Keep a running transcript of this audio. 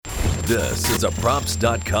This is a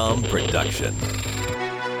Props.com production.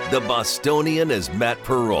 The Bostonian is Matt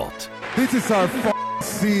Perrault. This is our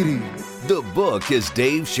city. The Book is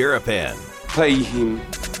Dave Sharapan. Pay him.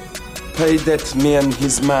 Pay that man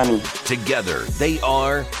his money. Together, they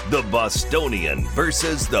are the Bostonian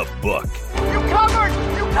versus the Book. You covered!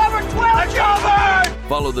 You covered 12! I covered!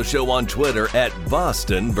 Follow the show on Twitter at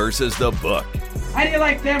Boston versus the Book. How do you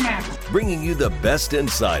like them apples? Bringing you the best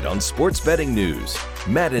insight on sports betting news,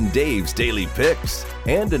 Matt and Dave's daily picks,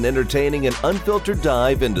 and an entertaining and unfiltered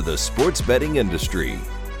dive into the sports betting industry.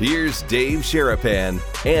 Here's Dave Sharapan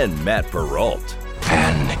and Matt Perrault.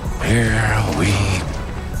 And here we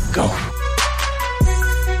go.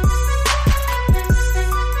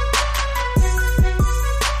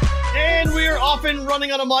 And we're off and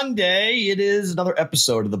running on a Monday. It is another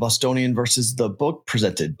episode of the Bostonian versus the Book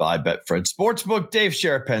presented by Betfred Sportsbook. Dave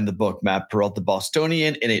Sharapan, the Book, Matt Perrault, the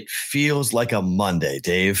Bostonian, and it feels like a Monday,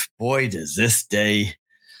 Dave. Boy, does this day.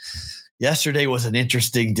 Yesterday was an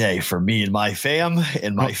interesting day for me and my fam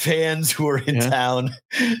and my fans who are in town.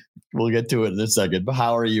 We'll get to it in a second. But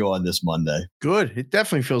how are you on this Monday? Good. It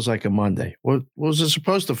definitely feels like a Monday. What was it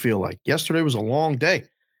supposed to feel like? Yesterday was a long day.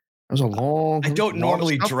 It was a long. I don't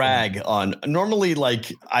normally drag on. Normally,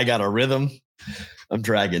 like I got a rhythm. I'm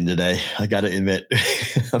dragging today. I got to admit,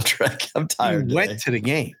 I'm dragging. I'm tired. You went to the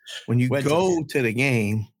game. When you go to the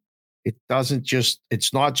game, it doesn't just.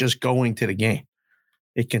 It's not just going to the game.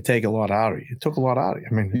 It can take a lot out of you. It took a lot out of you.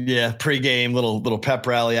 I mean, yeah, pregame, little pep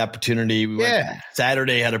rally opportunity.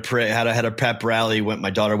 Saturday had a pep rally. My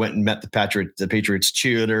daughter went and met the Patriots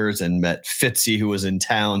cheerleaders and met Fitzy, who was in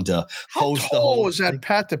town to host the whole. How tall was that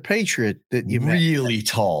Pat the Patriot that you met? Really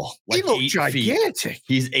tall. Like he looked gigantic. Feet.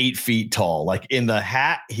 He's 8 feet tall. Like in the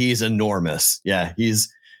hat, he's enormous. Yeah,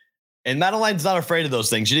 And Madeline's not afraid of those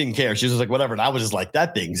things. She didn't care. She was just like, whatever. And I was just like,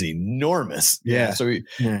 that thing's enormous. Yeah. So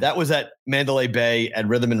that was at Mandalay Bay at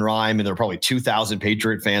Rhythm and Rhyme. And there were probably 2,000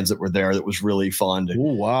 Patriot fans that were there. That was really fun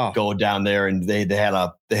to go down there. And they had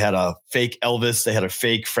a fake Elvis. They had a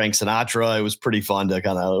fake Frank Sinatra. It was pretty fun to it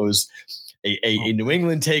was a New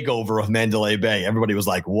England takeover of Mandalay Bay. Everybody was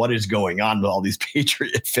like, what is going on with all these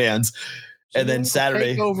Patriot fans? And then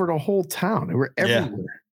Saturday. Take over the whole town. They were everywhere.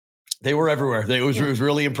 Yeah. They were everywhere. It was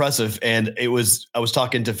really impressive. And I was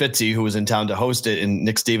talking to Fitzy, who was in town to host it, and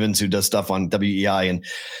Nick Stevens, who does stuff on WEI and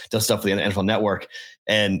does stuff for the NFL Network.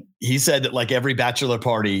 And he said that like every bachelor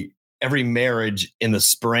party, every marriage in the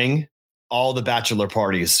spring, all the bachelor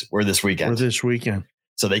parties were this weekend.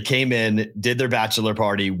 So they came in, did their bachelor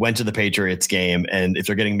party, went to the Patriots game. And if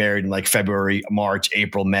they're getting married in like February, March,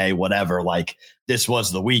 April, May, whatever, like this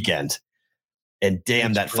was the weekend. And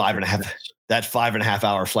damn, that 5.5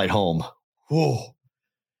 hour flight home. Whoa,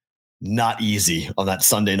 not easy on that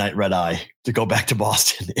Sunday night red eye to go back to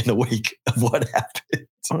Boston in the wake of what happened.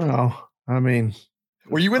 Well, I mean,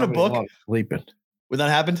 were you in a book sleeping when that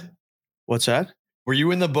happened? What's that? Were you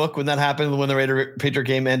in the book when that happened, when the Patriot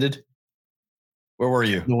game ended? Where were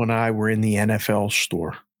you? You and I were in the NFL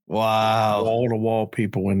store. Wow. Wall-to-wall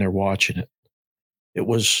people when they're watching it. It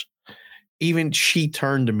was, even she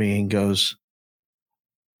turned to me and goes,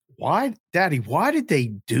 "Why, Daddy, why did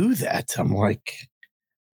they do that?" I'm like,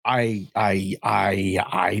 I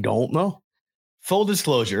don't know. Full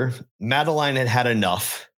disclosure, Madeline had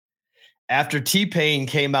enough. After T-Pain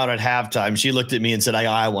came out at halftime, she looked at me and said,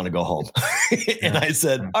 I want to go home. And I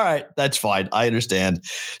said, all right, that's fine. I understand.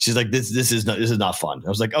 She's like, this is not fun. I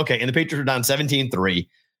was like, okay. And the Patriots were down 17-3.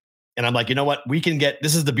 And I'm like, you know what?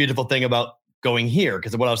 This is the beautiful thing about going here.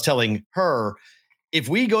 Because what I was telling her, if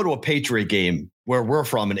we go to a Patriot game where we're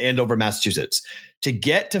from in Andover, Massachusetts, to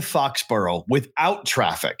get to Foxborough without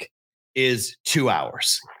traffic is 2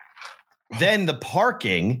 hours. Then the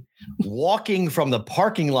parking, walking from the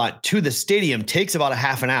parking lot to the stadium takes about a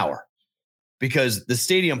half an hour because the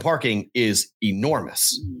stadium parking is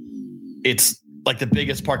enormous. It's like the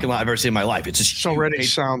biggest parking lot I've ever seen in my life. It's just already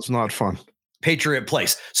sounds not fun. Patriot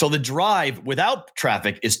Place. So the drive without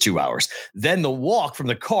traffic is 2 hours. Then the walk from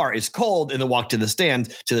the car is cold, and the walk to the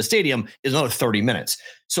stadium is another 30 minutes.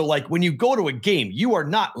 So like when you go to a game, you are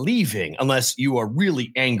not leaving unless you are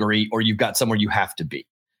really angry or you've got somewhere you have to be.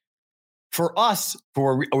 For us,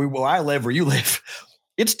 for where I live, where you live,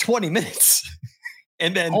 it's 20 minutes.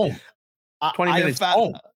 And then 20 minutes.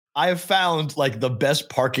 I have found like the best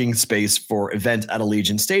parking space for events at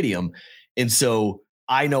Allegiant Stadium. And so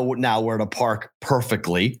I know now where to park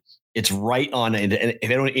perfectly. It's right on. And if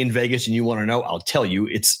anyone in Vegas and you want to know, I'll tell you,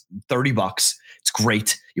 it's $30. It's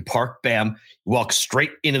great. You park, bam, you walk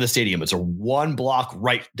straight into the stadium. It's a 1 block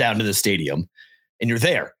right down to the stadium and you're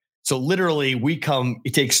there. So literally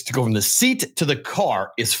it takes to go from the seat to the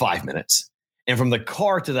car is 5 minutes. And from the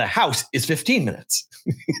car to the house is 15 minutes.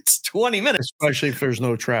 It's 20 minutes. Especially if there's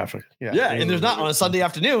no traffic. Yeah. And there's not on a Sunday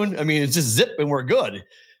afternoon. I mean, it's just zip and we're good.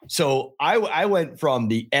 So I went from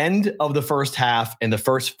the end of the first half and the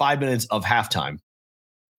first 5 minutes of halftime.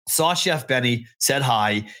 Saw Chef Benny, said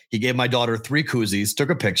hi. He gave my daughter 3 koozies, took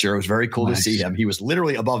a picture. It was very cool to see him. He was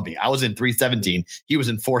literally above me. I was in 317. He was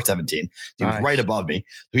in 417. He was right above me.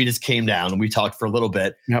 So he just came down and we talked for a little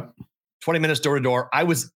bit. Yep. 20 minutes door to door. I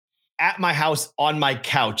was at my house on my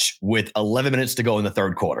couch with 11 minutes to go in the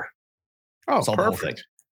third quarter. Oh, saw the whole thing.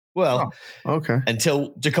 Well, okay.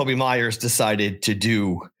 Until Jacoby Myers decided to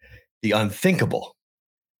do the unthinkable.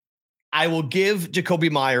 I will give Jacoby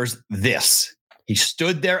Myers this. He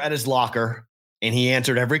stood there at his locker and he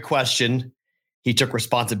answered every question. He took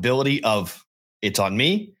responsibility of it's on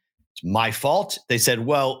me. It's my fault. They said,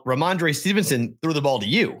 well, Ramondre Stevenson threw the ball to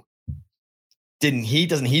you.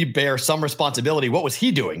 Doesn't he bear some responsibility? What was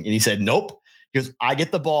he doing? And he said, nope. He goes, I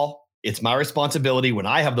get the ball. It's my responsibility when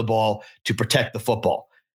I have the ball to protect the football.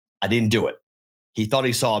 I didn't do it. He thought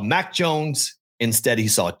he saw Mac Jones. Instead, he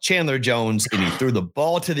saw Chandler Jones and he threw the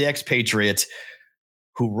ball to the expatriate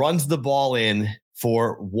who runs the ball in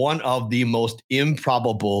for one of the most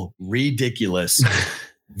improbable, ridiculous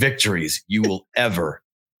victories you will ever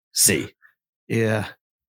see. Yeah.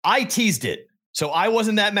 I teased it, so I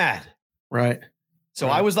wasn't that mad. Right. So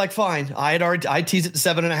I was like, fine. I teased it to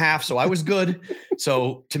 7.5, so I was good.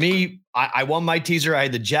 So to me, I won my teaser. I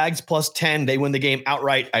had the Jags plus 10. They win the game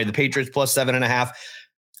outright. I had the Patriots plus 7.5.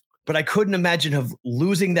 But I couldn't imagine of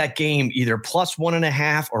losing that game either plus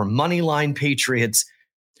 1.5 or money line Patriots,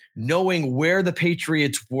 knowing where the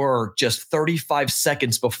Patriots were just 35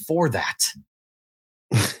 seconds before that.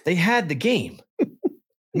 They had the game.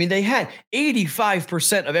 I mean, they had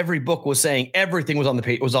 85% of every book was saying everything was on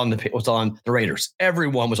the Raiders.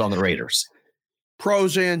 Everyone was on the Raiders.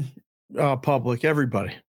 Pros and public,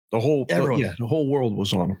 everybody. The whole world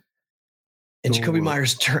was on them. And Jacoby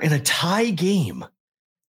Myers turned in a tie game.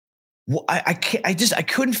 Well, I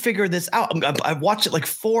couldn't figure this out. I've watched it like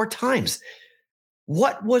 4 times.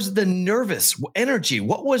 What was the nervous energy?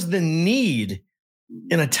 What was the need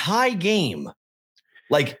in a tie game?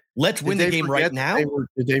 Like, let's win the game right now.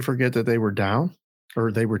 Did they forget that they were down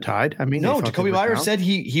or they were tied? I mean, no, Jacoby Myers said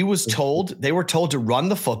they were told to run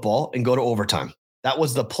the football and go to overtime. That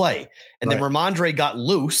was the play. And then Ramondre got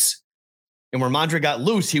loose. And when Ramondre got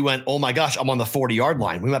loose, he went, oh my gosh, I'm on the 40-yard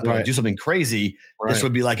line. We have to do something crazy. Right. This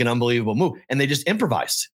would be like an unbelievable move. And they just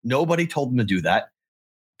improvised. Nobody told them to do that.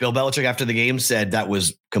 Bill Belichick after the game said that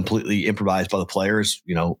was completely improvised by the players,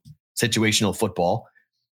 situational football.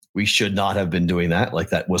 We should not have been doing that. Like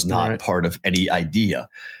that was not part of any idea.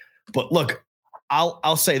 But look,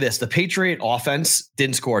 I'll say this. The Patriot offense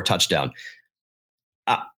didn't score a touchdown.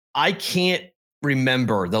 I can't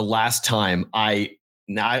remember the last time I've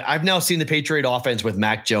now seen the Patriot offense with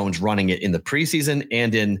Mac Jones running it in the preseason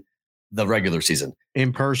and in the regular season.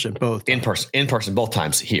 In person, both. In person, both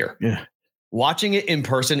times here. Yeah. Watching it in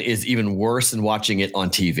person is even worse than watching it on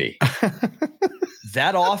TV.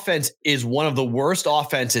 That offense is one of the worst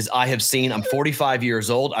offenses I have seen. I'm 45 years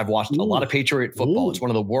old. I've watched a lot of Patriot football. It's one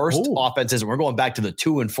of the worst offenses. And we're going back to the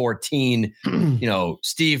 2-14,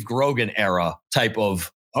 Steve Grogan era type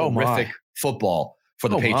of horrific football for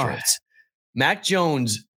the Patriots. Mac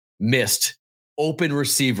Jones missed open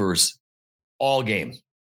receivers all game,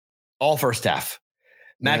 all first half.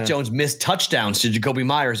 Mac Jones missed touchdowns to Jacoby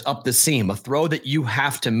Myers up the seam, a throw that you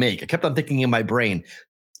have to make. I kept on thinking in my brain,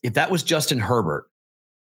 if that was Justin Herbert,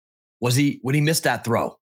 would he miss that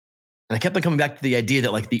throw? And I kept on coming back to the idea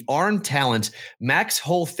that like the arm talent, Mac's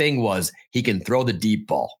whole thing was he can throw the deep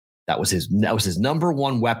ball. That was his number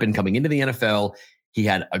one weapon coming into the NFL. He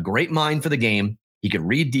had a great mind for the game. He could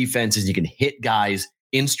read defenses. He can hit guys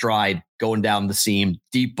in stride, going down the seam,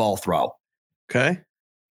 deep ball throw. Okay.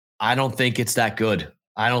 I don't think it's that good.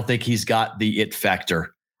 I don't think he's got the it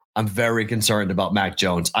factor. I'm very concerned about Mac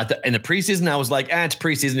Jones. In the preseason, I was like, it's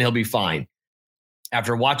preseason. He'll be fine.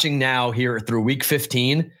 After watching now here through week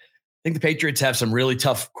 15, I think the Patriots have some really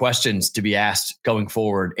tough questions to be asked going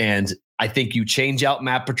forward. And I think you change out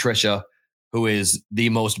Matt Patricia, who is the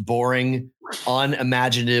most boring,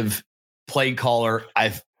 unimaginative play caller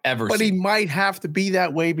I've ever seen. But he might have to be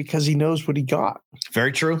that way because he knows what he got.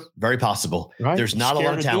 Very true. Very possible. Right? There's not a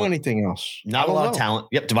lot of talent. Do anything else. Not a lot of talent.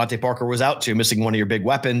 Yep. Devontae Parker was out too, missing one of your big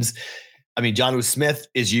weapons. I mean, Jonnu Smith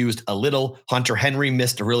is used a little. Hunter Henry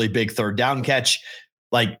missed a really big third down catch.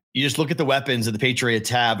 Like, you just look at the weapons that the Patriots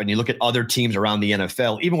have and you look at other teams around the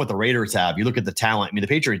NFL, even what the Raiders have, you look at the talent. I mean, the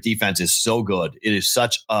Patriots defense is so good. It is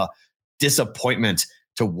such a disappointment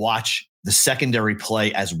to watch the secondary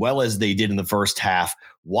play as well as they did in the first half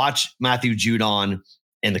watch Matthew Judon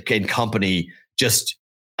and company just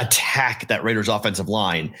attack that Raiders offensive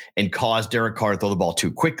line and cause Derek Carr to throw the ball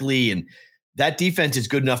too quickly. And that defense is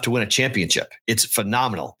good enough to win a championship. It's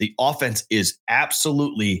phenomenal. The offense is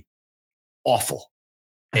absolutely awful.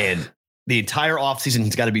 And the entire offseason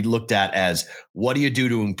has got to be looked at as, what do you do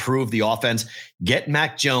to improve the offense? Get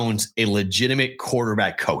Mac Jones a legitimate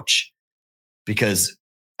quarterback coach. Because,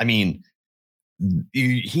 I mean,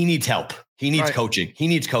 he needs help. He needs coaching. He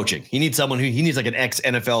needs coaching. He needs someone he needs like an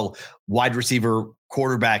ex-NFL wide receiver,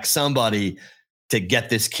 quarterback, somebody to get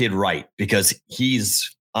this kid right, because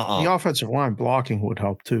he's the offensive line blocking would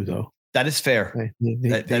help too, though. That is fair.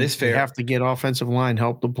 That is fair. They have to get offensive line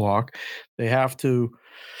help to block. They have to.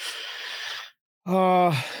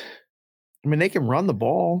 I mean, they can run the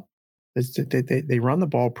ball. They run the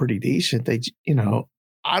ball pretty decent.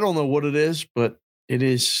 I don't know what it is, but it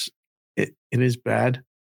is bad.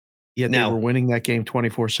 Yet now, they were winning that game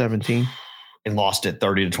 24-17 and lost it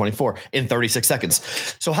 30-24 in 36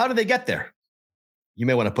 seconds. So how did they get there? You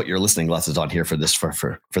may want to put your listening glasses on here for this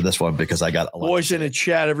this one, because I got a lot. Boys in the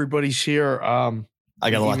chat, everybody's here. I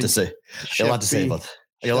got a lot to say. I got a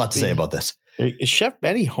lot to say about this. Is Chef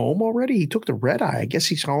Benny home already? He took the red eye. I guess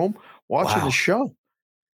he's home watching the show.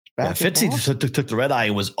 Yeah, Fitzy took the red eye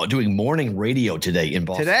and was doing morning radio today in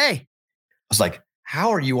Boston. I was like,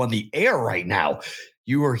 how are you on the air right now?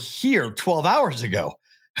 You were here 12 hours ago.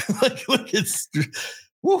 It's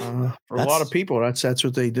for a lot of people. That's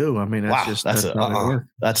what they do. I mean,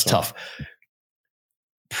 that's tough.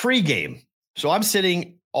 Pre-game. So I'm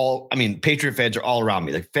sitting Patriot fans are all around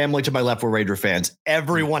me. Like, family to my left were Raider fans.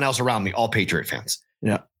 Everyone else around me, all Patriot fans.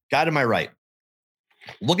 Yeah. Guy to my right.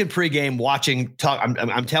 Looking pregame, watching, talk.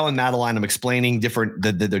 I'm telling Madeline, I'm explaining they're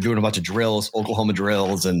doing a bunch of drills, Oklahoma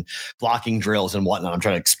drills and blocking drills and whatnot. I'm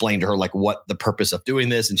trying to explain to her like what the purpose of doing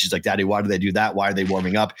this. And she's like, Daddy, why do they do that? Why are they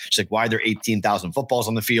warming up? She's like, why are there 18,000 footballs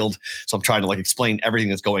on the field? So I'm trying to explain everything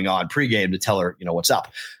that's going on pregame to tell her, what's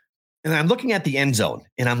up. And I'm looking at the end zone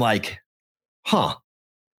and I'm like,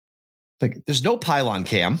 there's no pylon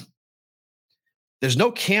cam. There's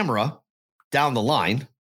no camera down the line.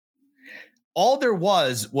 All there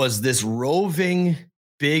was this roving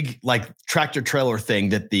big tractor trailer thing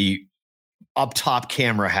that the up top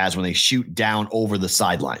camera has when they shoot down over the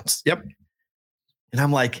sidelines. Yep. And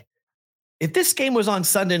I'm like, if this game was on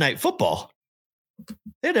Sunday Night Football,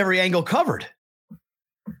 they had every angle covered.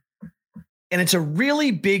 And it's a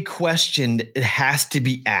really big question that it has to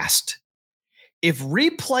be asked. If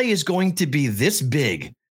replay is going to be this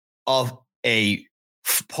big of a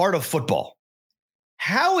part of football,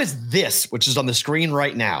 how is this, which is on the screen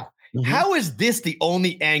right now, how is this the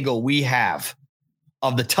only angle we have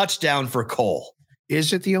of the touchdown for Cole?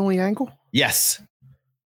 Is it the only angle? Yes.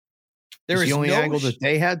 There is the only angle that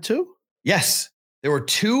they had too? Yes. There were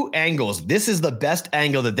two angles. This is the best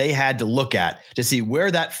angle that they had to look at to see where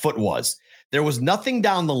that foot was. There was nothing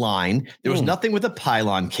down the line. There was nothing with a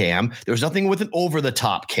pylon cam. There was nothing with an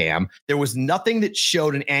over-the-top cam. There was nothing that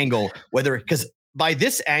showed an angle, because by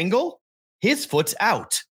this angle, his foot's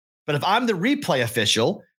out. But if I'm the replay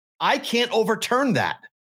official, I can't overturn that.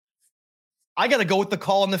 I got to go with the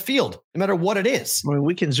call on the field, no matter what it is. I mean,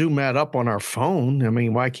 we can zoom that up on our phone. I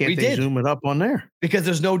mean, why can't they zoom it up on there? Because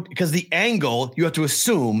because the angle, you have to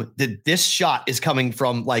assume that this shot is coming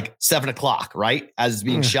from 7:00, right? As it's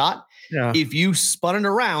being shot. Yeah. If you spun it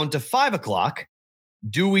around to 5:00,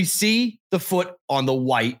 do we see the foot on the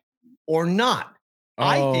white or not?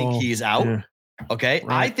 I think he's out. Yeah. Okay.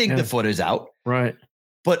 Right, I think the foot is out. Right.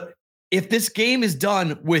 But if this game is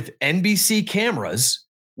done with NBC cameras,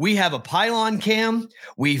 we have a pylon cam.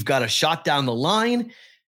 We've got a shot down the line.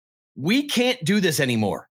 We can't do this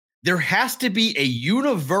anymore. There has to be a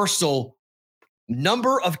universal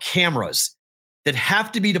number of cameras that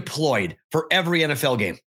have to be deployed for every NFL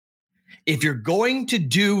game. If you're going to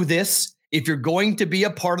do this, if you're going to be a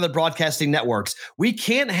part of the broadcasting networks, we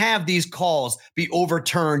can't have these calls be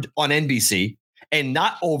overturned on NBC and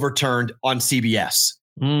not overturned on CBS.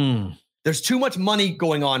 There's too much money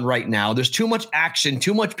going on right now. There's too much action,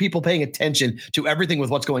 too much people paying attention to everything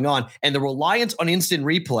with what's going on. And the reliance on instant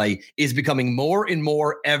replay is becoming more and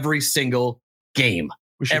more every single game.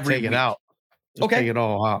 We should take it out. Okay. Take it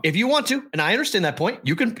all out. If you want to, and I understand that point,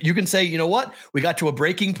 you can say, you know what? We got to a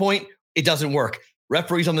breaking point. It doesn't work.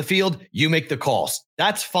 Referees on the field, you make the calls.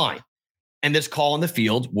 That's fine. And this call on the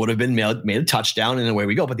field would have been made a touchdown, and away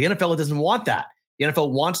we go. But the NFL doesn't want that. The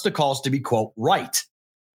NFL wants the calls to be, quote, right.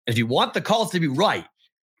 If you want the calls to be right,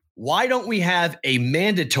 why don't we have a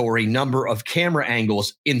mandatory number of camera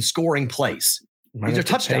angles in scoring plays? These are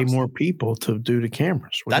touchdowns. Pay more people to do the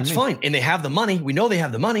cameras. That's fine. And they have the money. We know they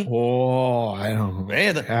have the money. Oh, I don't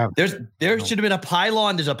know. There should have been a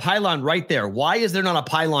pylon. There's a pylon right there. Why is there not a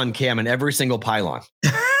pylon cam in every single pylon?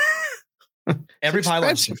 Every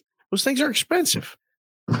pylon. Those things are expensive.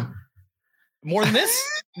 More than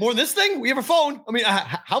this? More than this thing? We have a phone. I mean,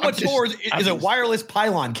 how much more is a wireless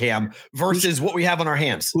pylon cam versus what we have on our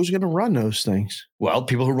hands? Who's going to run those things? Well,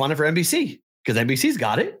 people who run it for NBC, because NBC's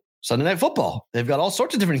got it. Sunday Night Football. They've got all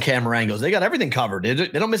sorts of different camera angles. They got everything covered. They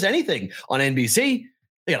don't miss anything on NBC.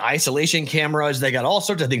 They got isolation cameras. They got all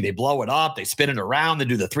sorts of things. They blow it up. They spin it around. They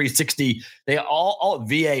do the 360. They all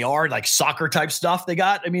VAR, like soccer type stuff they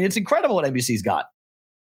got. I mean, it's incredible what NBC's got.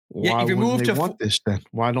 Why would they want this then?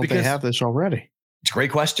 Why don't they have this already? It's a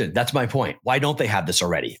great question. That's my point. Why don't they have this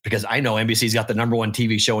already? Because I know NBC's got the number one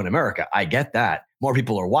TV show in America. I get that. More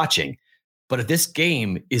people are watching. But if this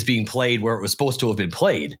game is being played where it was supposed to have been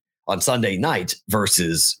played on Sunday night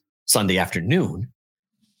versus Sunday afternoon,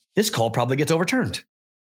 this call probably gets overturned.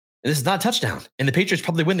 And this is not a touchdown. And the Patriots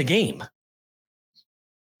probably win the game.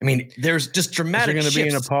 I mean, there's just dramatic shifts.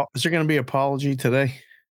 Is there going to be an apology today?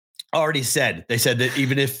 Already said. They said that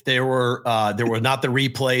even if there were not the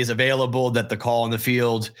replays available, that the call on the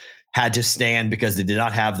field had to stand because they did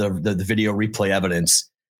not have the video replay evidence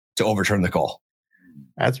to overturn the call.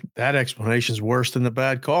 That explanation is worse than the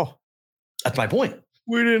bad call. That's my point.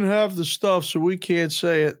 We didn't have the stuff, so we can't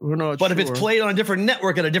say it. We're not. But if it's played on a different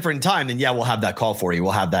network at a different time, then yeah, we'll have that call for you.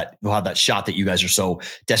 We'll have that shot that you guys are so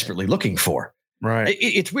desperately looking for. Right.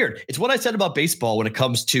 It's weird. It's what I said about baseball when it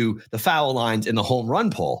comes to the foul lines in the home run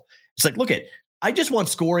poll. It's like, look, I just want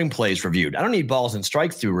scoring plays reviewed. I don't need balls and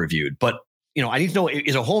strikes through reviewed. But I need to know,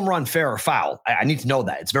 is a home run fair or foul? I need to know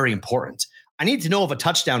that. It's very important. I need to know if a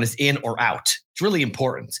touchdown is in or out. It's really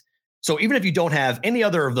important. So even if you don't have any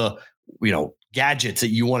other of the gadgets that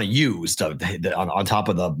you want to use on top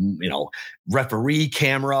of the referee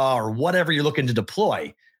camera or whatever you're looking to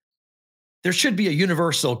deploy, there should be a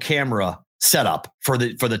universal camera setup for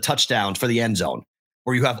the touchdowns, for the end zone,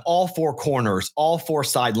 where you have all four corners, all four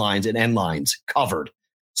sidelines and end lines covered.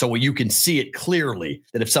 So you can see it clearly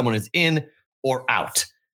that if someone is in or out.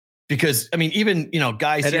 Because, I mean, even,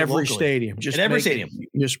 guys at every locally, stadium, just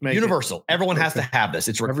make universal. Everyone has to have this.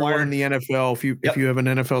 It's required. Everyone in the NFL, if you have an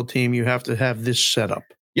NFL team, you have to have this set up.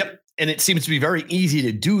 Yep. And it seems to be very easy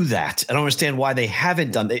to do that. I don't understand why they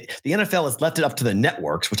haven't done it. The NFL has left it up to the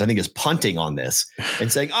networks, which I think is punting on this and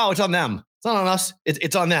saying, oh, it's on them. It's not on us.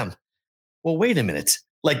 It's on them. Well, wait a minute.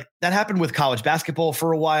 Like that happened with college basketball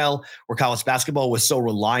for a while, where college basketball was so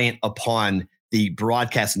reliant upon the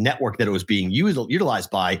broadcast network that it was being utilized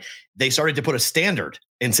by. They started to put a standard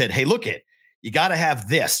and said, hey, look you got to have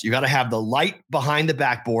this. You got to have the light behind the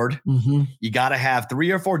backboard. Mm-hmm. You got to have 3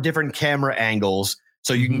 or 4 different camera angles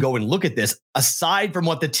so you can go and look at this aside from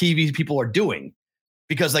what the TV people are doing.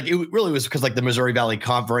 Because it really was because the Missouri Valley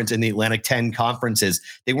Conference and the Atlantic 10 conferences,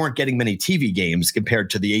 they weren't getting many TV games compared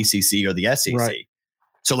to the ACC or the SEC. Right.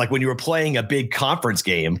 So when you were playing a big conference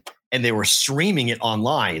game and they were streaming it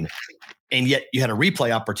online, and yet you had a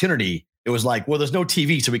replay opportunity, it was like, well, there's no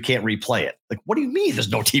TV, so we can't replay it. Like, what do you mean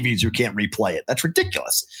there's no TV, so you can't replay it? That's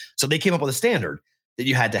ridiculous. So they came up with a standard that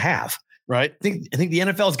you had to have. Right. I think the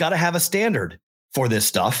NFL's got to have a standard for this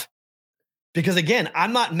stuff. Because again,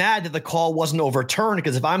 I'm not mad that the call wasn't overturned,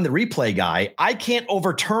 because if I'm the replay guy, I can't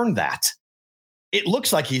overturn that. It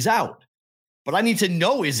looks like he's out, but I need to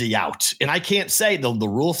know, is he out? And I can't say the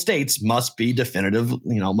rule states must be definitive,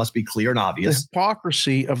 must be clear and obvious. The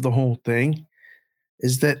hypocrisy of the whole thing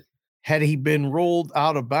is that had he been rolled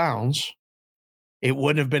out of bounds, it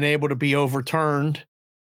wouldn't have been able to be overturned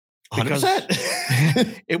because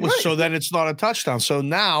 100%. It was right. So then it's not a touchdown. So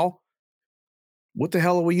now, what the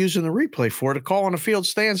hell are we using the replay for? To call on a field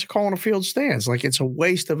stands, Like, it's a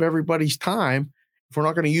waste of everybody's time if we're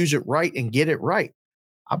not going to use it right and get it right.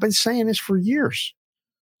 I've been saying this for years.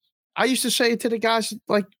 I used to say it to the guys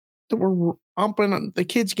that were umping the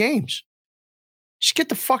kids' games. Just get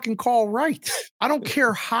the fucking call right. I don't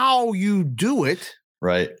care how you do it.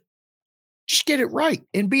 Right. Just get it right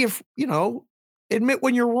and admit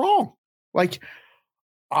when you're wrong. Like,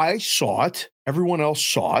 I saw it. Everyone else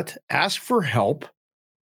saw it. Ask for help.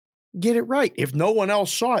 Get it right. If no one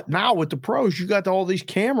else saw it, now with the pros, you got all these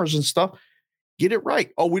cameras and stuff. Get it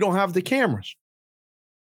right. Oh, we don't have the cameras.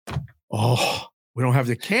 Oh, we don't have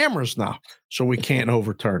the cameras now, so we can't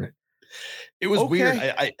overturn it. It was weird.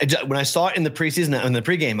 I when I saw it in the preseason, in the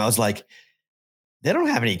pregame, I was like, they don't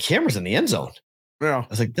have any cameras in the end zone. Yeah. I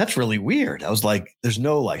was like, that's really weird. I was like, there's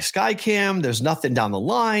no sky cam. There's nothing down the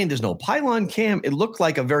line. There's no pylon cam. It looked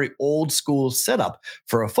like a very old school setup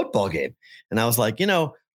for a football game. And I was like,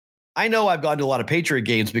 I know I've gone to a lot of Patriot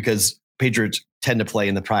games because Patriots tend to play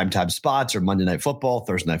in the primetime spots or Monday Night Football,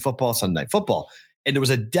 Thursday Night Football, Sunday Night Football. And there was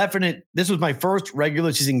this was my first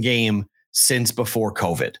regular season game since before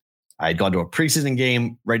COVID. I had gone to a preseason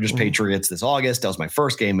game, Raiders Patriots this August. That was my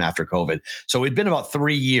first game after COVID. So it'd been about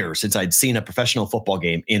 3 years since I'd seen a professional football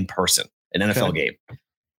game in person, an NFL game.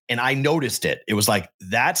 And I noticed it. It was like,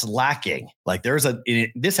 that's lacking. Like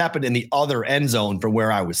this happened in the other end zone from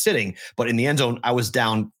where I was sitting, but in the end zone, I was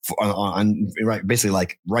down basically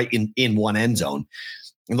like right in one end zone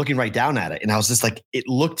and looking right down at it. And I was just like, it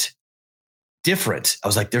looked different. I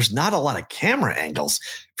was like, there's not a lot of camera angles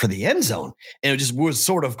for the end zone. And it just was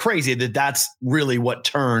sort of crazy that's really what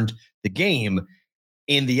turned the game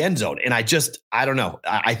in the end zone. And I don't know.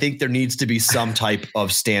 I think there needs to be some type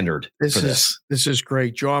of standard for this. This is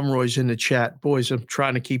great. John Roy's in the chat. Boys, I'm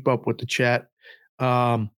trying to keep up with the chat.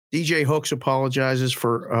 DJ Hooks apologizes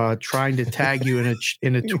for trying to tag you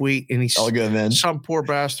in a tweet. And he's all good, man. Some poor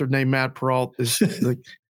bastard named Matt Peralt is like,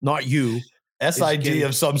 not you. SID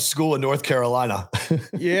of some school in North Carolina.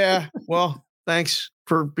 Yeah. Well, thanks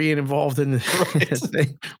for being involved in this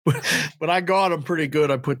thing. But I got him pretty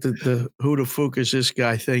good. I put the who the fuck is this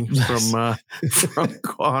guy thing from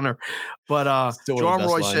Connor. But John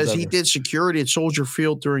Roy says he did security at Soldier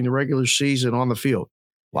Field during the regular season on the field.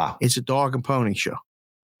 Wow. It's a dog and pony show.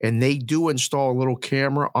 And they do install a little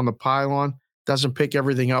camera on the pylon. Doesn't pick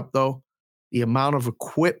everything up, though. The amount of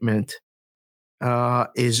equipment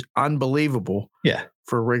is unbelievable. Yeah.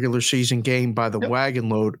 For a regular season game by the wagon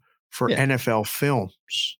load for NFL films.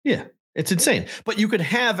 Yeah. It's insane. But you could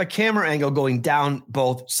have a camera angle going down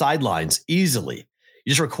both sidelines easily. You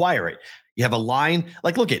just require it. You have a line.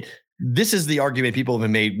 Like, look at this is the argument people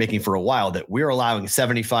have been making for a while that we're allowing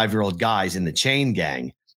 75-year-old guys in the chain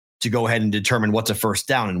gang to go ahead and determine what's a first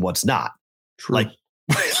down and what's not. True. Like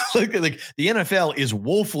the NFL is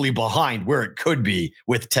woefully behind where it could be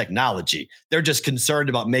with technology. They're just concerned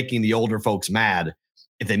about making the older folks mad.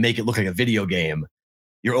 If they make it look like a video game,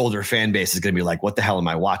 your older fan base is going to be like, what the hell am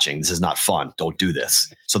I watching? This is not fun. Don't do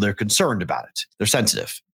this. So they're concerned about it. They're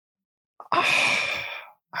sensitive. I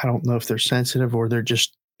don't know if they're sensitive or they're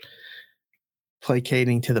just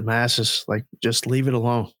placating to the masses. Like, just leave it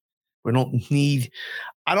alone. We don't need,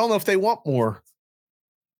 I don't know if they want more.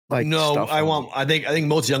 Like, no, I think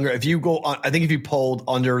most younger, if you polled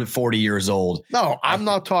under 40 years old. No, I'm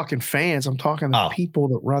not talking fans. I'm talking the people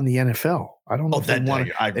that run the NFL. I don't know if they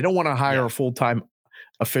don't want to hire a full-time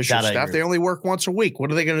official staff. They only work once a week.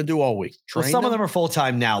 What are they going to do all week? Well, some of them are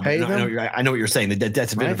full-time now. But I know what you're saying.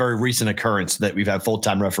 That's been a very recent occurrence that we've had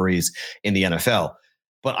full-time referees in the NFL.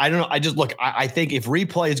 But I don't know. I think if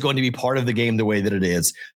replay is going to be part of the game the way that it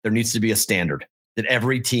is, there needs to be a standard that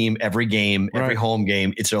every team, every game, every home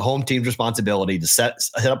game, it's a home team's responsibility to set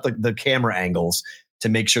up the camera angles to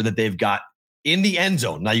make sure that they've got in the end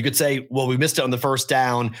zone. Now you could say, well, we missed it on the first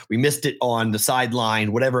down. We missed it on the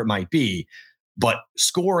sideline, whatever it might be. But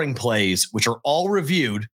scoring plays, which are all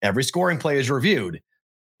reviewed, every scoring play is reviewed.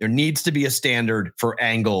 There needs to be a standard for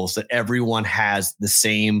angles that everyone has the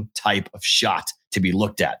same type of shot to be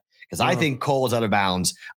looked at. Because I think Cole is out of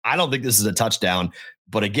bounds. I don't think this is a touchdown.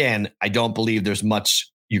 But again, I don't believe there's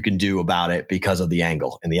much you can do about it because of the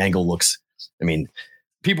angle. And the angle looks,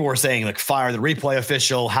 people were saying, like, fire the replay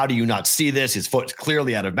official. How do you not see this? His foot's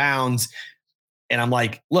clearly out of bounds. And I'm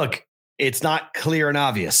like, look, it's not clear and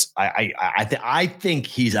obvious. I think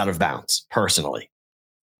he's out of bounds, personally.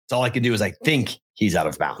 That's all I can do is I think he's out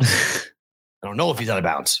of bounds. I don't know if he's out of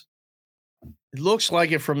bounds. It looks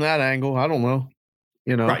like it from that angle. I don't know.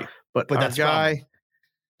 Right. But that guy,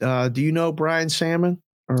 do you know Brian Salmon?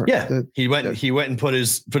 He went and put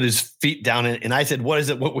his feet down and I said, what is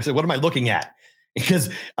it? What am I looking at? Because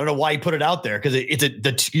I don't know why he put it out there. Because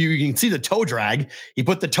you can see the toe drag. He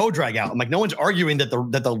put the toe drag out. I'm like, no one's arguing that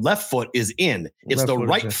the left foot is in. It's the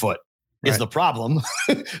right foot is the problem.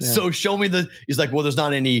 So show me he's like, well, there's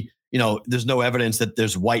not any, there's no evidence that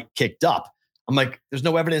there's white kicked up. I'm like, there's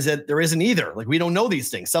no evidence that there isn't either. Like, we don't know these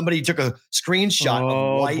things. Somebody took a screenshot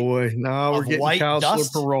of white. Oh boy, now we're getting Counselor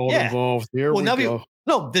Parole involved. Here we go.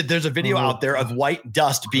 There's a video out there of white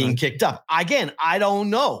dust being kicked up. Again, I don't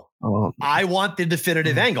know. I want the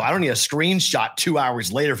definitive angle. I don't need a screenshot 2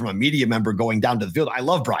 hours later from a media member going down to the field. I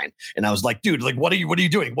love Brian. And I was like, dude, like, what are you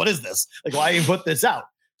doing? What is this? Like, why you put this out?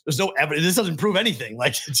 There's no evidence. This doesn't prove anything.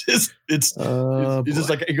 Like, it's just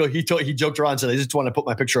like, he joked around and said, I just want to put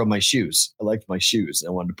my picture on my shoes. I liked my shoes. I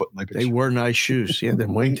wanted to put my picture. They were nice shoes. Yeah.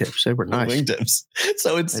 Them wingtips. They were nice. Wingtips.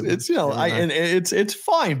 So it's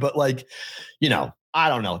fine. But like, I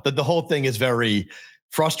don't know. The whole thing is very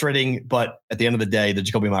frustrating. But at the end of the day, the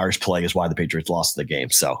Jacoby Myers play is why the Patriots lost the game.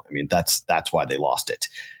 So, that's why they lost it.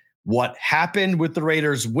 What happened with the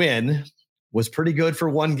Raiders win was pretty good for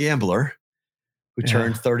one gambler who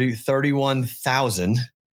turned 31,000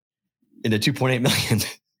 into 2.8 million.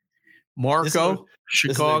 Marco,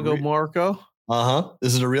 Chicago Marco.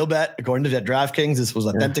 This is a real bet. According to DraftKings, this was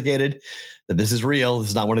authenticated that this is real. This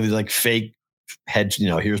is not one of these like fake hedge,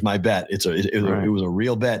 here's my bet. It was a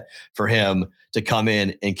real bet for him to come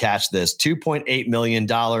in and catch this. $2.8 million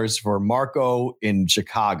for Marco in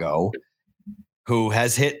Chicago, who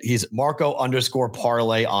has he's Marco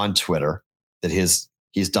 _parlay on Twitter that he's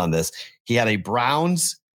done this. He had a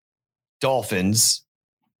Browns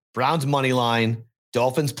money line,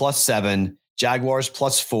 Dolphins +7, Jaguars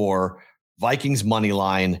 +4, Vikings money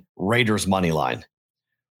line, Raiders money line.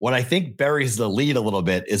 What I think buries the lead a little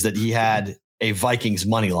bit is that he had a Vikings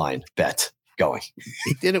money line bet going.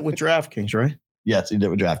 He did it with DraftKings, right? Yes, he did it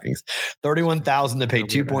with DraftKings. $31,000 to pay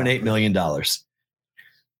 $2.8 million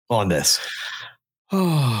on this.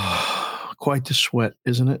 Oh, quite the sweat,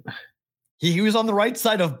 isn't it? He was on the right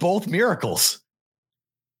side of both miracles.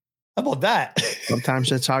 How about that? Sometimes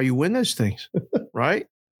that's how you win those things, right?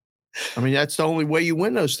 I mean, that's the only way you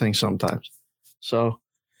win those things sometimes. So,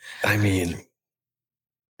 I mean,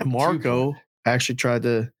 and Marco actually tried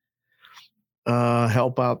to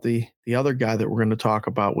help out the other guy that we're going to talk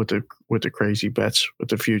about with the crazy bets with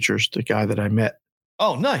the futures, the guy that I met.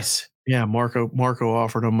 Oh, nice. Yeah, Marco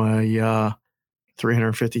offered him a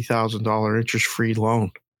 $350,000 interest-free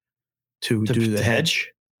loan to do the hedge.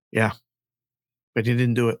 Yeah, but he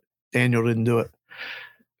didn't do it. Daniel didn't do it.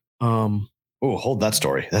 Hold that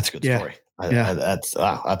story. That's a good story.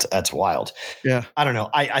 That's wild. Yeah, I don't know.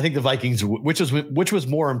 I think the Vikings. Which was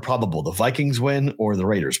more improbable, the Vikings win or the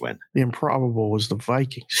Raiders win? The improbable was the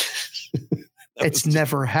Vikings. It's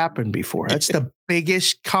never happened before. That's the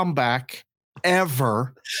biggest comeback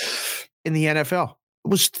ever in the NFL. It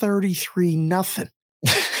was 33-0.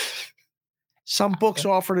 Some books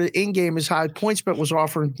offered an in-game as high. PointsBet was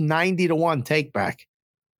offering 90-1 take back.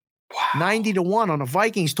 Wow. 90-1 on the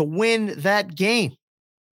Vikings to win that game.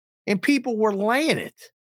 And people were laying it.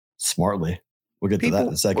 Smartly. We'll get to that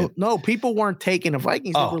in a second. Well, no, people weren't taking the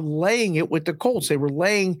Vikings. They were laying it with the Colts. They were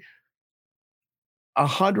laying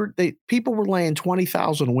 100. People were laying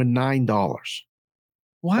 $20,000 to win $9.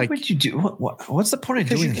 Why would you do what's the point of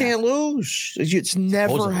doing that? Because you can't lose. It's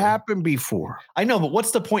never happened before. I know, but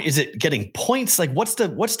what's the point? Is it getting points? Like what's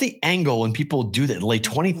the angle when people do that? Lay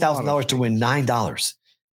 $20,000 to win $9?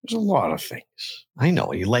 There's a lot of things. I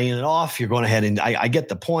know. You're laying it off. You're going ahead and I get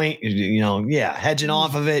the point. Hedging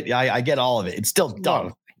off of it. I get all of it. It's still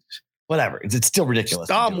dumb. Whatever. It's still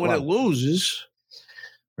ridiculous. It's dumb when it loses.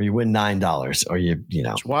 Or you win $9, or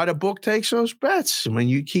That's why the book takes those bets. I mean,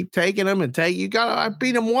 you keep taking them and I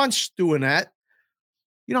beat them once doing that.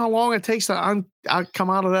 You know how long it takes to come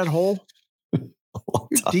out of that hole?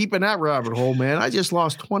 You're deep in that rabbit hole, man. I just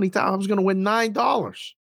lost $20,000. I was going to win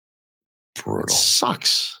 $9. Brutal. It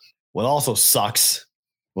sucks. What also sucks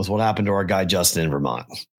was what happened to our guy Justin in Vermont.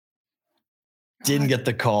 Didn't get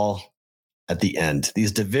the call at the end.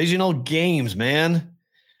 These divisional games, man.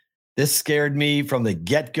 This scared me from the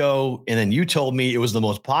get-go, and then you told me it was the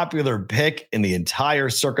most popular pick in the entire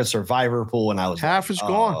Circa Survivor pool, and I was half is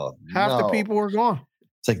gone. Half the people are gone.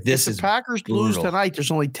 It's like this is the Packers brutal. Lose tonight. There's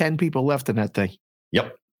only 10 people left in that thing.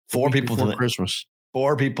 Yep, 4 people for Christmas.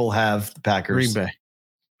 4 people have the Packers. Green Bay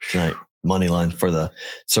tonight. Money line for the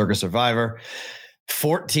Circa Survivor.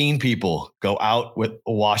 14 people go out with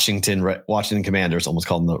Washington Commanders. Almost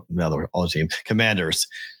called them the other team Commanders.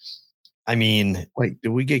 I mean, wait, did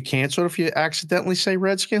we get canceled if you accidentally say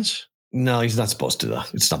Redskins? No, he's not supposed to, though.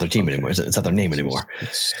 It's not their team anymore. It's not their name anymore.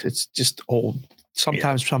 It's just old.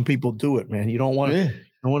 Sometimes some people do it, man. You don't want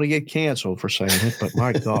to get canceled for saying it, but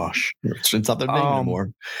my gosh. It's not their name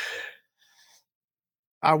anymore.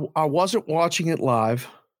 I wasn't watching it live.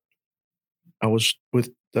 I was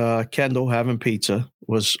with Kendall having pizza. It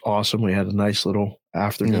was awesome. We had a nice little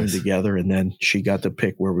afternoon together, and then she got to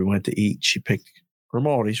pick where we went to eat. She picked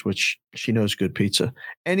Grimaldi's, which she knows good pizza.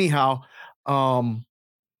 Anyhow,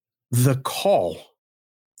 the call,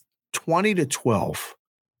 20-12.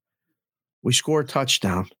 We score a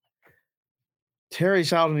touchdown.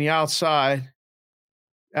 Terry's out on the outside.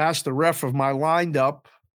 Asked the ref of my lined up.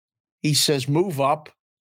 He says, move up,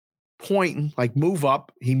 pointing like move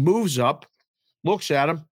up. He moves up, looks at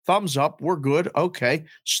him, thumbs up. We're good. Okay.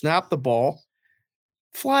 Snap the ball.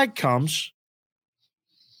 Flag comes.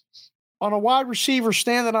 On a wide receiver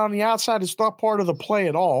standing on the outside, it's not part of the play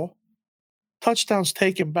at all. Touchdown's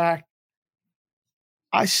taken back.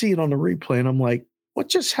 I see it on the replay, and I'm like, what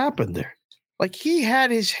just happened there? Like, he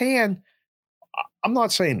had his hand I'm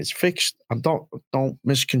not saying it's fixed. Don't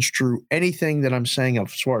misconstrue anything that I'm saying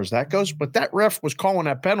as far as that goes. But that ref was calling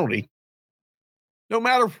that penalty. No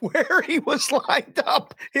matter where he was lined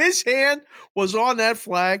up, his hand was on that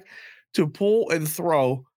flag to pull and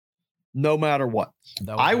throw, no matter what.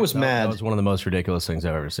 I was mad. That was one of the most ridiculous things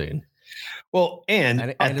I've ever seen. Well, and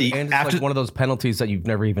it's after like one of those penalties that you've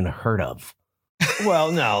never even heard of.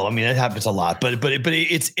 Well, no, I mean it happens a lot, but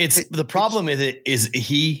it's the problem is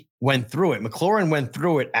he went through it. McLaurin went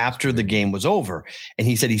through it after the game was over, and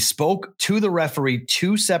he said he spoke to the referee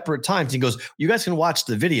 2 separate times. He goes, "You guys can watch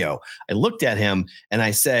the video." I looked at him and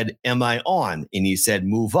I said, "Am I on?" And he said,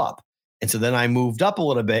 "Move up." And so then I moved up a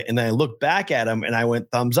little bit, and then I looked back at him and I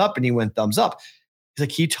went thumbs up, and he went thumbs up. He's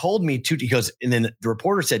like, he told me to. He goes, and then the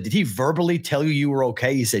reporter said, "Did he verbally tell you were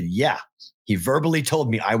okay?" He said, "Yeah, he verbally told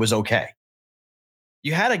me I was okay."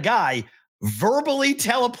 You had a guy verbally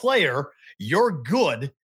tell a player, "You're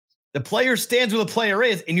good." The player stands where the player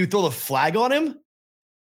is, and you throw the flag on him.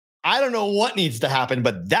 I don't know what needs to happen,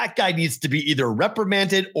 but that guy needs to be either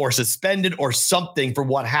reprimanded or suspended or something for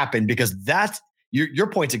what happened, because that's your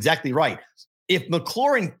point's exactly right. If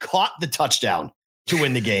McLaurin caught the touchdown to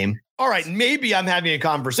win the game, all right, maybe I'm having a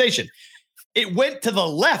conversation. It went to the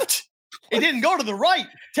left. It didn't go to the right.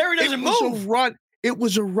 Terry doesn't move. It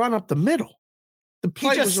was a run up the middle. The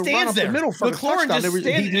play was a run up the middle for McLaurin the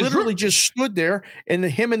touchdown. He literally just stood there, and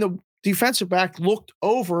him and the defensive back looked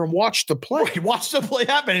over and watched the play. Right, watched the play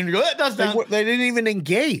happen, and you go, "That does not." They didn't even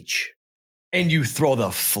engage. And you throw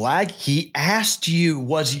the flag. He asked you,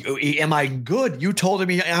 "Am I good?" You told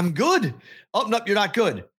him, "I'm good." Oh, no, you're not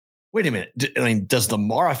good. Wait a minute. Does the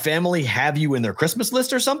Mara family have you in their Christmas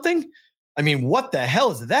list or something? I mean, what the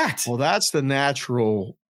hell is that? Well, that's the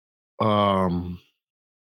natural.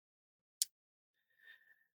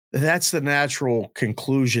 That's the natural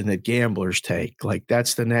conclusion that gamblers take. Like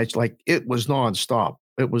that's the it was nonstop.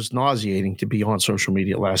 It was nauseating to be on social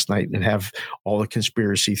media last night and have all the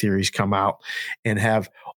conspiracy theories come out and have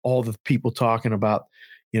all the people talking about,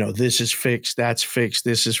 this is fixed, that's fixed,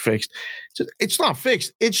 this is fixed. It's not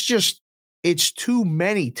fixed. It's just, it's too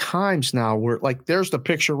many times now where there's the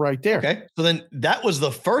picture right there. Okay. So then that was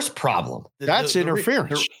the first problem. That's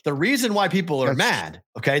interference. The reason why people are mad.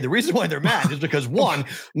 Okay. The reason why they're mad is because one,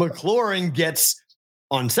 McLaurin gets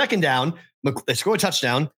on second down, they score a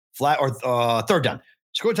touchdown, flat or third down,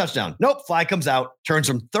 score a touchdown. Nope. Flag comes out, turns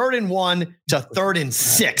from 3rd and 1 to 3rd and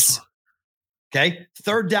 6. Okay.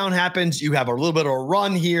 Third down happens. You have a little bit of a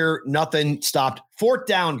run here. Nothing stopped. 4th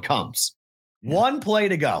down comes. One play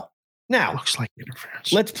to go. Now, looks like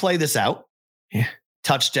interference. Let's play this out. Yeah.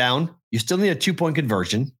 Touchdown. You still need a 2-point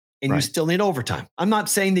conversion, and you still need overtime. I'm not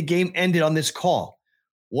saying the game ended on this call.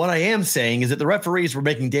 What I am saying is that the referees were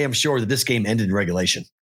making damn sure that this game ended in regulation.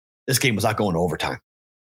 This game was not going to overtime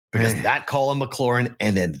because that call on McLaurin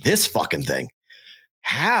and then this fucking thing.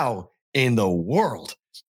 How in the world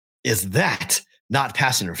is that not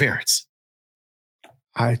pass interference?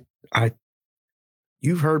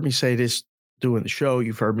 You've heard me say this doing the show.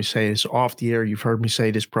 You've heard me say this off the air. You've heard me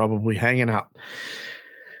say this probably hanging out.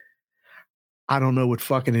 I don't know what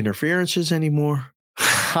fucking interference is anymore.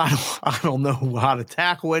 I don't know how to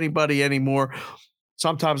tackle anybody anymore.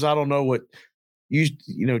 Sometimes I don't know what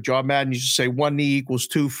John Madden used to say 1 knee equals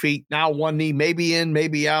 2 feet. Now 1 knee maybe in,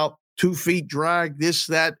 maybe out, 2 feet drag, this,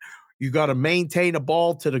 that. You got to maintain a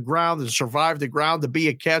ball to the ground and survive the ground to be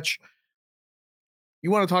a catch. You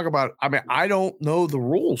want to talk about, I don't know the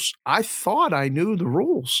rules. I thought I knew the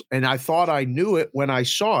rules, and I thought I knew it when I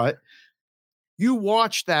saw it. You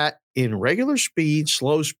watch that in regular speed,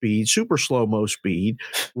 slow speed, super slow-mo speed,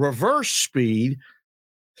 reverse speed.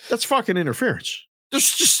 That's fucking interference. There's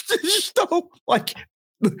just no,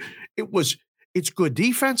 it's good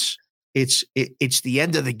defense. It's the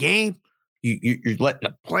end of the game. You're letting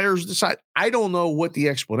the players decide. I don't know what the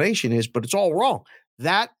explanation is, but it's all wrong.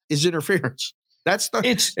 That is interference.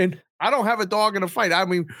 And I don't have a dog in a fight. I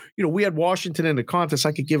mean, we had Washington in the contest.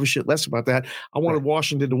 I could give a shit less about that. I wanted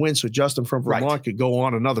Washington to win so Justin from Vermont could go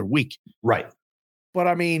on another week. Right. But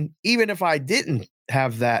I mean, even if I didn't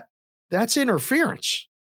have that, that's interference.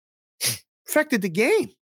 Affected the game.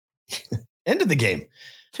 End of the game.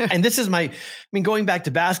 And this is going back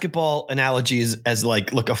to basketball analogies as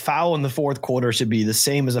look, a foul in the 4th quarter should be the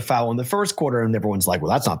same as a foul in the 1st quarter. And everyone's like, well,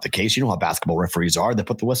 that's not the case. You know how basketball referees are. They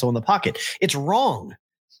put the whistle in the pocket. It's wrong.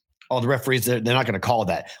 All the referees, they're not going to call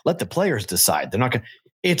that. Let the players decide. They're not going to.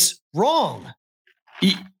 It's wrong.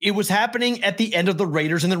 It was happening at the end of the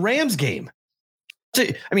Raiders and the Rams game.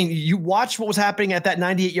 You watched what was happening at that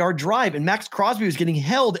 98-yard drive, and Max Crosby was getting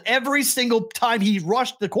held every single time he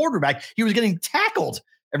rushed the quarterback. He was getting tackled.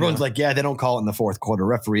 Everyone's like, yeah, they don't call it in the fourth quarter.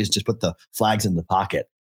 Referees just put the flags in the pocket.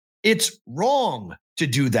 It's wrong to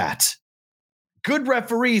do that. Good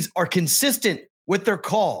referees are consistent with their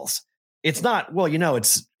calls. It's not, well,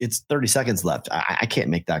 it's 30 seconds left. I can't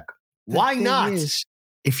make that. Why not?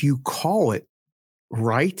 If you call it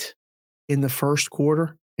right in the first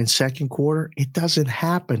quarter and second quarter, it doesn't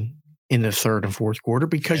happen in the third and fourth quarter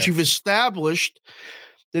because you've established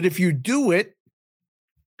that if you do it,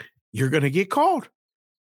 you're going to get called.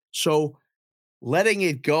 So letting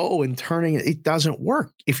it go and turning it doesn't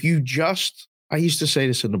work. If you I used to say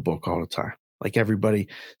this in the book all the time, like everybody,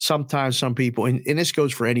 sometimes some people, and this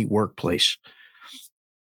goes for any workplace.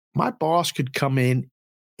 My boss could come in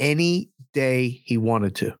any day he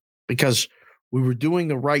wanted to because we were doing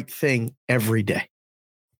the right thing every day.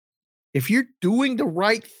 If you're doing the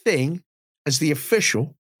right thing as the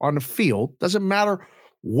official on the field, doesn't matter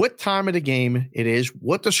what time of the game it is,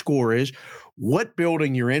 what the score is, what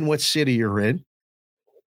building you're in, what city you're in.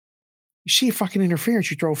 You see a fucking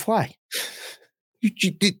interference, you throw a flag.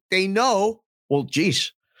 They know, well,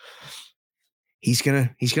 geez, he's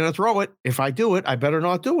gonna throw it. If I do it, I better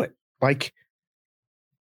not do it. Like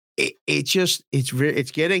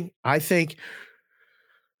it's getting, I think,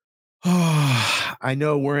 I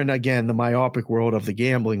know we're in, again, the myopic world of the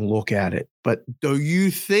gambling look at it, but do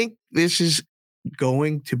you think this is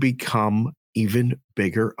going to become even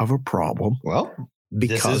bigger of a problem? Well,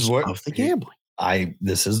 because of the gambling.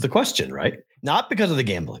 This is the question, right? Not because of the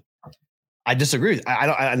gambling. I disagree. I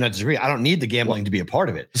don't disagree. I don't need the gambling to be a part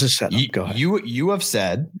of it. It's a setup. Go ahead. You have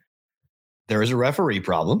said there is a referee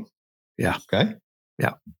problem. Yeah. Okay.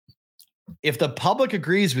 Yeah. If the public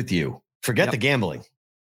agrees with you, forget the gambling.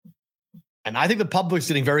 And I think the public's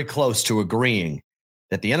getting very close to agreeing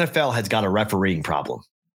that the NFL has got a refereeing problem.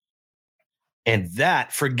 And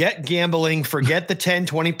forget gambling, forget the 10,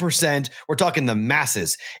 20%. We're talking the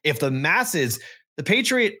masses. If the masses,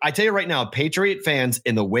 I tell you right now, Patriot fans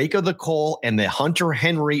in the wake of the Cole and the Hunter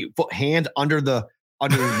Henry hand under the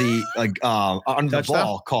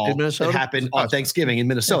ball call that happened on Thanksgiving in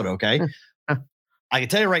Minnesota. Okay. I can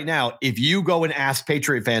tell you right now, if you go and ask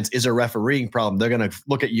Patriot fans, is there a refereeing problem? They're going to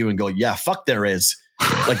look at you and go, yeah, fuck there is.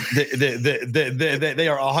 Like they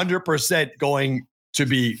are 100% going to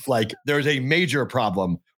be like, there's a major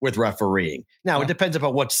problem with refereeing. Now, it depends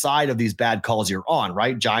upon what side of these bad calls you're on,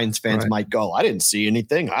 right? Giants fans might go, I didn't see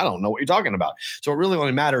anything. I don't know what you're talking about. So it really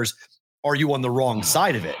only matters, are you on the wrong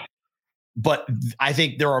side of it? But I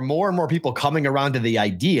think there are more and more people coming around to the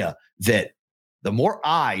idea that the more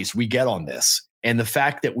eyes we get on this, and the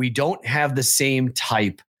fact that we don't have the same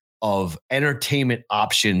type of entertainment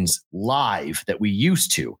options live that we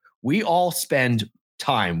used to. We all spend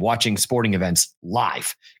time watching sporting events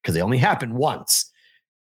live because they only happen once.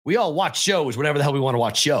 We all watch shows whenever the hell we want to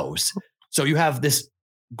watch shows. So you have this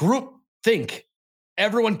group think,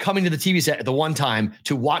 everyone coming to the TV set at the one time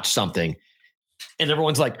to watch something. And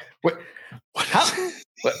everyone's like, what? How?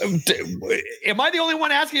 Am I the only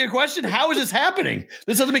one asking a question? How is this happening?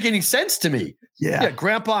 This doesn't make any sense to me. Yeah.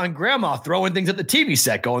 Grandpa and grandma throwing things at the TV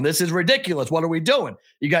set going, this is ridiculous. What are we doing?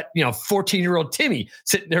 You got, 14-year-old Timmy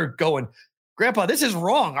sitting there going, Grandpa, this is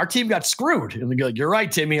wrong. Our team got screwed. And they go, you're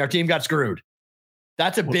right, Timmy. Our team got screwed.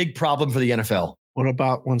 That's a big problem for the NFL. What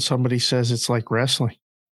about when somebody says it's like wrestling?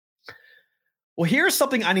 Well, here's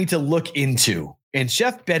something I need to look into. And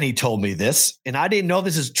Chef Benny told me this, and I didn't know if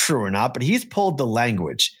this is true or not, but he's pulled the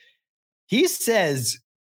language. He says,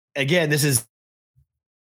 again, this is.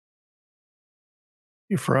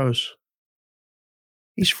 You froze.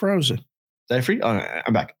 He's frozen. Is that free? Oh,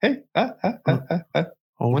 I'm back. Hey.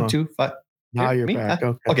 Hold 1, on. 2, 5. Now you're back.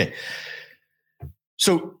 Okay.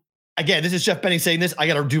 So, again, this is Chef Benny saying this. I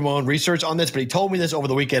got to do my own research on this, but he told me this over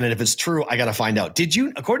the weekend, and if it's true, I got to find out.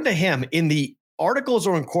 According to him, in the articles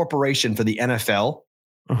or incorporation for the NFL,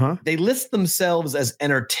 they list themselves as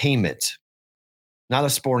entertainment, not a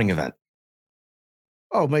sporting event.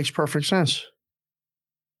 Oh, makes perfect sense.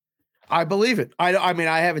 I believe it. I mean,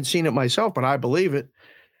 I haven't seen it myself, but I believe it.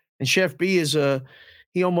 And Chef B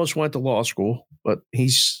he almost went to law school, but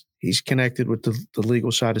he's connected with the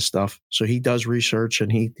legal side of stuff. So he does research,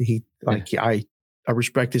 and I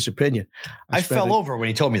respect his opinion. I fell over when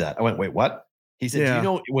he told me that. I went, wait, what? He said, do you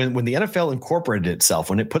know, when the NFL incorporated itself,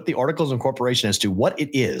 when it put the articles of incorporation as to what it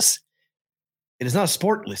is not a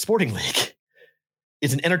sporting league.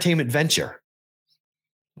 It's an entertainment venture.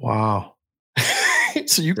 Wow.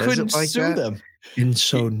 So you couldn't sue them. And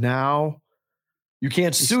so now you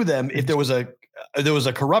can't sue them. If there was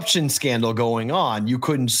a corruption scandal going on, you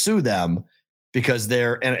couldn't sue them because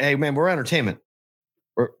hey man, we're entertainment.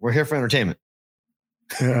 We're here for entertainment.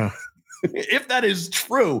 Yeah. If that is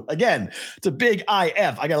true, again, it's a big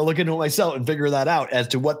IF. I got to look into it myself and figure that out as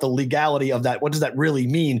to what the legality of that. What does that really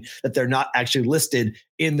mean that they're not actually listed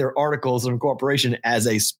in their articles of incorporation as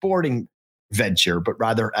a sporting venture, but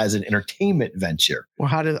rather as an entertainment venture? Well,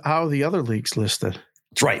 how are the other leagues listed?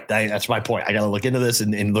 That's right. That's my point. I got to look into this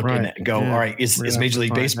and look in it and go, all right, is Major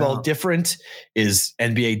League Baseball different? Is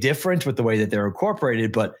NBA different with the way that they're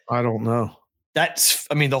incorporated? But I don't know.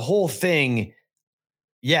 The whole thing.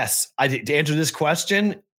 Yes. To answer this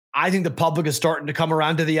question, I think the public is starting to come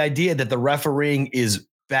around to the idea that the refereeing is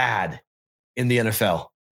bad in the NFL.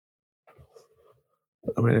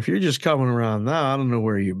 I mean, if you're just coming around now, I don't know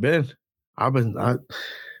where you've been.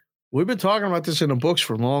 We've been talking about this in the books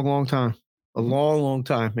for a long, long time. A long, long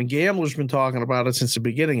time. And Gambler's been talking about it since the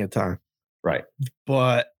beginning of time. Right.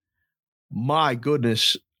 But my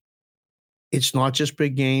goodness, it's not just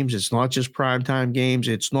big games. It's not just primetime games.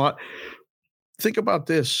 It's not. Think about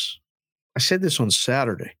this. I said this on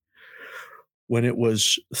Saturday when it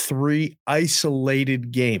was 3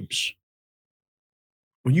 isolated games.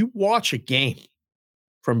 When you watch a game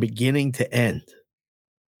from beginning to end,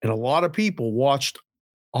 and a lot of people watched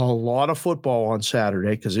a lot of football on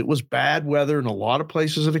Saturday because it was bad weather in a lot of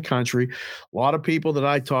places in the country. A lot of people that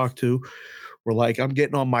I talked to were like, I'm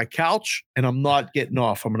getting on my couch and I'm not getting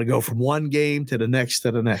off. I'm going to go from one game to the next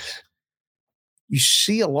to the next. You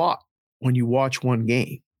see a lot when you watch one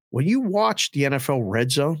game. When you watch the NFL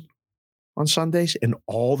Red Zone on Sundays and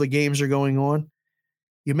all the games are going on,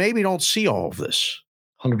 you maybe don't see all of this.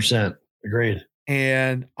 100%. Agreed.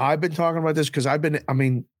 And I've been talking about this because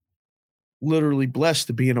literally blessed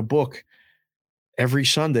to be in a book every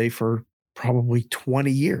Sunday for probably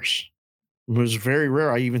 20 years. It was very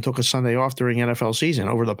rare. I even took a Sunday off during NFL season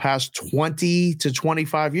over the past 20 to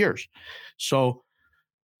 25 years. So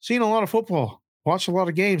seeing a lot of football, watch a lot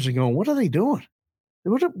of games and going, what are they doing?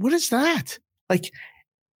 What is that? Like,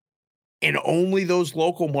 and only those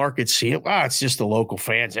local markets see it. It's just the local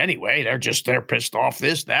fans anyway. They're pissed off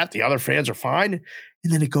this, that. The other fans are fine.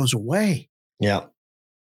 And then it goes away. Yeah.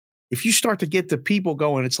 If you start to get the people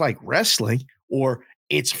going, it's like wrestling, or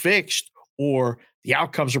it's fixed, or the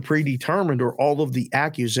outcomes are predetermined, or all of the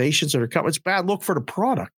accusations that are coming, it's bad look for the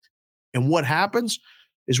product. And what happens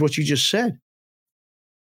is what you just said.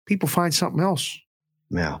 People find something else.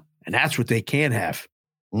 Yeah. And that's what they can't have.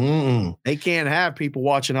 They can't have people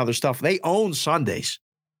watching other stuff. They own Sundays.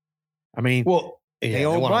 I mean, they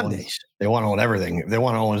own Mondays. They want to own everything. They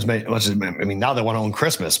want to own as much as, now they want to own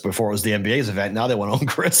Christmas. Before it was the NBA's event. Now they want to own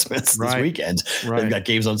Christmas this weekend. Right. They've got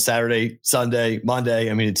games on Saturday, Sunday, Monday.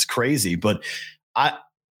 It's crazy. But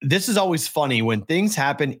this is always funny when things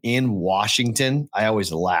happen in Washington. I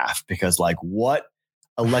always laugh because what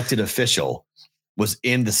elected official was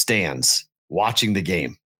in the stands watching the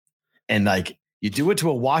game? And you do it to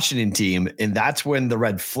a Washington team, and that's when the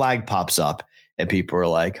red flag pops up and people are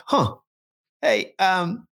like, hey,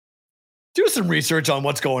 do some research on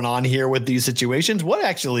what's going on here with these situations. What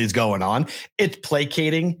actually is going on? It's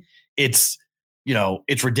placating. It's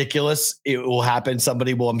ridiculous. It will happen.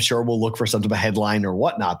 Somebody I'm sure will look for some type of headline or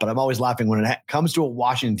whatnot, but I'm always laughing when it comes to a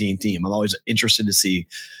Washington team. I'm always interested to see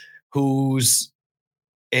whose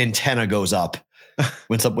antenna goes up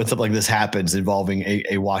when something like this happens involving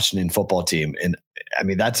a Washington football team. And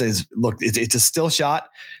it's a still shot,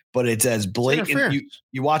 but it's as blatant.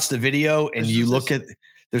 You watch the video and you look at,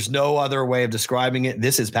 there's no other way of describing it.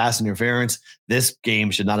 This is pass interference. This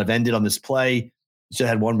game should not have ended on this play. Should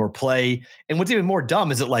have had one more play. And what's even more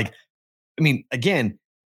dumb is that again,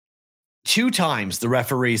 2 times the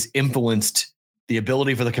referees influenced the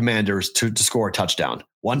ability for the Commanders to score a touchdown.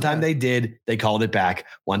 One time they did, they called it back.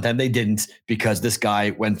 One time they didn't because this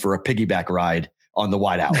guy went for a piggyback ride on the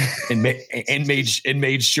wideout and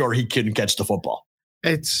made sure he couldn't catch the football.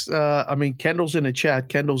 It's Kendall's in the chat.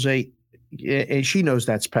 Kendall's 8, and she knows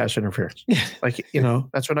that's pass interference.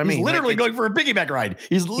 That's what I mean. He's literally going for a piggyback ride.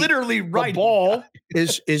 He's literally right. The ball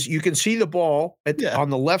is you can see the ball on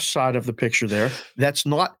the left side of the picture there. That's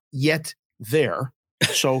not yet there.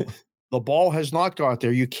 So the ball has not got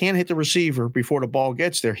there. You can't hit the receiver before the ball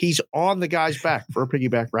gets there. He's on the guy's back for a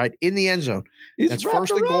piggyback ride in the end zone. That's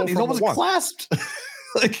first and goal. He's almost clasped.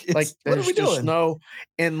 What are we doing? No,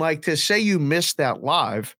 and to say you missed that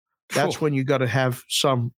live, that's when you got to have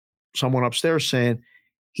someone upstairs saying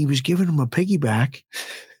he was giving him a piggyback.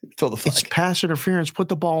 It's pass interference. Put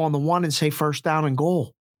the ball on the 1 and say first down and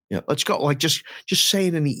goal. Yeah, let's go. Just say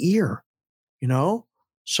it in the ear,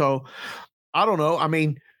 So I don't know.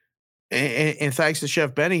 And thanks to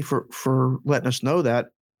Chef Benny for letting us know that.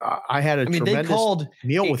 I had a tremendous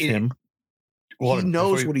meal with him. He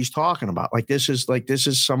knows what he's talking about. This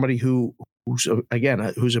is somebody who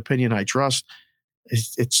whose opinion I trust.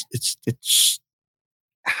 It's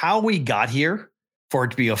how we got here for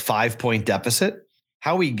it to be a 5-point deficit.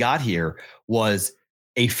 How we got here was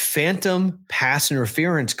a phantom pass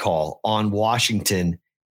interference call on Washington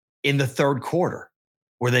in the third quarter,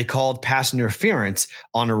 where they called pass interference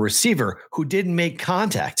on a receiver who didn't make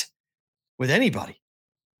contact with anybody.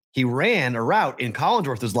 He ran a route, and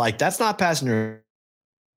Collinsworth was like, that's not pass interference.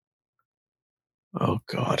 Oh,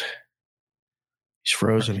 God. He's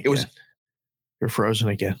frozen again. You're frozen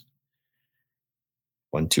again.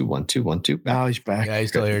 1, 2, 1, 2, 1, 2. Now he's back. Yeah, he's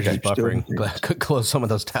still here, just buffering. Close some of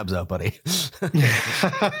those tabs out, buddy. It's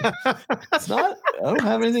not. I don't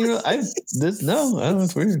have anything. No, I don't know.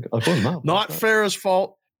 It's weird. I'll close them out. Not Farrah's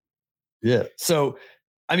fault. Yeah. So,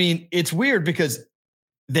 I mean, it's weird because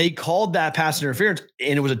they called that pass interference,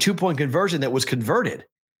 and it was a 2-point conversion that was converted.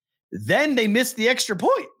 Then they missed the extra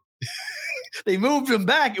point. They moved him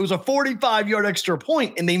back. It was a 45-yard extra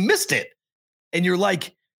point, and they missed it. And you're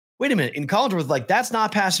like, wait a minute. And Collinsworth was like, that's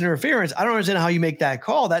not pass interference. I don't understand how you make that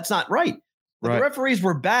call. That's not right. Right. The referees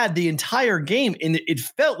were bad the entire game, and it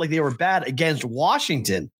felt like they were bad against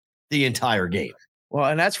Washington the entire game. Well,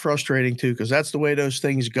 and that's frustrating too, because that's the way those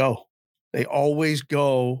things go. They always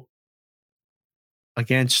go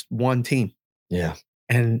against one team. Yeah.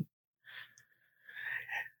 And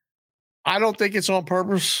I don't think it's on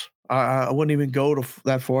purpose. I wouldn't even go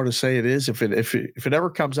that far to say it is. If it ever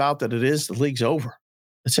comes out that it is, the league's over.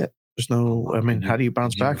 That's it. There's no. I mean, how do you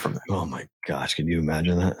bounce back from that? Oh my gosh, can you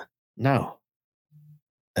imagine that? No.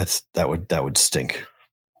 That would stink.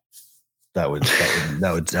 That would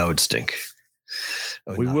stink.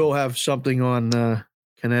 We will have something on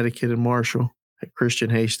Connecticut and Marshall at Christian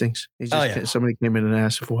Hastings. Somebody came in and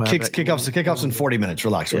asked if we'll have kickoffs in 40 minutes.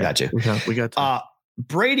 Relax, we got you. We got time.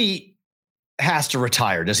 Brady has to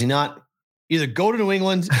retire, does he not? Either go to New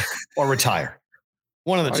England or retire.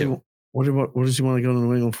 One of the two. What does he want to go to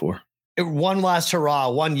New England for? One last hurrah,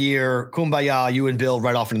 1 year, kumbaya, you and Bill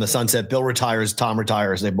right off into the sunset. Bill retires, Tom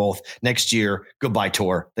retires. They both next year, goodbye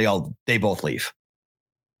tour. They both leave.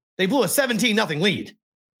 They blew a 17-0 lead.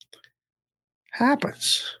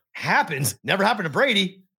 Happens. Never happened to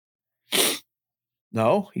Brady.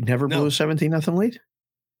 No, he never blew a 17-0 lead.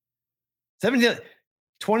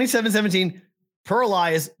 27-17. Per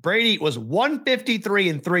Elias, Brady was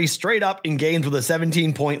 153-3 straight up in games with a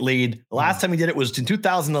 17-point lead. The last time he did it was in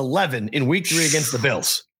 2011 in week 3 against the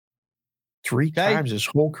Bills. 3 times his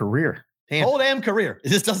whole career. Whole damn career.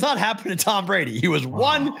 This does not happen to Tom Brady. He was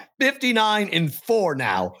 159-4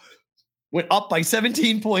 now. Went up by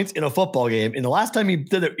 17 points in a football game. And the last time he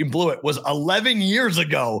did it, he blew it was 11 years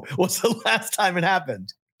ago. Was the last time it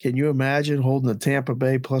happened. Can you imagine holding a Tampa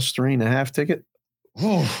Bay plus 3.5 ticket?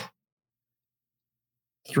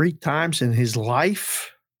 3 times in his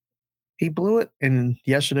life, he blew it, and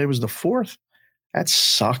yesterday was the 4th. That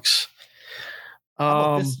sucks.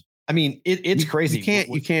 I mean, it's crazy.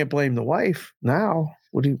 You can't blame the wife now.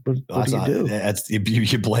 What do you do?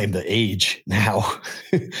 You blame the age now.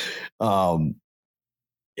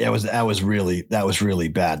 That was really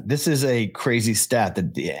bad. This is a crazy stat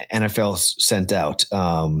that the NFL sent out.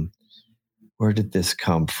 Where did this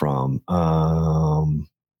come from?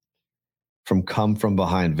 Come from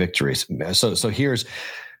behind victories. So here's it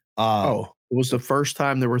was the first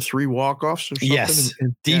time there were 3 walk-offs or something? Yes.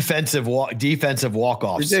 Defensive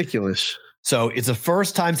walk-offs. Ridiculous. So it's the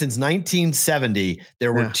first time since 1970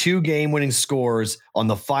 there were 2 game-winning scores on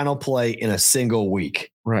the final play in a single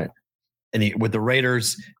week. Right. And with the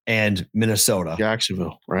Raiders and Minnesota.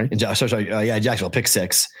 Jacksonville, right? Jacksonville, pick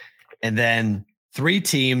 6. And then 3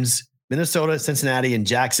 teams, Minnesota, Cincinnati, and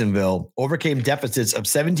Jacksonville, overcame deficits of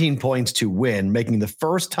 17 points to win, making the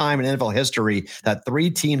first time in NFL history that 3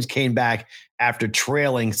 teams came back after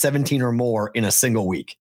trailing 17 or more in a single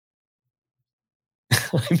week.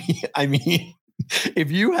 I mean,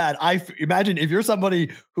 imagine if you're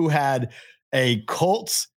somebody who had a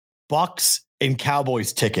Colts, Bucks, and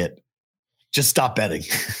Cowboys ticket, just stop betting.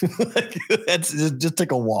 Just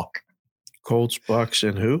take a walk. Colts, Bucks,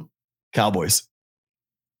 and who? Cowboys.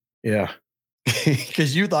 Yeah.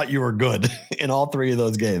 Because you thought you were good in all 3 of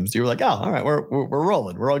those games. You were like, oh, all right, we're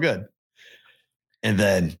rolling. We're all good. And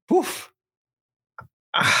then, poof.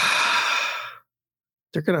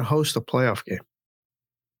 They're going to host a playoff game.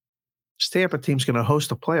 Tampa team's going to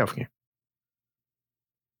host a playoff game.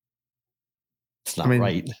 It's not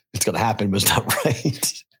right. It's going to happen, but it's not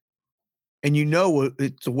right. And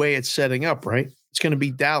the way it's setting up, right? It's going to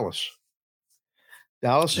be Dallas.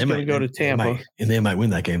 Dallas is going to go to Tampa. They might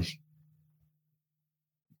win that game.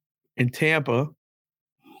 And Tampa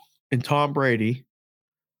and Tom Brady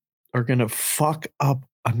are going to fuck up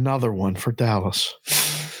Another one for Dallas.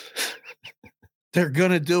 They're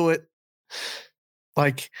going to do it.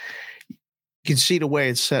 Like, you can see the way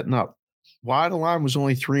it's setting up. Why the line was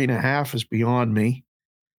only 3.5 is beyond me.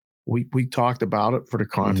 We talked about it for the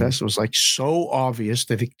contest. It was like so obvious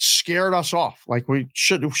that it scared us off. Like we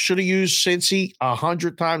should have used Cincy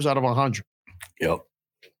 100 times out of 100. Yep.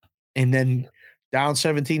 And then down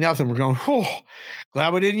 17-0, we're going, oh,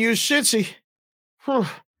 glad we didn't use Cincy. And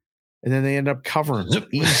then they end up covering.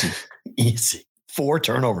 Easy. Easy. 4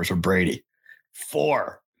 turnovers from Brady.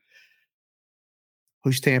 4.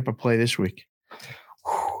 Who's Tampa play this week?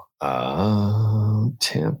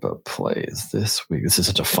 Tampa plays this week. This is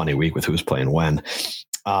such a funny week with who's playing when.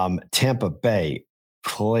 Tampa Bay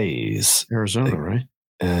plays Arizona,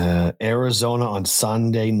 right? Arizona on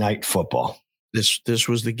Sunday Night Football. This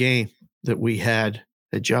was the game that we had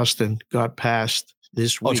that Justin got past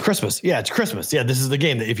this week. Oh, it's Christmas. Yeah, it's Christmas. Yeah, this is the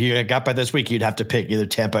game that if you got by this week, you'd have to pick either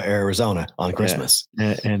Tampa or Arizona on Christmas.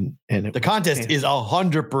 Yeah. And the contest is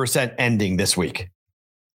 100% ending this week.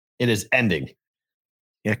 It is ending.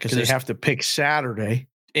 Yeah, because they have to pick Saturday.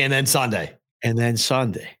 And then Sunday.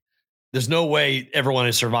 There's no way everyone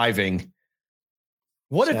is surviving.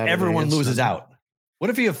 What Saturday if everyone loses out?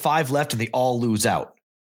 What if you have 5 left and they all lose out?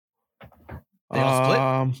 They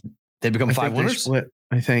all split? They become 5 winners? They split,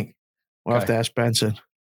 I think. We'll have to ask Benson.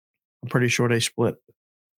 I'm pretty sure they split.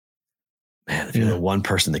 Man, if you're the one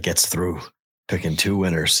person that gets through picking 2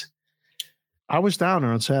 winners. I was down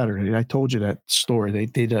there on Saturday. I told you that story. They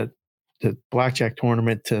did the blackjack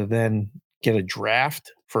tournament to then get a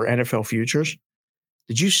draft for NFL futures.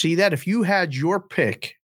 Did you see that? If you had your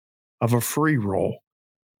pick of a free roll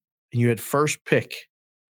and you had first pick,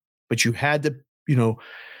 but you had to,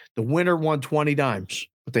 the winner won 20 dimes,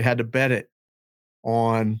 but they had to bet it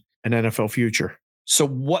on an NFL future. So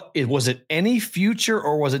what was it? Any future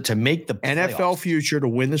or was it to make the playoffs? NFL future to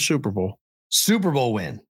win the Super Bowl? Super Bowl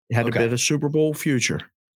win. You had to bet a Super Bowl future.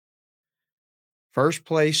 First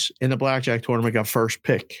place in the blackjack tournament got first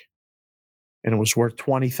pick, and it was worth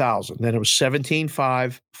 $20,000. Then it was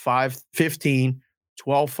 17-5, 5-15,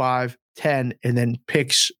 12-5, 10, and then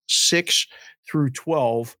picks 6 through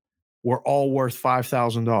 12 were all worth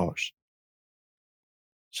 $5,000.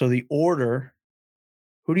 So the order,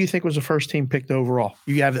 who do you think was the first team picked overall?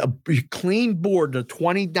 You have a clean board, the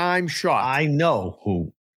 20-dime shot. I know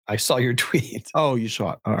who. I saw your tweet. Oh, you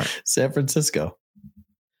saw it. All right. San Francisco.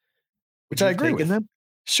 Which I agree with. Them?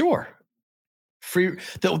 Sure. Free.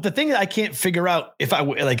 The thing that I can't figure out if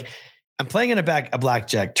I'm playing in a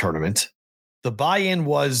blackjack tournament. The buy-in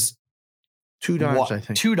was 2 dimes, I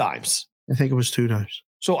think. 2 dimes. I think it was 2 dimes.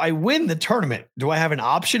 So I win the tournament. Do I have an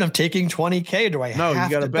option of taking $20K or do I have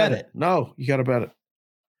to bet it? No, you got to bet it.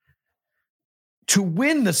 To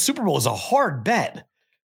win the Super Bowl is a hard bet.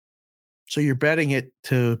 So you're betting it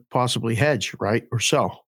to possibly hedge, right? Or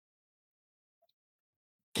sell.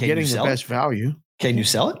 Getting the best value. Can you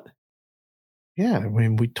sell it? Yeah. I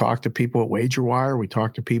mean, we talk to people at WagerWire. We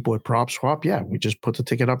talk to people at PropSwap. Yeah. We just put the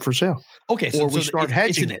ticket up for sale. Okay. Or we start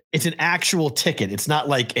hedging it. It's an actual ticket. It's not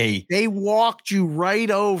like They walked you right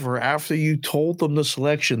over after you told them the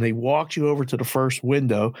selection. They walked you over to the first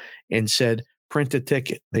window and said, print a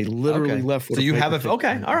ticket. They literally left. So you have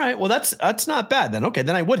okay. All right. Well, that's not bad then. Okay.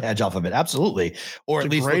 Then I would hedge off of it. Absolutely. Or it's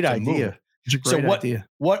at least great idea. It's a great idea.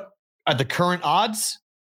 What are the current odds?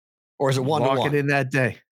 Or is it 1-1? Lock it in that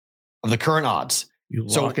day. Of the current odds. You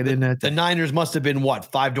lock it in that day. The Niners must have been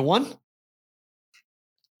what? 5-1?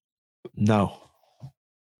 No.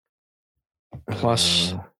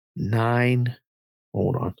 Plus 9.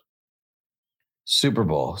 Hold on. Super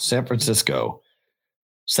Bowl, San Francisco.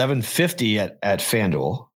 750 at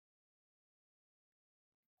FanDuel.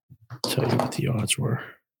 I'll tell you what the odds were.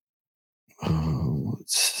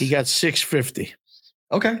 He got 650.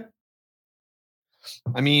 Okay.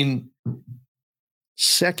 I mean,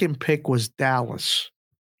 second pick was Dallas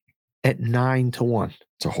at 9-1.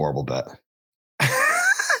 It's a horrible bet.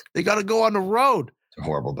 They got to go on the road. It's a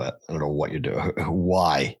horrible bet. I don't know what you're doing.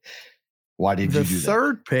 Why? Why did you do that? The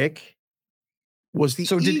third pick was the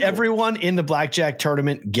Eagles. Did everyone in the blackjack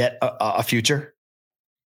tournament get a future?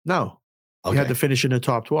 No. Okay. You had to finish in the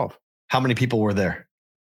top 12. How many people were there?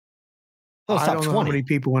 I don't know how many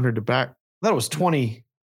people entered the back. That was 20.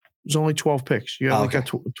 It was only 12 picks. You only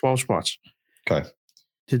got 12 spots. Okay.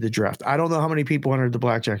 To the draft. I don't know how many people entered the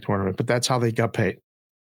blackjack tournament, but that's how they got paid.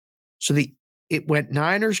 So it went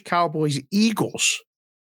Niners, Cowboys, Eagles.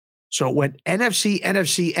 So it went NFC,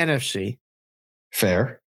 NFC, NFC.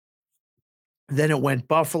 Fair. Then it went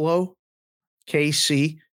Buffalo,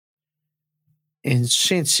 KC, and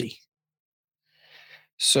Cincy.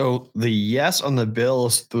 So the yes on the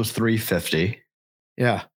Bills was 350.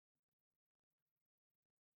 Yeah.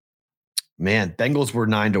 Man, Bengals were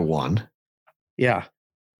 9-1. Yeah.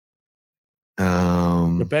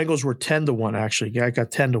 The Bengals were 10-1, actually. Yeah, I got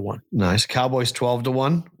 10-1. Nice. Cowboys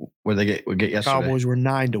 12-1. Where they get yesterday? Cowboys were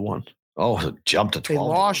 9-1. Oh, it jumped to 12. They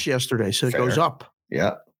lost yesterday, so Fair. it goes up.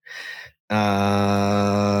 Yeah.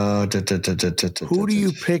 Who do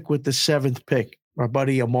you pick with the 7th pick? My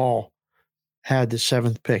buddy Amal had the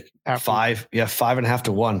 7th pick. 5.5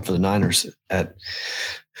 to 1 for the Niners at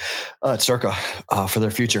Circa for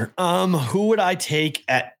their future. Who would I take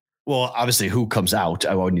at? Well, obviously, who comes out?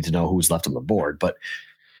 I would need to know who's left on the board, but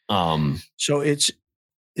so it's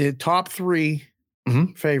the top 3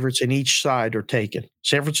 favorites in each side are taken: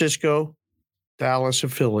 San Francisco, Dallas,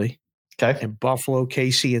 and Philly. Okay, and Buffalo,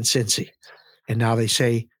 KC, and Cincy. And now they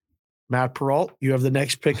say, Matt Peralt, you have the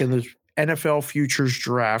next pick in the NFL Futures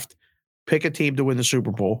Draft. Pick a team to win the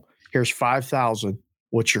Super Bowl. Here's $5,000.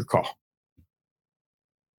 What's your call?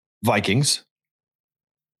 Vikings.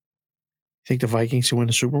 Think the Vikings can win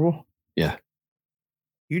the Super Bowl? Yeah.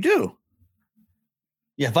 You do?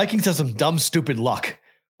 Yeah, Vikings have some dumb, stupid luck.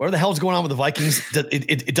 Whatever the hell's going on with the Vikings,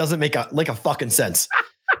 it doesn't make a fucking sense.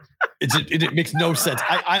 It makes no sense.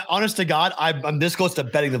 I honest to God, I'm this close to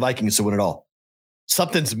betting the Vikings to win it all.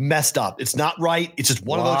 Something's messed up. It's not right. It's just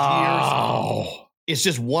one of those years. It's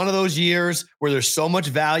just one of those years where there's so much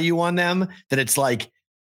value on them that it's like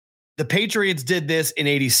the Patriots did this in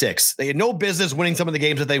 86. They had no business winning some of the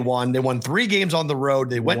games that they won. They won 3 games on the road.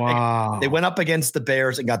 They went up against the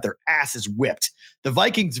Bears and got their asses whipped. The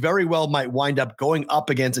Vikings very well might wind up going up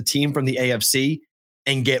against a team from the AFC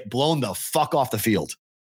and get blown the fuck off the field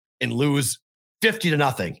and lose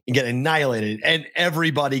 50-0 and get annihilated. And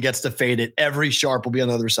everybody gets to fade it. Every sharp will be on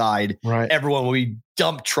the other side. Right. Everyone will be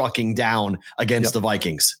dump trucking down against the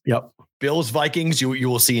Vikings. Yep. Bills, Vikings, you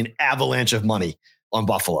will see an avalanche of money on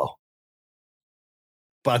Buffalo.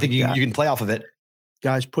 But I think you can play off of it.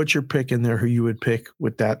 Guys, put your pick in there who you would pick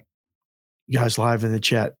with that. You guys live in the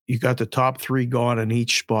chat. You got the top 3 gone in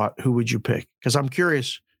each spot. Who would you pick? Because I'm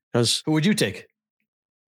curious. Because who would you take?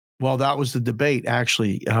 Well, that was the debate,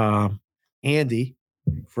 actually. Andy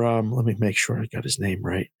from, let me make sure I got his name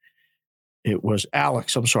right. It was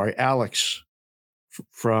Alex. I'm sorry, Alex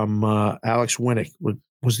from Alex Winnick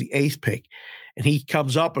was the 8th pick. And he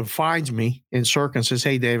comes up and finds me in Circa and says,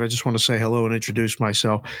 "Hey, Dave, I just want to say hello and introduce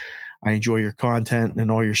myself. I enjoy your content and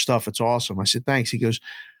all your stuff. It's awesome." I said, "Thanks." He goes,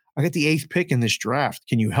 "I got the 8th pick in this draft.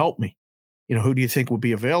 Can you help me? Who do you think would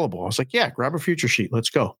be available?" I was like, "Yeah, grab a future sheet. Let's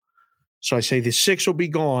go." So I say the 6 will be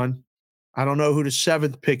gone. I don't know who the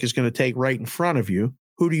 7th pick is going to take right in front of you.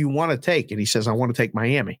 Who do you want to take? And he says, "I want to take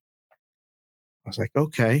Miami." I was like,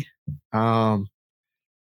 "Okay.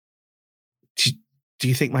 Do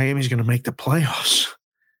you think Miami's going to make the playoffs?"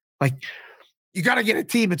 Like, you got to get a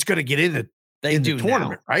team that's going to get in the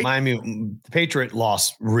tournament, right? Miami, the Patriot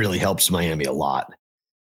loss really helps Miami a lot.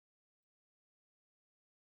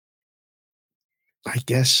 I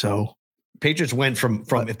guess so. Patriots went from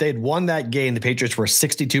if they had won that game, the Patriots were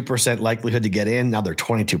 62% likelihood to get in. Now they're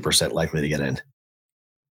 22% likely to get in.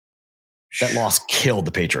 That loss killed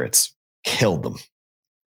the Patriots. Killed them.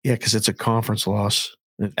 Yeah, because it's a conference loss.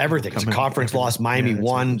 Everything. It's a conference loss. Miami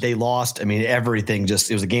won. They lost. I mean, everything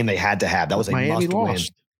it was a game they had to have. That was a Miami must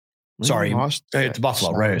lost. win. Sorry. It's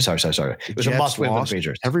Buffalo. Right. Sorry. It was a must win for the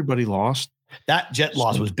Patriots. Everybody lost. That Jet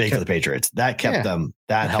loss was big for the Patriots. That kept them.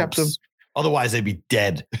 That helps. Them. Otherwise, they'd be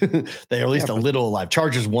dead. They are at least a little alive.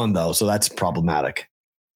 Chargers won, though, so that's problematic.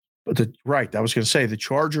 But I was going to say the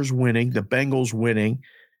Chargers winning, the Bengals winning,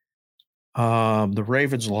 the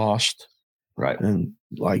Ravens lost. Right. And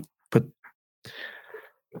but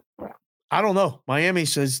I don't know. Miami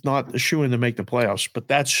says not a shoo-in to make the playoffs, but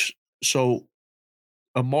that's so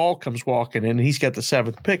Amal comes walking in and he's got the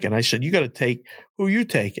 7th pick. And I said, "You got to take who you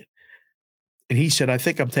taking?" And he said, "I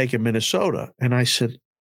think I'm taking Minnesota." And I said,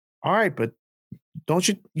 "All right, but don't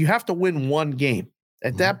you have to win one game.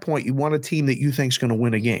 At that point, you want a team that you think is going to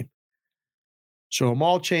win a game." So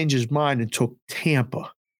Amal changed his mind and took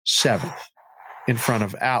Tampa 7th in front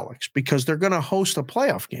of Alex because they're going to host a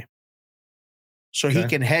playoff game. So he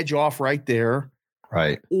can hedge off right there.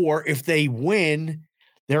 Right. Or if they win,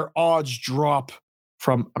 their odds drop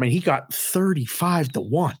from, he got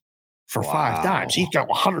 35-1 for 5 times. He's got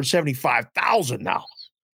 175,000 now.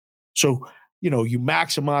 So, you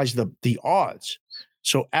maximize the odds.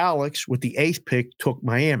 So Alex, with the 8th pick, took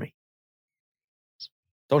Miami.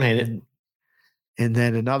 Don't hate it. And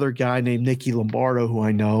then another guy named Nicky Lombardo, who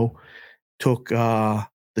I know, took the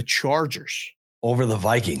Chargers. Over the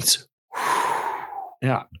Vikings.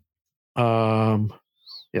 Yeah. Let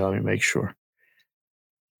me make sure.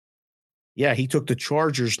 Yeah, he took the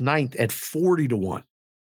Chargers 9th at 40-1.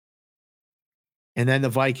 And then the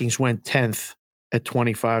Vikings went 10th at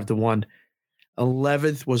 25-1.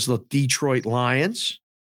 11th was the Detroit Lions,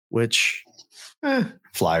 which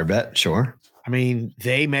flyer bet, sure. I mean,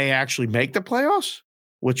 they may actually make the playoffs,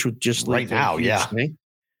 which would just right now, yeah. Thing,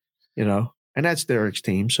 and that's Derek's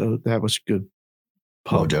team, so that was good.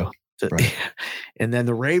 Mojo. Right. And then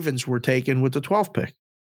the Ravens were taken with the 12th pick.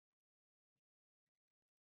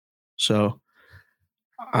 So,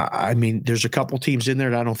 I mean, there's a couple teams in there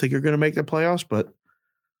that I don't think are going to make the playoffs, but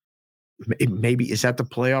maybe is that the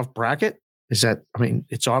playoff bracket?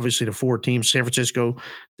 It's obviously the 4 teams: San Francisco,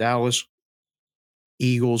 Dallas,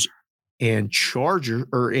 Eagles, and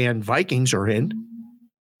and Vikings are in.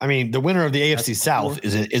 I mean, the winner of the AFC South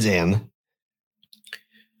is in.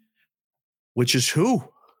 Which is who?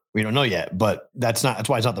 We don't know yet, but that's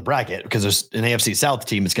why it's not the bracket, because there's an AFC South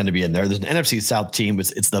team that's going to be in there. There's an NFC South team.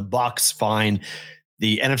 It's the Bucs. Fine.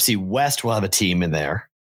 The NFC West will have a team in there.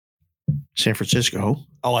 San Francisco.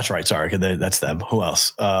 Oh, that's right. Sorry. That's them. Who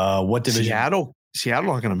else? What division? Seattle.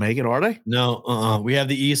 Seattle not going to make it, are they? No. We have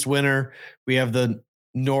the East winner. We have the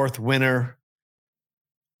North winner.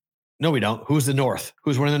 No, we don't. Who's the North?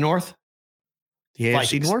 Who's winning the North? The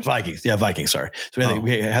AFC North? Vikings. Yeah, Vikings. Sorry. So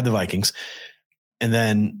we had the Vikings. And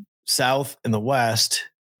then South and the West.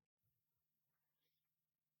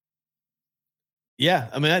 Yeah.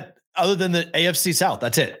 I mean, other than the AFC South,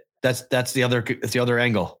 that's it. That's the other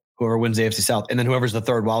angle. Whoever wins the AFC South. And then whoever's the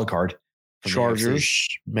third wild card. Chargers,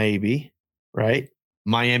 maybe. Right?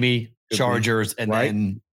 Miami, Chargers, and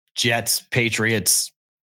then Jets, Patriots,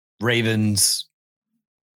 Ravens.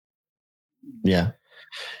 Yeah.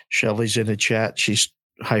 Shelly's in the chat. She's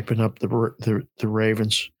hyping up the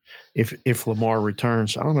Ravens. If Lamar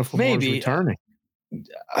returns, I don't know if Lamar's returning.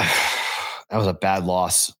 That was a bad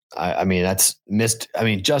loss. I mean, that's missed. I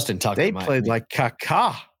mean, Justin Tucker. They played like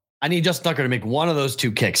caca. I need Justin Tucker to make one of those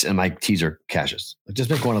 2 kicks and my teaser cashes. Just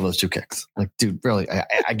make one of those 2 kicks. Like, dude, really,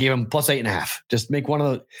 I gave him plus 8.5. Just make one of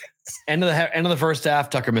those. End of the first half,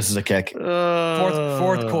 Tucker misses a kick.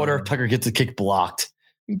 Fourth quarter, Tucker gets a kick blocked.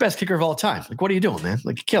 Best kicker of all time. Like, what are you doing, man?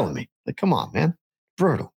 Like, you're killing me. Like, come on, man.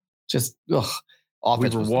 Brutal. Just, ugh. We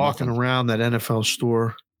were walking around that NFL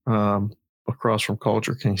store across from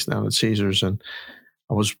Culture Kings down at Caesars, and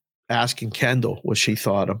I was asking Kendall what she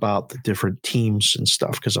thought about the different teams and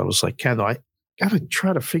stuff, because I was like, Kendall, I got to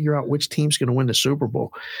try to figure out which team's going to win the Super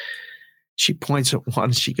Bowl. She points at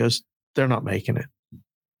one. She goes, they're not making it. It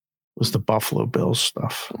was the Buffalo Bills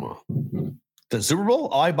stuff. The Super Bowl?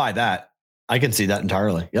 Oh, I buy that. I can see that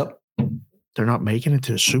entirely. Yep. They're not making it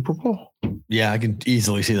to the Super Bowl? Yeah, I can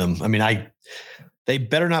easily see them. I mean, they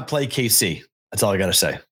better not play KC. That's all I got to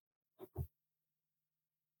say.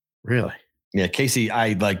 Really? Yeah, KC,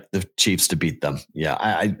 I like the Chiefs to beat them. Yeah,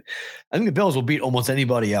 I think the Bills will beat almost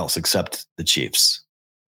anybody else except the Chiefs.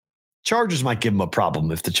 Chargers might give them a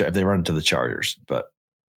problem if they run into the Chargers, but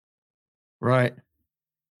right.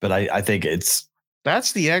 But I think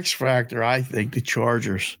that's the X factor. I think the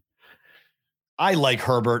Chargers. I like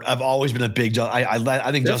Herbert. I've always been a big. I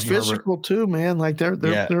think they're Justin physical Herbert too, man. Like they're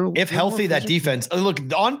if healthy, that defense. Look,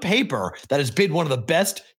 on paper, that has been one of the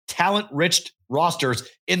best talent-rich rosters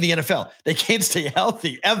in the NFL. They can't stay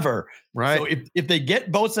healthy ever. Right. So if they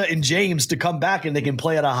get Bosa and James to come back and they can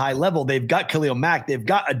play at a high level, they've got Khalil Mack. They've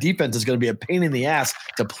got a defense that's going to be a pain in the ass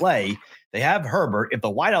to play. They have Herbert. If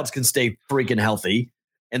the wideouts can stay freaking healthy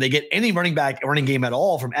and they get any running game at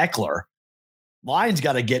all from Eckler, Lions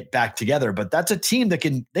got to get back together. But that's a team that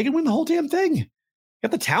can win the whole damn thing.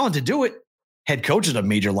 Got the talent to do it. Head coach is a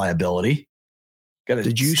major liability.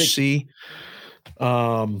 Did you see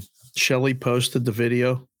Shelly posted the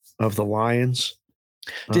video of the Lions?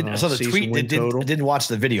 I saw the tweet. I didn't watch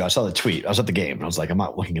the video. I saw the tweet. I was at the game. And I was like, I'm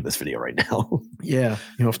not looking at this video right now. Yeah,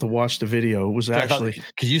 you have to watch the video. It was actually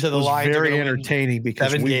because you said the Lions very entertaining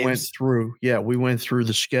because we went through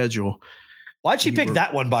the schedule. Why'd she pick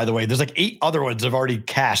that one, by the way? There's like 8 other ods I've already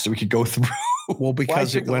cashed that we could go through. Well,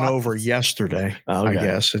 because it went over yesterday, I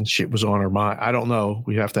guess, and shit was on her mind. I don't know.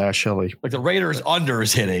 We have to ask Shelly. Like the Raiders under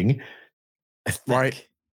is hitting. Right.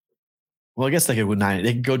 Well, I guess they could win 9.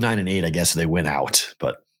 They could go 9-8, I guess, if they win out.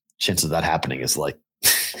 But chances of that happening is like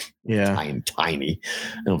tiny.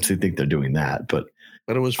 I don't think they're doing that. But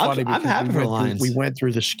it was funny. I'm happy for the Lions. We went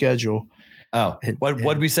through the schedule. Oh, what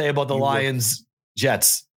did we say about the Lions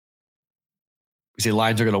Jets? We say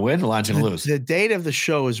Lions are going to win, or Lions are going to lose. The date of the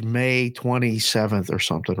show is May 27th or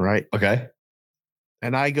something, right? Okay.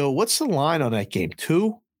 And I go, what's the line on that game?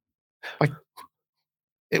 2? Like,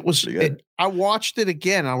 it was. I watched it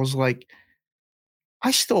again. I was like,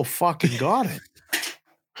 I still fucking got it.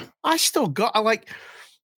 I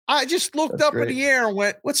just looked up in the air and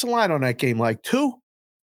went, what's the line on that game? Like 2?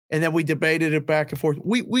 And then we debated it back and forth.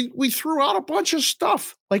 We threw out a bunch of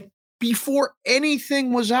stuff like before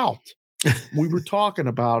anything was out. We were talking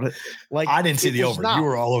about it. Like I didn't see the over. You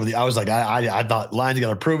were all over the. I was like, I thought Lions are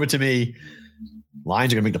going to prove it to me.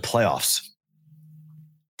 Lions are going to make the playoffs.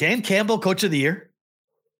 Dan Campbell, coach of the year.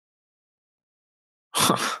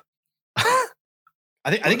 I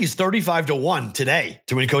think he's 35-1 today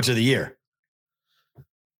to win coach of the year.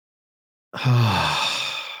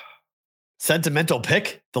 Sentimental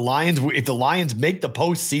pick. The Lions, if the Lions make the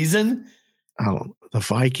postseason. The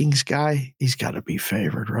Vikings guy, he's got to be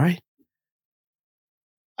favored, right?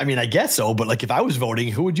 I mean, I guess so, but like if I was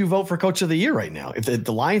voting, who would you vote for coach of the year right now? If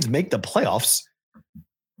the Lions make the playoffs,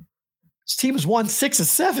 this team has won 6 of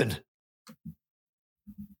 7.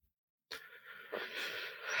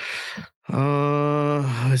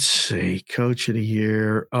 Let's see. Coach of the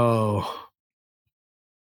year. Oh,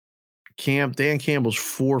 Dan Campbell's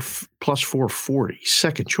plus 440,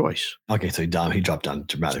 second choice. Okay, so he dropped down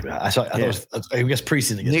dramatically. I guess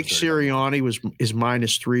preseason. Nick Sirianni is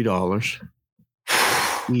minus $3.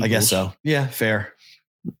 I guess so. Yeah, fair.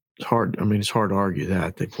 It's hard. I mean, it's hard to argue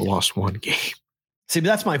that they've lost one game. See, but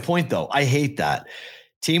that's my point, though. I hate that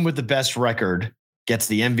team with the best record gets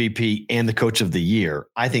the MVP and the coach of the year.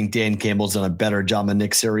 I think Dan Campbell's done a better job than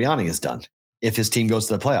Nick Sirianni has done. If his team goes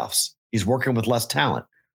to the playoffs, he's working with less talent.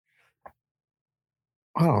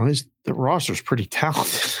 Oh, the roster's pretty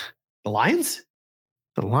talented. The Lions?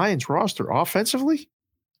 The Lions roster offensively,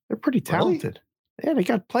 they're pretty talented. Really? Yeah, they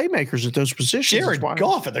got playmakers at those positions. Jared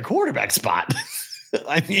Goff at the quarterback spot.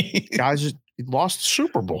 I mean, guys lost the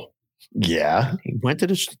Super Bowl. Yeah, he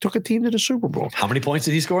took a team to the Super Bowl. How many points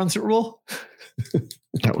did he score on the Super Bowl?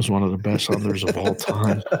 That was one of the best unders of all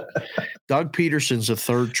time. Doug Peterson's a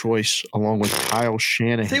third choice, along with Kyle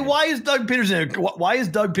Shanahan. See, why is Doug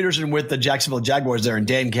Peterson with the Jacksonville Jaguars there, and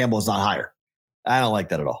Dan Campbell is not higher? I don't like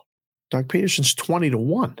that at all. Doug Peterson's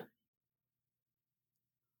 20-1.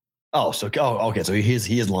 Okay. So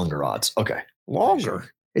he is longer odds. Okay, longer. Sure.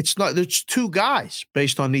 It's not. There's two guys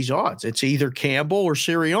based on these odds. It's either Campbell or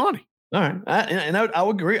Sirianni. All right, I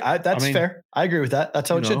would agree. That's fair. I agree with that. That's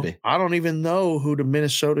how it should be. I don't even know who the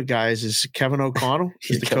Minnesota guy is. Is Kevin O'Connell?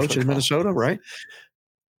 He's the coach of Minnesota, right?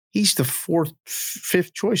 He's the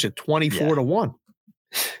fifth choice at 24-1.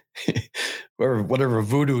 Whatever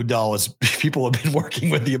voodoo doll is, people have been working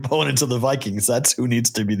with the opponents of the Vikings. That's who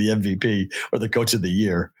needs to be the MVP or the coach of the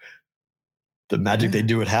year. The magic they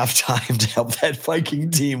do at halftime to help that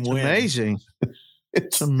Viking team win. Amazing.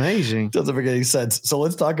 It's amazing. Doesn't make any sense. So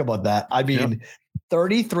let's talk about that. I mean,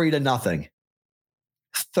 33-0.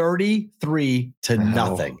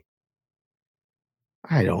 33-0.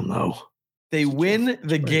 I don't know. They win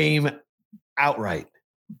the game outright.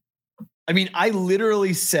 I mean, I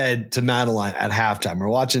literally said to Madeline at halftime, we're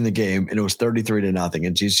watching the game, and it was 33-0.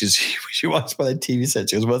 And she watched by the TV set.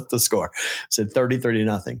 She goes, "What's the score?" I said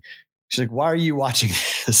 33-0. She's like, "Why are you watching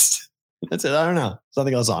this?" I said, "I don't know.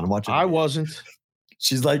 Something else on. I'm watching." I wasn't.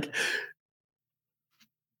 She's like,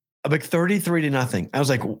 I'm like 33-0. I was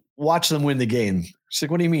like, "Watch them win the game." She's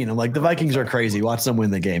like, "What do you mean?" I'm like, "The Vikings are crazy. Watch them win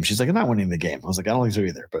the game." She's like, "I'm not winning the game." I was like, "I don't think so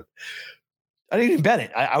either." But I didn't even bet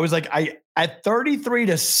it. I was like, at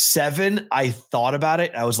 33-7, I thought about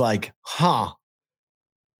it. I was like,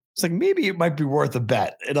 It's like, maybe it might be worth a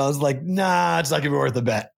bet. And I was like, nah, it's not going to be worth a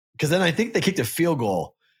bet. Because then I think they kicked a field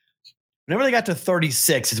goal. Whenever they got to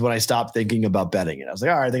 36 is when I stopped thinking about betting it. I was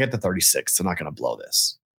like, all right, they got to 36. They're not going to blow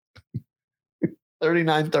this.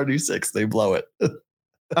 39-36, they blow it.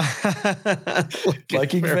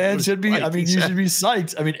 Viking fans should be, you should be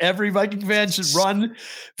psyched. I mean, every Viking fan should run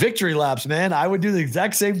victory laps, man. I would do the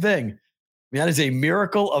exact same thing. I mean, that is a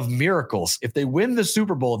miracle of miracles. If they win the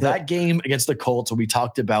Super Bowl, that game against the Colts will be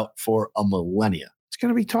talked about for a millennia. It's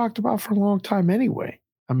going to be talked about for a long time anyway.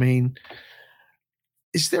 I mean,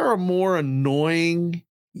 is there a more annoying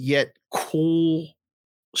yet cool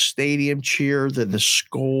stadium cheer than the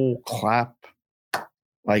skull clap?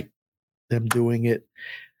 Like them doing it.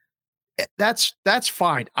 That's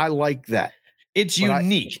fine. I like that. It's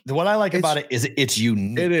unique. What I like about it is it's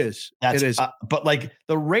unique. It is. It is. But like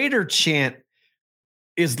the Raider chant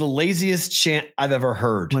is the laziest chant I've ever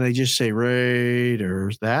heard. When they just say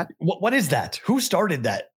Raiders, what is that? Who started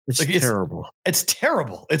that? It's terrible. It's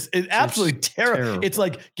terrible. It's absolutely terrible. It's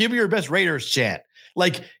like, give me your best Raiders chant.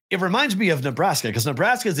 Like, it reminds me of Nebraska, because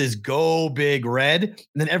Nebraska's is go big red, and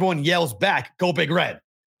then everyone yells back, go big red.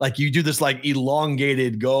 Like, you do this like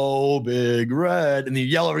elongated go big red, and you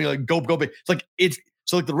yell over, like go big. It's like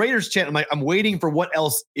so like the Raiders chant. I'm waiting for what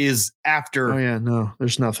else is after. Oh yeah, no,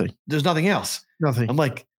 there's nothing. There's nothing else. Nothing. I'm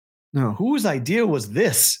like, No. Whose idea was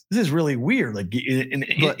this? This is really weird. Like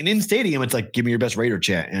in stadium, it's like, give me your best Raider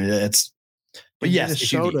chant. And but yes,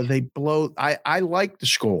 Minnesota, they blow. I like the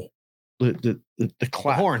skull. The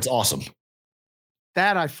clap. The horn's awesome.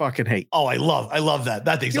 That I fucking hate. Oh, I love that.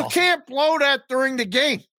 That thing's awesome. You can't blow that during the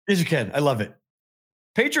game. Yes, you can. I love it.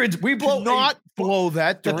 Patriots, we blow blow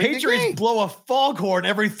that during the Patriots game. blow a foghorn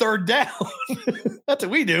every third down. That's what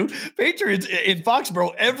we do. Patriots in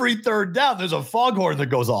Foxborough, every third down, there's a foghorn that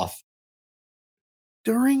goes off.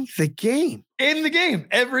 During the game. In the game.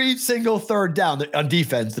 Every single third down on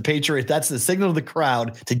defense, the Patriots, that's the signal to the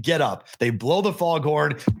crowd to get up. They blow the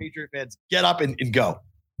foghorn. Patriot fans get up and go.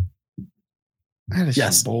 That is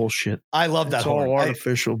some bullshit. I love that horn. All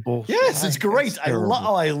artificial bullshit. Yes, it's great. I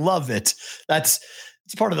love it.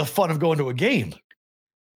 It's part of the fun of going to a game.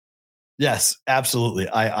 Yes, absolutely.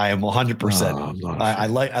 I am 100%. I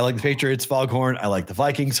like the Patriots foghorn. I like the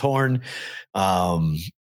Vikings horn.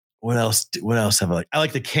 What else have I like? I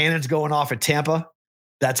like the cannons going off at Tampa.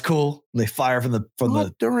 That's cool. They fire from the during the I love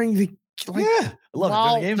it. During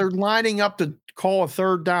the game. They're lining up to call a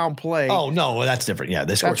third down play. Oh no, well, that's different. Yeah,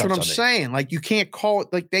 that's what I'm saying. Like you can't call it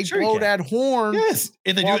like they blow that horn. Yes,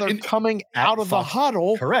 while they're coming out of the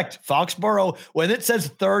huddle. Correct. Foxborough. When it says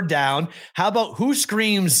third down, how about who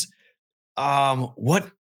screams?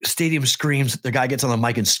 What stadium screams? The guy gets on the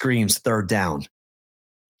mic and screams third down.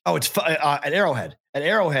 Oh, it's at Arrowhead. At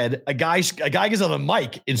Arrowhead, a guy gets on the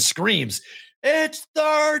mic and screams, "It's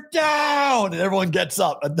third down!" and everyone gets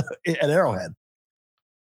up at Arrowhead.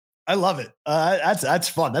 I love it. That's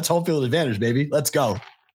fun. That's home field advantage, baby. Let's go.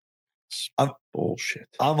 Bullshit.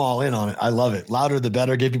 I'm all in on it. I love it. Louder the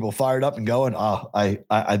better. Get people fired up and going. Oh, I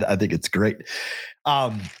think it's great.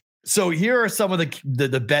 So here are some of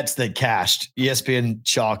the bets that cashed. ESPN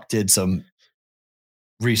Chalk did some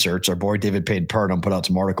research. Our boy David Payne Purdom put out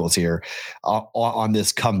some articles here on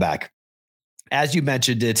this comeback. As you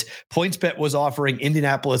mentioned it, PointsBet was offering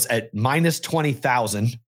Indianapolis at minus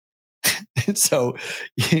 20,000. So,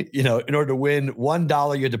 in order to win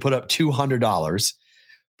 $1, you had to put up $200.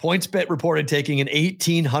 PointsBet reported taking an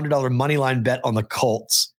 $1,800 money line bet on the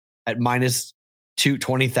Colts at minus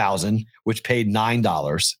 20,000, which paid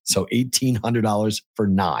 $9. So $1,800 for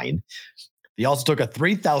 $9. They also took a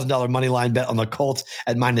 $3,000 money line bet on the Colts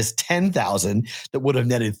at minus 10,000 that would have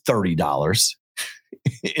netted $30.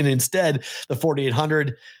 And instead, the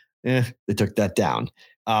 4,800, they took that down.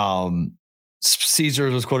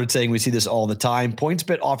 Caesar was quoted saying, "We see this all the time."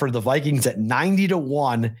 PointsBet offered the Vikings at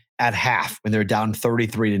 90-1 at half when they're down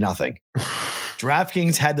 33-0.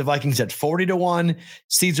 DraftKings had the Vikings at 40-1,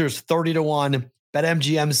 Caesars 30-1,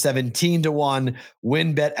 BetMGM 17-1,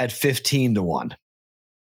 WinBet at 15-1.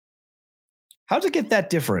 How does it get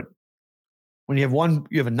that different? When you have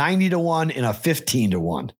a 90-1 and a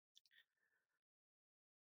 15-1.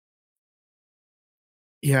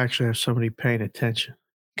 You actually have somebody paying attention.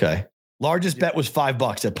 Okay. Largest bet was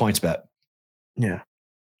 $5 at PointsBet. Yeah.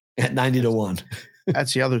 At 90-1.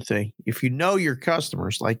 That's the other thing. If you know your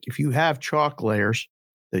customers, like if you have chalk layers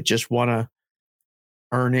that just want to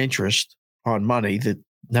earn interest on money that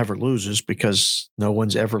never loses because no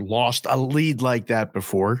one's ever lost a lead like that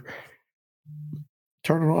before,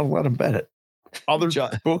 turn it on and let them bet it. Other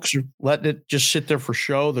books are letting it just sit there for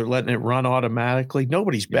show. They're letting it run automatically.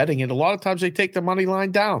 Nobody's betting it. A lot of times they take the money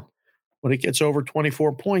line down when it gets over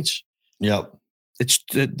 24 points. Yep. It's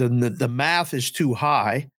the math is too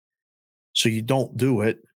high, so you don't do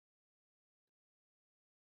it.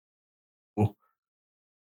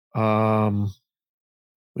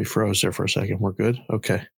 We froze there for a second. We're good.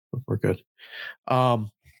 Okay, we're good.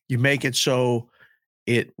 You make it so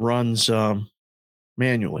it runs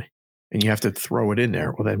manually, and you have to throw it in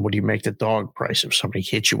there. Well, then what do you make the dog price? If somebody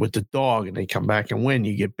hits you with the dog and they come back and win,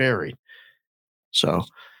 you get buried. So.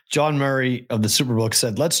 John Murray of the Superbook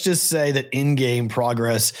said, "Let's just say that in-game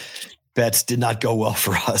progress bets did not go well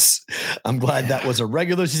for us. I'm glad that was a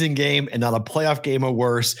regular season game and not a playoff game or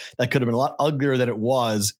worse. That could have been a lot uglier than it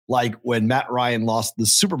was, like when Matt Ryan lost the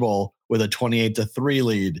Super Bowl with a 28-3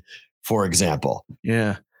 lead, for example."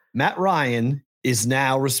 Yeah. Matt Ryan is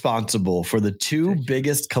now responsible for the two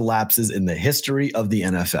biggest collapses in the history of the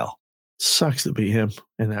NFL. Sucks to be him.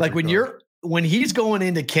 In that like regard. when he's going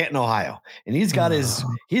into Canton, Ohio, and he's got his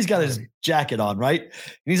jacket on, right? And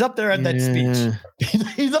he's up there at that speech.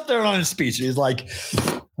 He's up there on his speech. He's like,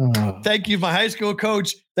 "Thank you, my high school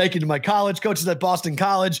coach. Thank you to my college coaches at Boston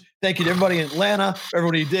College. Thank you to everybody in Atlanta, for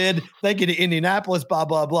everybody did. Thank you to Indianapolis, blah,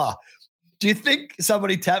 blah, blah." Do you think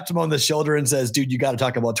somebody taps him on the shoulder and says, "Dude, you got to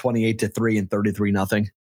talk about 28-3 and 33-0?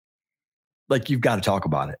 Like, you've got to talk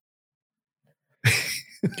about it."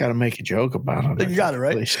 Got to make a joke about it. You got it,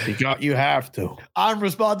 right? You have to. I'm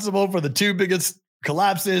responsible for the 2 biggest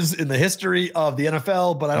collapses in the history of the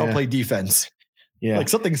NFL, but I don't play defense. Yeah. Like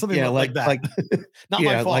something like that. Not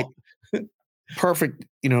my fault. Like, perfect,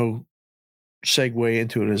 segue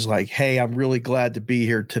into it is like, hey, I'm really glad to be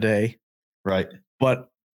here today. Right. But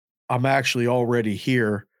I'm actually already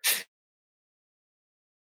here.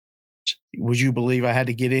 Would you believe I had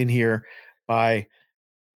to get in here by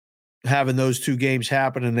having those 2 games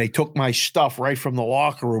happen, and they took my stuff right from the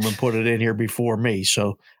locker room and put it in here before me.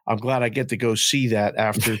 So I'm glad I get to go see that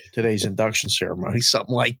after today's induction ceremony,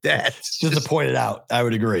 something like that. Just to point it out, I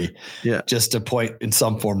would agree. Yeah. Just to point in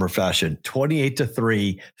some form or fashion,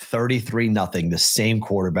 28-3, 33-0, the same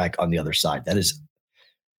quarterback on the other side. That is,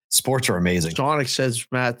 sports are amazing. Sonic says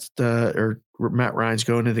Matt Ryan's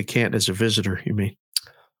going into Canton as a visitor, you mean?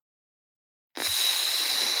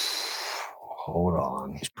 Hold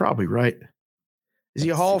on. He's probably right. Is he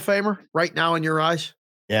a Hall of Famer right now in your eyes?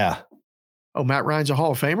 Yeah. Oh, Matt Ryan's a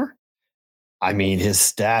Hall of Famer? I mean, his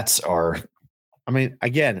stats are. I mean,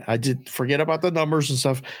 again, I did forget about the numbers and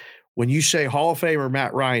stuff. When you say Hall of Famer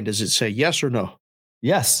Matt Ryan, does it say yes or no?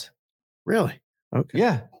 Yes. Really? Okay.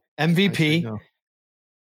 Yeah. MVP. No.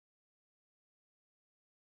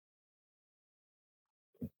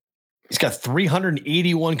 He's got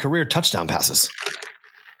 381 career touchdown passes.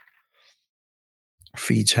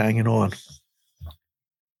 Feed's hanging on.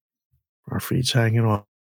 Our feed's hanging on.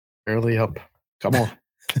 Barely up. Come on.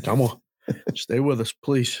 Come on. Stay with us,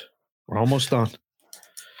 please. We're almost done.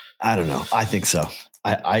 I don't know. I think so.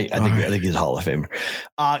 I think he's a Hall of Famer.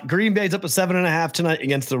 Green Bay's up at 7.5 tonight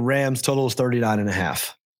against the Rams. Total is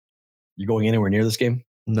 39.5. You going anywhere near this game?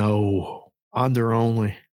 No. Under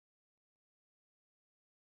only.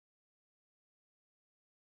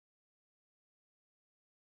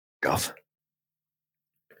 Golf.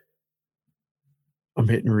 I'm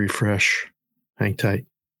hitting refresh. Hang tight.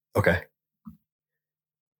 Okay.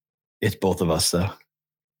 It's both of us, though.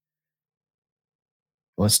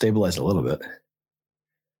 Let's stabilize a little bit.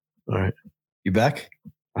 All right. You back?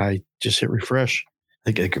 I just hit refresh.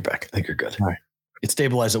 I think you're back. I think you're good. All right. It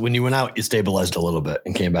stabilized it. When you went out, it stabilized a little bit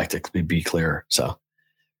and came back to be clearer. So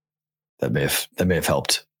that may have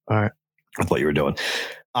helped. All right. With what you were doing.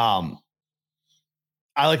 I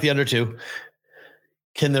like the under 2.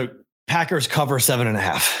 Can the Packers cover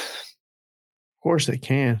 7.5? Of course they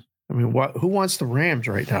can. I mean, who wants the Rams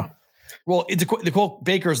right now? Well,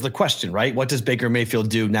 Baker's the question, right? What does Baker Mayfield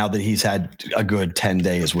do now that he's had a good 10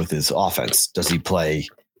 days with his offense? Does he play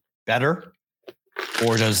better?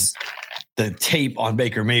 Or does the tape on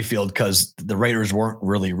Baker Mayfield, because the Raiders weren't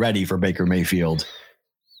really ready for Baker Mayfield,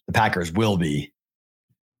 the Packers will be,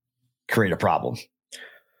 create a problem?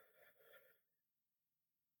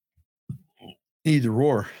 Either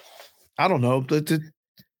or. I don't know. The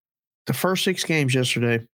first 6 games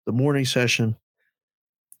yesterday, the morning session,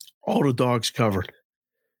 all the dogs covered.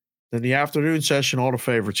 Then the afternoon session, all the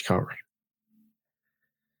favorites covered.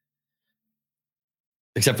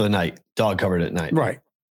 Except for the night. Dog covered at night. Right.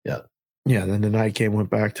 Yeah. Yeah. Then the night game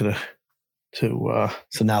went back to so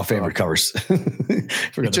now favorite covers.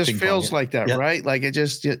 It just feels like that, right? Like it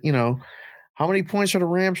just, how many points are the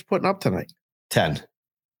Rams putting up tonight? 10.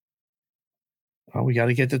 Well, we got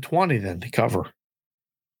to get to 20 then to cover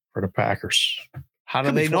for the Packers. How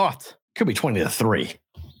do they not? Could be 20-3.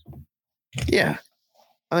 Yeah.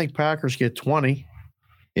 I think Packers get 20.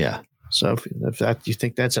 Yeah. So if that you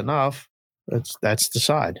think that's enough, that's the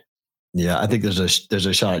side. Yeah, I think there's a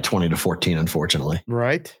shot at 20-14, unfortunately.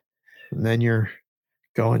 Right. And then you're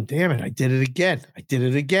going, damn it, I did it again.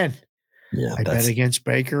 Yeah. I bet against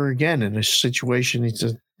Baker again in a situation he's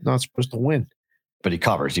not supposed to win. But he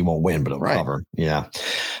covers. He won't win, but he'll cover. Yeah.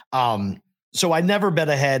 So I never bet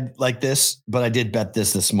ahead like this, but I did bet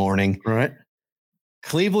this morning. Right.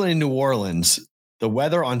 Cleveland and New Orleans, the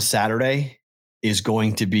weather on Saturday is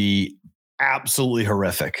going to be absolutely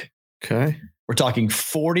horrific. Okay. We're talking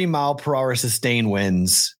 40-mile-per-hour sustained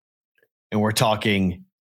winds, and we're talking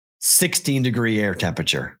 16-degree air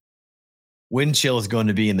temperature. Wind chill is going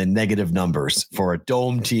to be in the negative numbers for a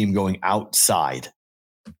dome team going outside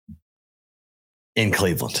in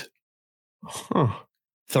Cleveland.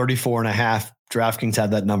 34.5. DraftKings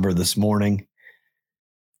had that number this morning.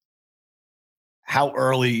 How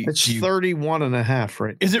early? It's 31.5,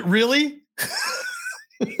 right? Is it really?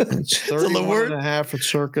 It's 31.5 at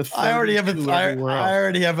circa. I already have a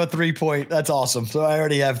 3-point. That's awesome. So I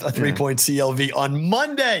already have a 3-point CLV on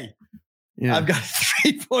Monday. Yeah. I've got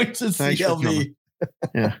 3 points of CLV.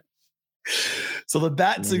 Yeah. So the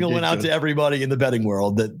bat signal went out to everybody in the betting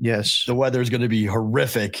world that the weather is going to be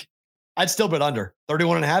horrific. I'd still bet under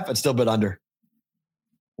 31.5. I'd still bet under.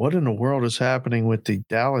 what in the world is happening with the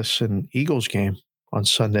Dallas and Eagles game on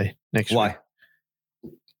Sunday next Why?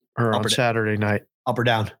 week? Or on Saturday night. Up or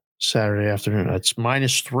down? Saturday afternoon. It's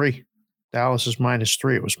 -3. Dallas is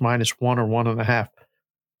 -3. It was -1 or 1.5.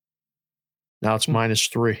 Now it's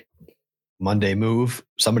 -3. Monday move.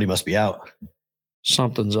 Somebody must be out.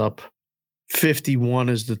 Something's up. 51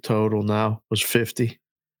 is the total now. It was 50.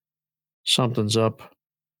 Something's up.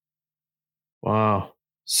 Wow.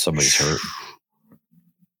 Somebody's hurt.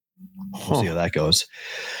 We'll see how that goes.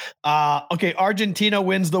 Okay, Argentina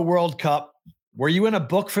wins the World Cup. Were you in a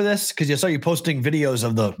book for this? Because I saw you posting videos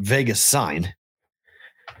of the Vegas sign.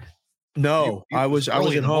 No, I was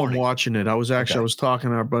at home watching it. I was talking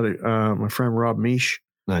to our buddy, my friend Rob Misch,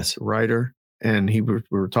 nice writer, and we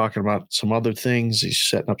were talking about some other things. He's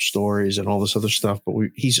setting up stories and all this other stuff. But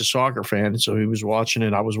he's a soccer fan, so he was watching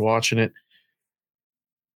it. I was watching it.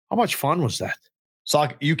 How much fun was that?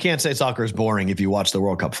 Soccer. You can't say soccer is boring if you watch the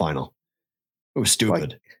World Cup final. It was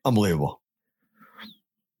stupid, unbelievable.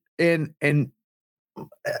 And I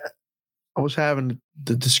was having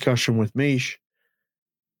the discussion with Misch.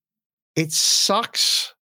 It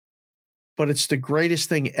sucks, but it's the greatest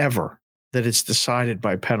thing ever that it's decided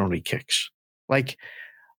by penalty kicks. Like,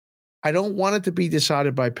 I don't want it to be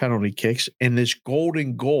decided by penalty kicks. And this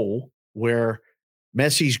golden goal where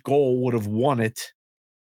Messi's goal would have won it,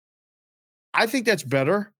 I think that's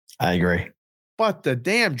better. I agree. But the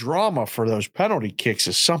damn drama for those penalty kicks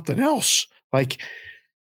is something else. Like,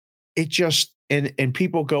 it just, and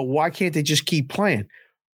people go, why can't they just keep playing?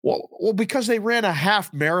 Well, because they ran a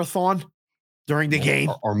half marathon during the game.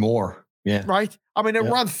 Or more. Yeah. Right? I mean, they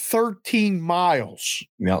run 13 miles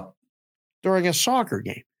during a soccer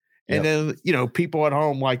game. And then, people at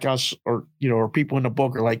home like us or people in the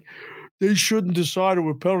book are like, they shouldn't decide it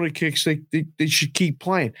with penalty kicks. They should keep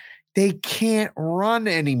playing. They can't run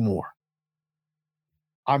anymore.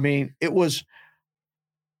 I mean, I was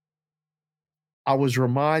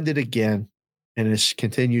reminded again, and this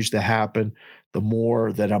continues to happen, the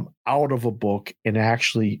more that I'm out of a book and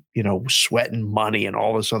actually, sweating money and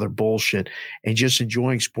all this other bullshit and just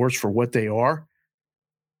enjoying sports for what they are.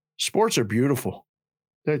 Sports are beautiful.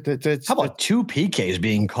 How about 2 PKs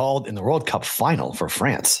being called in the World Cup final for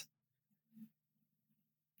France?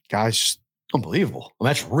 Guys, unbelievable. Well,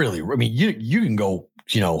 that's really, you can go,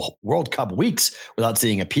 World Cup weeks without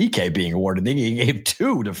seeing a PK being awarded. They gave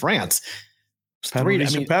 2 to France.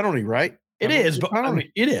 Penalty's a penalty, right? It is,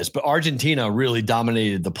 but Argentina really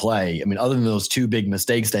dominated the play. I mean, other than those 2 big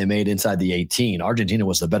mistakes they made inside the 18, Argentina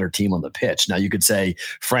was the better team on the pitch. Now you could say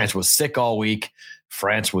France was sick all week.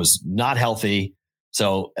 France was not healthy.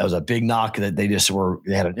 So it was a big knock that they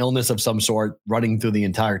had an illness of some sort running through the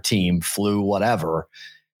entire team, flu, whatever.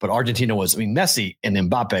 But Argentina Messi and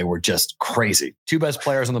Mbappe were just crazy. 2 best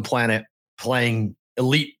players on the planet playing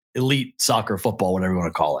elite soccer, football, whatever you want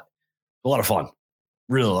to call it. A lot of fun.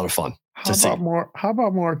 Really a lot of fun. How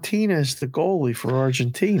about Martinez, the goalie for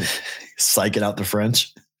Argentina? Psyching out the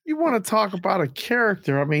French. You want to talk about a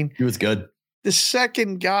character. I mean, he was good. The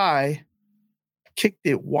second guy kicked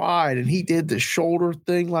it wide and he did the shoulder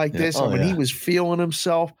thing like this. He was feeling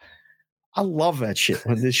himself. I love that shit.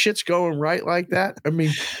 When the shit's going right like that, I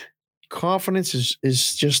mean, confidence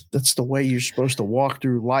is just, that's the way you're supposed to walk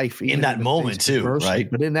through life. In that moment too, right?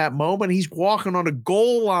 But in that moment, he's walking on a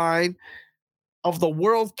goal line of the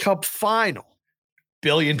World Cup final.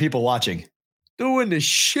 Billion people watching. Doing the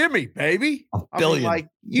shimmy, baby. A billion. I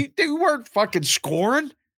mean, you weren't fucking scoring.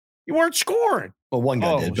 You weren't scoring. Well, one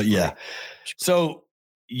guy did, but yeah. So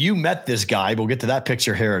you met this guy. We'll get to that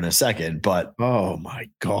picture here in a second, but oh my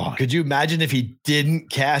God. Could you imagine if he didn't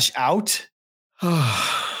cash out?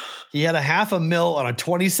 He had $500,000 on a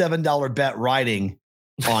 $27 bet riding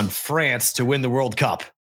on France to win the World Cup.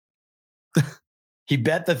 He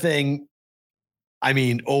bet the thing,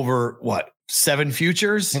 over what, 7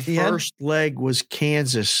 futures? The first leg was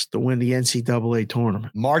Kansas to win the NCAA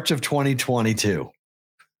tournament. March of 2022.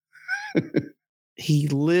 He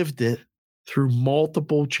lived it through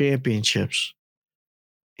multiple championships.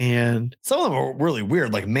 And some of them are really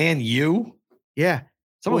weird, like Man U. Yeah.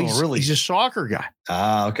 Some of them are really. He's a soccer guy.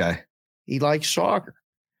 Ah, okay. He likes soccer.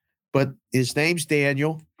 But his name's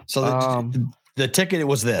Daniel. So the ticket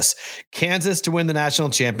was this: Kansas to win the national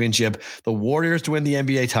championship, the Warriors to win the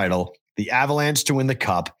NBA title, the Avalanche to win the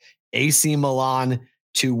cup, AC Milan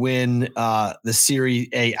to win the Serie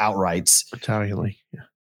A outrights, Italian League, yeah.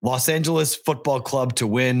 Los Angeles Football Club to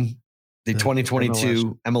win the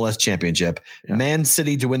 2022 MLS championship, Man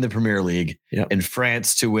City to win the Premier League, and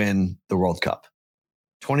France to win the World Cup.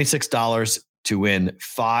 $26 to win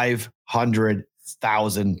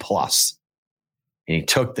 500,000 plus. And he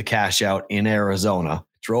took the cash out in Arizona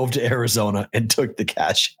drove to Arizona and took the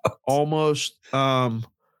cash out. Almost.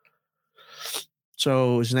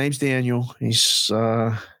 So his name's Daniel. He's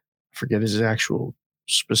I forget his actual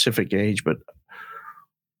specific age, but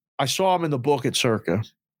I saw him in the book at Circa.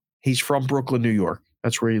 He's from Brooklyn, New York.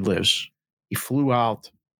 That's where he lives. He flew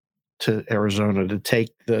out to Arizona to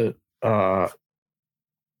take the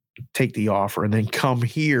offer and then come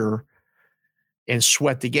here and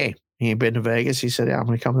sweat the game. He ain't been to Vegas. He said, yeah, I'm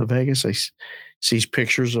going to come to Vegas. I sees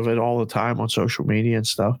pictures of it all the time on social media and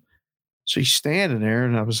stuff. So he's standing there,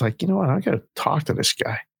 and I was like, you know what? I got to talk to this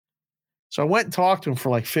guy. So I went and talked to him for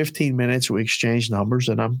like 15 minutes. We exchanged numbers,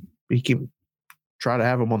 and we keep try to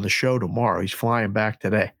have him on the show tomorrow. He's flying back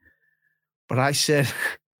today. But I said,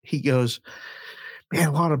 he goes, man,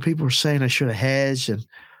 a lot of people are saying I should have hedged. And,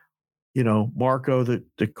 Marco,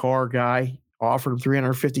 the car guy, offered him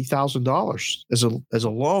 $350,000 as a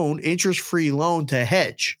loan, interest-free loan to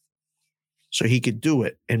hedge so he could do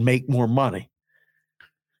it and make more money.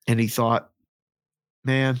 And he thought,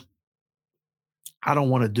 man, I don't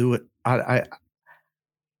want to do it.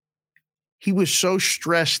 He was so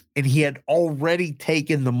stressed, and he had already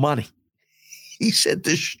taken the money. He said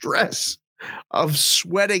the stress of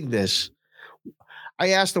sweating this. I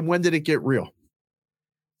asked him, when did it get real?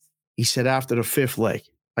 He said after the fifth leg.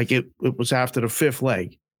 Like it was after the fifth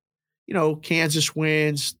leg. Kansas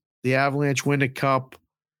wins, the Avalanche win the cup.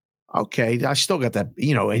 Okay, I still got that,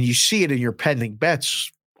 and you see it in your pending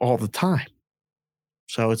bets all the time.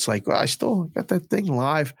 So it's like, well, I still got that thing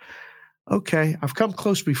live. Okay, I've come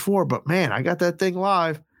close before, but man, I got that thing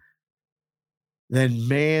live. Then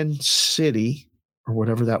Man City, or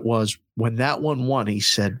whatever that was, when that one won, he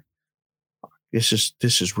said, this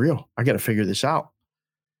is real. I got to figure this out.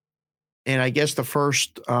 And I guess the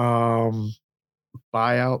first buyout,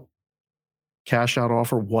 cash out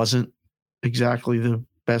offer wasn't exactly the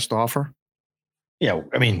best offer. Yeah,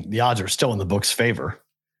 I mean, the odds are still in the book's favor.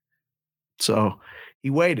 So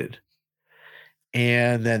he waited.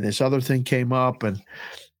 And then this other thing came up, and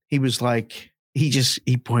he was like, he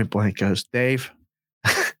point blank goes, Dave,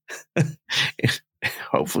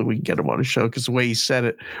 hopefully we can get him on the show, because the way he said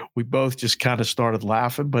it, we both just kind of started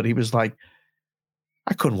laughing. But he was like,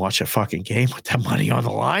 I couldn't watch a fucking game with that money on the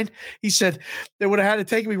line. He said they would have had to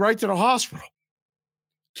take me right to the hospital.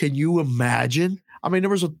 Can you imagine? I mean, there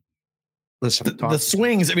was the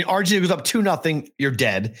swings. I mean, Argentina goes up 2-0. You're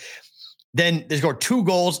dead. Then they score 2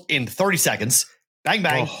 goals in 30 seconds. Bang,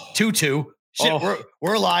 bang, 2-2. Shit,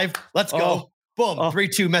 we're alive. Let's go. Boom,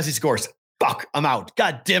 3-2. Messi scores. Fuck, I'm out.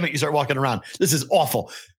 God damn it, you start walking around. This is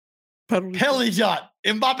awful. Penalty shot.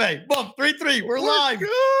 Mbappe. Boom, 3-3. We're live. Good.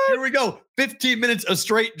 Here we go. 15 minutes of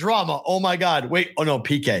straight drama. Oh, my God. Wait. Oh, no,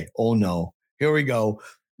 PK. Oh, no. Here we go.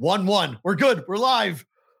 1-1. We're good. We're live.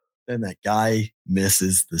 Then that guy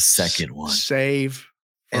misses the second one. Save.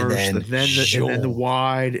 First, and then the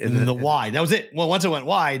wide. And then the wide. That was it. Well, once it went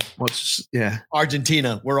wide,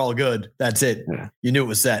 Argentina, we're all good. That's it. Yeah. You knew it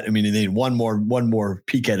was set. I mean, they need one more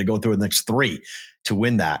PK to go through the next 3 to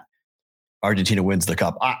win that. Argentina wins the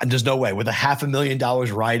cup. There's no way. With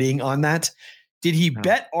 $500,000 riding on that, did he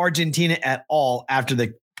bet Argentina at all after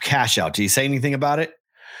the cash out? Did he say anything about it?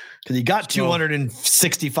 Because he got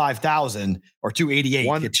 265,000 or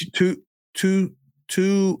 288.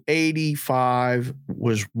 285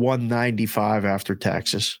 was 195 after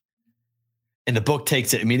taxes. And the book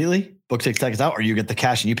takes it immediately? Book takes taxes out, or you get the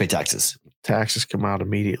cash and you pay taxes? Taxes come out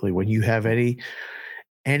immediately. When you have any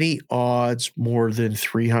odds more than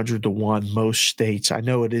 300 to 1, most states, I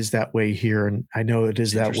know it is that way here, and I know it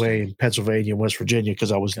is that way in Pennsylvania and West Virginia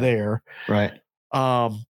because I was there. Right.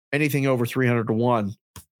 Anything over 300 to 1,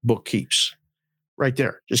 book keeps. Right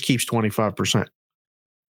there. Just keeps 25%.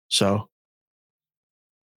 So.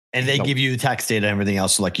 And they give you the tax data and everything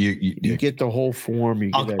else. So like you get the whole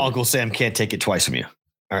form. Uncle Sam can't take it twice from you. All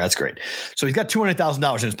right, that's great. So he's got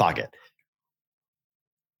 $200,000 in his pocket.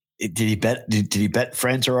 Did he bet? Did he bet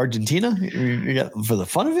France or Argentina for the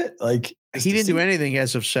fun of it? Like he didn't do anything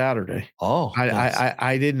as of Saturday. Oh,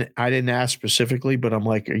 I didn't ask specifically, but I'm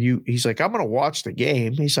like, he's like, I'm going to watch the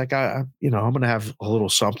game. He's like, I'm going to have a little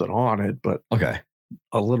something on it, but okay,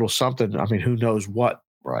 a little something. I mean, who knows what?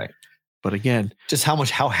 Right. But again, just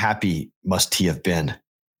how happy must he have been?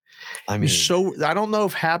 I mean, so I don't know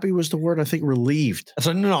if happy was the word. I think relieved.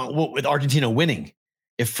 So no, with Argentina winning.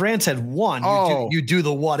 If France had won, you do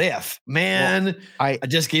the what if. Man, well, I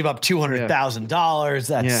just gave up $200,000.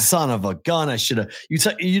 That son of a gun. I should have. It's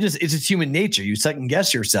just human nature. You second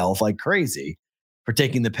guess yourself like crazy for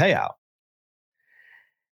taking the payout.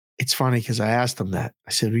 It's funny because I asked him that.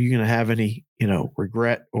 I said, "Are you going to have any,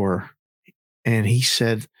 regret or?" And he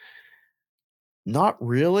said, "Not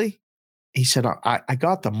really." he said, I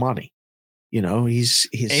got the money. You know, his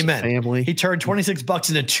Amen. family. He turned $26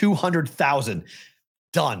 into 200,000.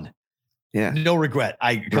 Done. Yeah. No regret.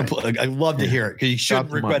 I love to hear it because he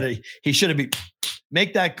shouldn't regret it. He shouldn't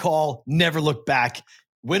make that call. Never look back.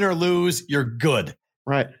 Win or lose, you're good.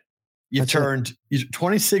 Right. You turned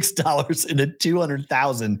 $26 into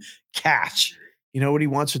 200,000 cash. You know what he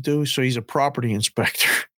wants to do? So he's a property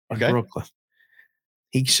inspector in Brooklyn.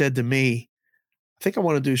 He said to me, I think I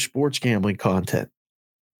want to do sports gambling content.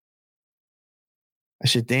 I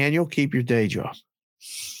said, Daniel, keep your day job.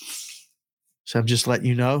 So I'm just letting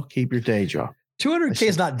you know, keep your day job. 200K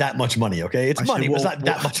is not that much money, okay? It's money, but it's not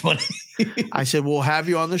that much money. I said, we'll have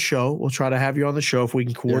you on the show. We'll try to have you on the show if we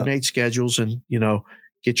can coordinate schedules and, you know,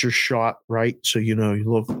 get your shot right. So, you know, you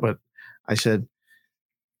look, but I said,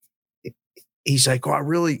 he's like, oh, I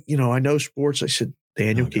really, you know, I know sports. I said,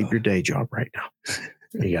 Daniel, keep your day job right now.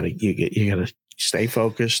 You gotta stay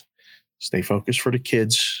focused. Stay focused for the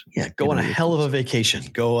kids. Yeah, go on a hell of a vacation.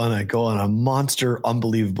 Go on a monster,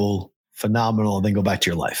 unbelievable, phenomenal, and then go back to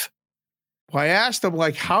your life. Well, I asked him,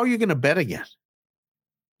 like, how are you going to bet again?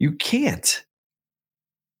 You can't.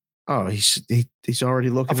 Oh, he's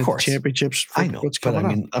already looking at the championships. I know, what's but coming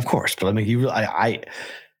I mean, of course. But I mean,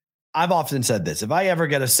 I've often said this: if I ever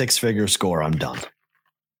get a 6-figure score, I'm done.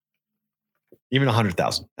 Even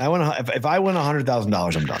 100,000. If I win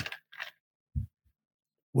 $100,000, I'm done.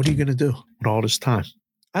 What are you going to do with all this time?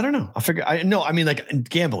 I don't know. I mean, like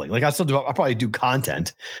gambling. Like I'll probably do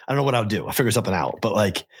content. I don't know what I'll do. I'll figure something out. But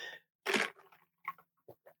like,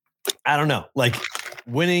 I don't know. Like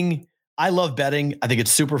winning. I love betting. I think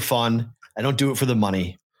it's super fun. I don't do it for the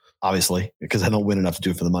money, obviously, because I don't win enough to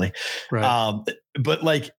do it for the money. Right. But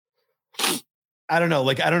like, I don't know.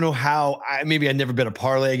 Like, I don't know how. Maybe I never bet a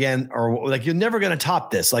parlay again, or like you're never going to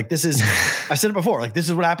top this. Like this is. I said it before. Like this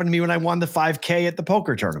is what happened to me when I won the 5K at the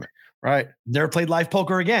poker tournament. Right. Never played live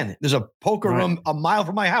poker again. There's a poker room a mile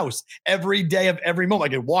from my house every day of every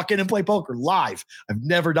moment. I can walk in and play poker live. I've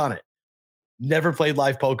never done it. Never played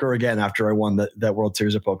live poker again after I won that World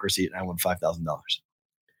Series of Poker seat and I won $5,000.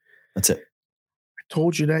 That's it. I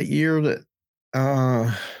told you that year that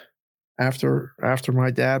after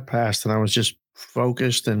my dad passed and I was just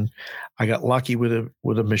focused and I got lucky with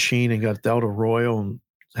a machine and got dealt a Royal and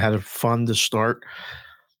had a fund to start.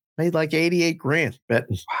 Made like 88 grand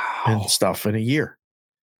betting and stuff in a year.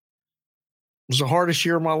 It was the hardest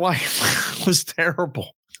year of my life. It was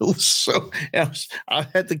terrible. It was I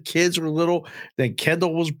had the kids were little. Then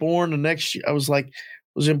Kendall was born the next year. I was like, it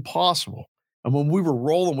was impossible. And when we were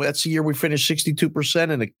rolling, that's the year we finished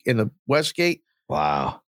 62% in the Westgate.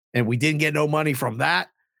 Wow. And we didn't get no money from that,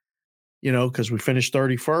 you know, because we finished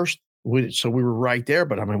 31st. So we were right there.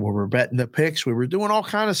 But I mean, we were betting the picks. We were doing all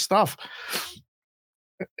kind of stuff.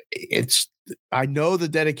 I know the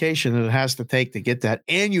dedication that it has to take to get that,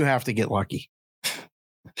 and you have to get lucky.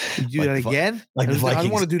 You do that again? Like the Vikings, I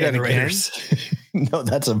don't want to do that again. No,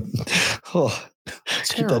 that's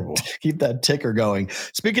keep that ticker going.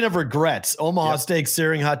 Speaking of regrets, Omaha Steaks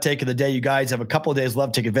Searing Hot Take of the Day. You guys have a couple of days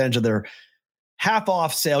left. Take advantage of their half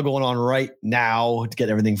off sale going on right now to get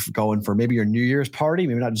everything going for maybe your New Year's party,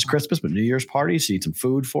 maybe not just Christmas, but New Year's party. So you eat some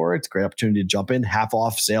food for it. It's a great opportunity to jump in. Half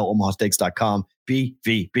off sale, omahasteaks.com.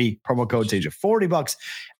 BVB promo code saves you $40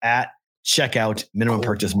 at checkout. Minimum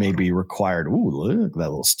purchase may be required. Ooh, look at that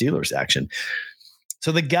little Steelers action.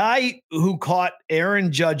 So the guy who caught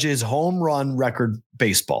Aaron Judge's home run record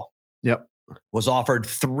baseball was offered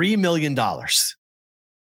 $3 million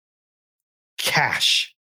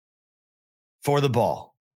cash for the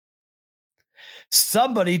ball.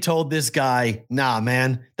 Somebody told this guy, nah,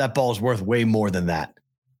 man, that ball's worth way more than that.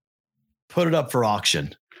 Put it up for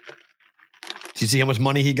auction. Do you see how much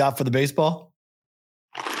money he got for the baseball?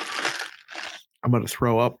 I'm going to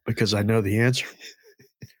throw up because I know the answer.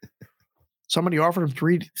 Somebody offered him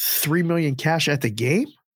 $3 million cash at the game?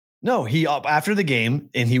 No, he after the game,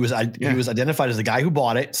 and he was identified as the guy who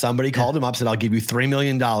bought it. Somebody called him up, said, I'll give you $3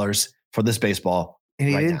 million for this baseball. And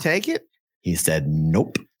he didn't take it? He said,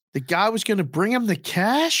 nope. The guy was going to bring him the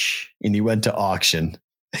cash? And he went to auction.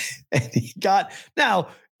 And he got, now,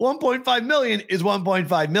 1.5 million is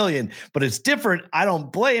 1.5 million, but it's different. I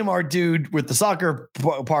don't blame our dude with the soccer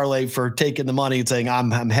parlay for taking the money and saying, I'm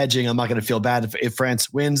hedging. I'm not going to feel bad if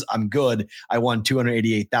France wins. I'm good. I won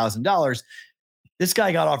 $288,000. This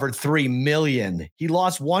guy got offered $3 million. He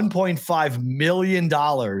lost $1.5 million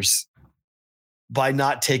by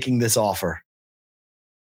not taking this offer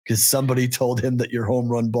because somebody told him that your home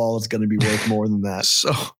run ball is going to be worth more than that.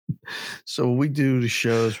 So we do the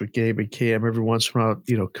shows with Gabe and Cam every once in a while.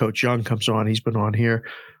 You know, Coach Young comes on. He's been on here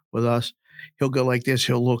with us. He'll go like this.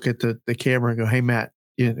 He'll look at the camera and go, hey, Matt,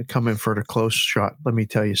 Yeah, to come in for the close shot. Let me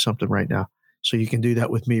tell you something right now. So you can do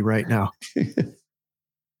that with me right now.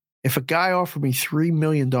 If a guy offered me $3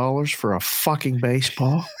 million for a fucking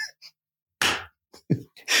baseball,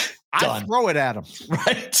 I throw it at him.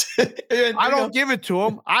 Right. I don't give it to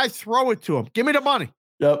him. I throw it to him. Give me the money.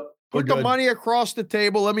 Yep. Put the money across the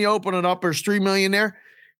table. Let me open it up. There's $3 million there.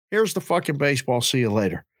 Here's the fucking baseball. See you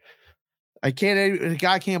later. The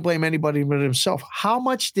guy can't blame anybody but himself. How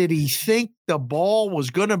much did he think the ball was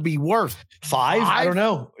going to be worth? Five? I don't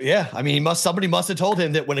know. Yeah. I mean, somebody must have told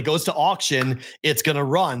him that when it goes to auction, it's going to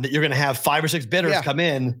run, that you're going to have 5 or 6 bidders come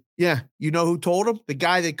in. Yeah. You know who told him? The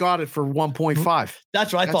guy that got it for 1.5.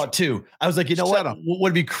 That's what I thought too. I was like, you know what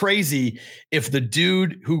would be crazy if the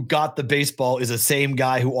dude who got the baseball is the same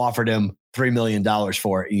guy who offered him $3 million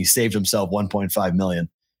for it. And he saved himself $1.5 million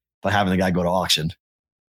by having the guy go to auction.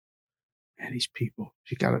 Man, these people,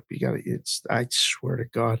 you gotta, I swear to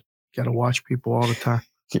God, you gotta watch people all the time.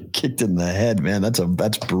 Get kicked in the head, man.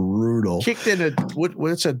 That's brutal. Kicked in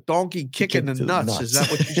it's a donkey kick in the nuts. Is that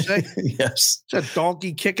what you say? Yes. It's a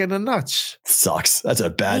donkey kick in the nuts. Sucks. That's a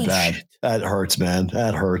bad. That hurts, man.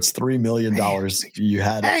 That hurts. $3 million you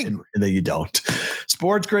had it and then you don't.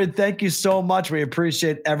 Sports Grid, thank you so much. We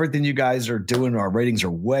appreciate everything you guys are doing. Our ratings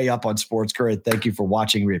are way up on Sports Grid. Thank you for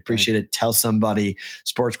watching. We appreciate it. Tell somebody.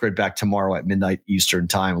 Sports Grid back tomorrow at midnight Eastern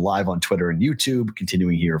time, live on Twitter and YouTube,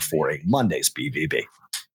 continuing here for a Monday's BBB.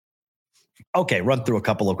 Okay, run through a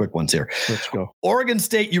couple of quick ones here. Let's go. Oregon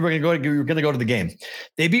State, you were going to go to the game.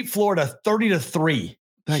 They beat Florida 30-3.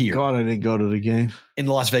 Thank God I didn't go to the game. In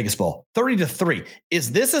the Las Vegas Bowl. 30-3.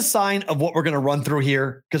 Is this a sign of what we're going to run through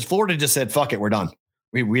here? Because Florida just said, fuck it, we're done.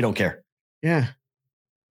 We don't care. Yeah.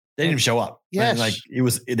 They didn't even show up. Yes.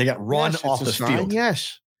 They got run off the field.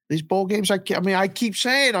 Yes. These bowl games, I keep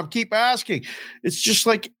saying, I keep asking. It's just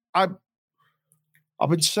like I've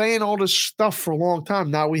been saying all this stuff for a long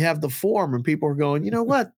time. Now we have the form and people are going, you know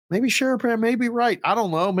what? Maybe Sherapan may be right. I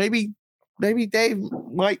don't know. Maybe Dave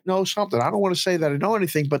might know something. I don't want to say that I know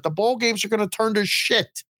anything, but the bowl games are going to turn to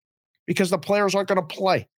shit because the players aren't going to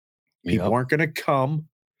play. People aren't going to come.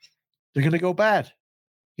 They're going to go bad,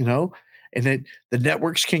 and then the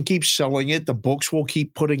networks can keep selling it. The books will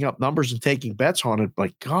keep putting up numbers and taking bets on it.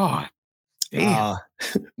 But God, damn.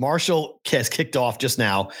 Marshall has kicked off just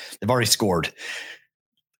now. They've already scored.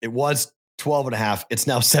 It was 12.5. It's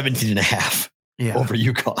now 17.5 over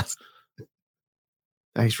UConn.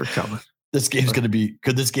 Thanks for coming. This game's going to be,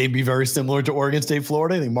 could this game be very similar to Oregon State,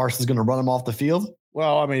 Florida? I think Marshall's going to run them off the field.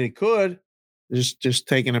 Well, I mean, it could. Just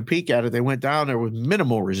taking a peek at it. They went down there with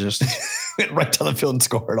minimal resistance. Went right down the field and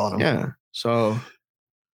scored on them. Yeah. So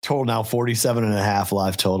total now 47.5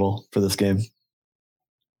 live total for this game.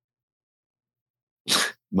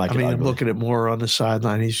 I'm looking at more on the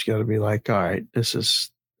sideline. He's got to be like, all right, this is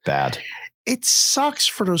bad. It sucks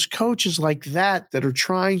for those coaches like that are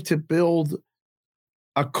trying to build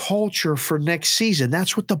a culture for next season.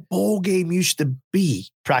 That's what the bowl game used to be.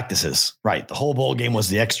 Practices, right. The whole bowl game was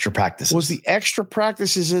the extra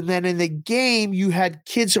practices. And then in the game, you had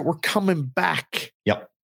kids that were coming back. Yep.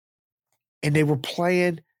 And they were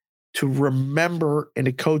playing to remember in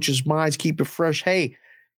the coach's minds, keep it fresh. Hey,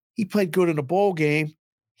 he played good in the bowl game.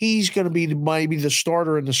 He's going to be maybe the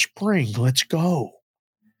starter in the spring. Let's go.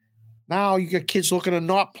 Now you got kids looking to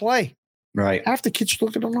not play. Right. Half the kids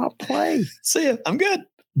looking to not play. See ya. I'm good.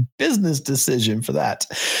 Business decision for that.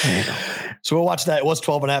 So we'll watch that. It was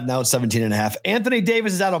 12.5. Now it's 17.5. Anthony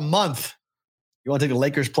Davis is out a month. You want to take the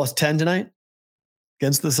Lakers plus 10 tonight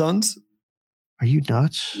against the Suns? Are you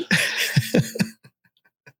nuts?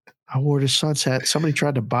 I wore the Suns hat. Somebody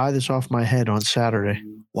tried to buy this off my head on Saturday.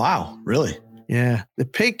 Wow. Really? Yeah. The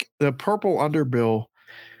purple underbill,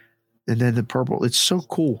 and then the purple. It's so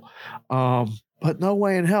cool. But no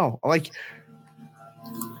way in hell. Like,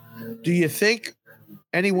 do you think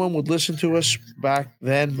anyone would listen to us back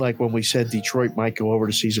then? Like when we said Detroit might go over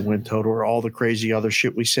the season win total or all the crazy other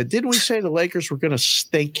shit we said. Didn't we say the Lakers were going to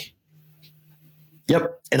stink?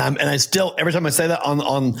 Yep. And I still, every time I say that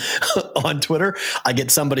on Twitter, I get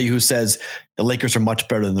somebody who says the Lakers are much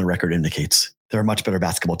better than the record indicates. They're a much better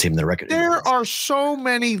basketball team than the record indicates. There are so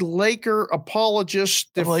many Laker apologists,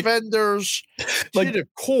 defenders, to the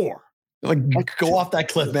core. Like go off that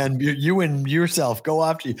cliff, man. You and yourself. Go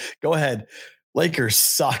after you. Go ahead. Lakers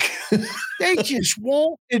suck. They just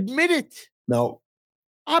won't admit it. No.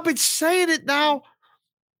 I've been saying it now.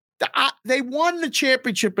 They won the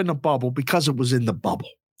championship in the bubble because it was in the bubble.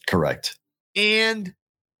 Correct. And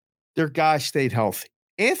their guys stayed healthy.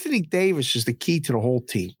 Anthony Davis is the key to the whole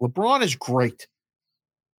team. LeBron is great.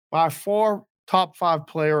 By far, top 5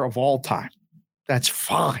 player of all time. That's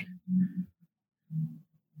fine.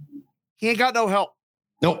 He ain't got no help.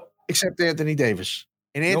 Nope. Except Anthony Davis.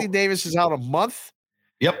 And Anthony Davis is out a month.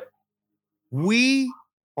 Yep. We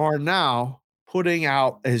are now putting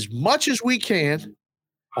out as much as we can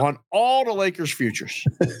on all the Lakers futures.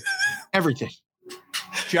 Everything.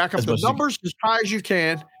 Jack up the numbers as high as you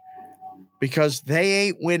can because they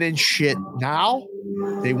ain't winning shit now.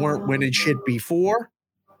 They weren't winning shit before.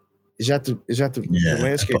 Is that the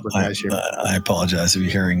landscaper guys here? I apologize if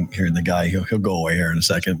you're hearing the guy. He'll go away here in a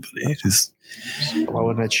second, but he's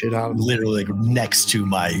blowing that shit out. Literally next to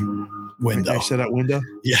my window. Next to that window?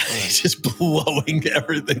 Yeah, he's just blowing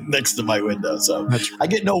everything next to my window. So I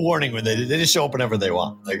get no warning when they just show up whenever they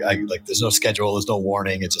want. Like there's no schedule, there's no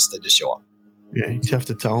warning. It's just they just show up. Yeah, you have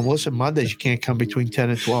to tell them. Listen, Mondays you can't come between 10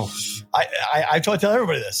 and 12. I try to tell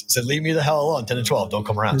everybody this. I said, leave me the hell alone. 10 and 12, don't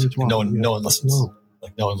come around. No one listens. No.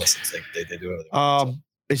 Like no one listens. They do everything.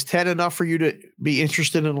 Is 10 enough for you to be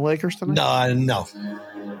interested in the Lakers tonight?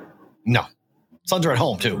 No. Suns are at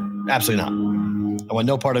home too. Absolutely not. I want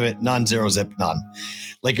no part of it. None. 0 zip. None.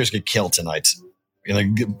 Lakers get killed tonight.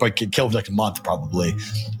 But get killed next month probably.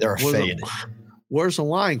 They're a fade. Where's the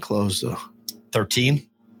line closed though? 13.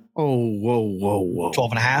 Oh, whoa.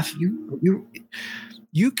 12 and a half.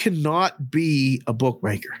 You cannot be a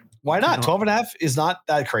bookmaker. Why not? 12 and a half is not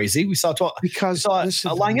that crazy. We saw 12. Because we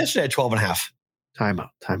saw a line yesterday at 12 and a half. Timeout.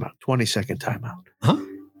 20-second timeout. Huh?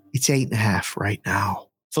 It's 8.5 right now.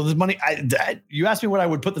 So there's money. You asked me what I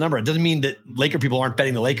would put the number. It doesn't mean that Laker people aren't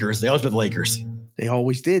betting the Lakers. They always bet the Lakers. They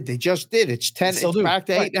always did. They just did. It's 10. It's back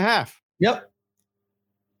to 8.5. Yep.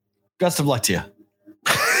 Best of luck to you.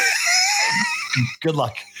 Good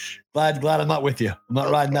luck. Glad I'm not with you.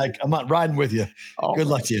 I'm not riding with you. Good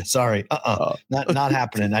luck to you. Sorry. Not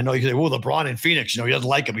happening. I know you say, well, LeBron in Phoenix, he doesn't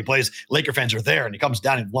like him. He plays, Laker fans are there, and he comes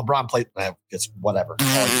down and LeBron plays. It's whatever.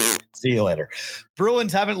 See you later.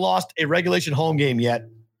 Bruins haven't lost a regulation home game yet.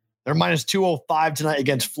 They're minus 205 tonight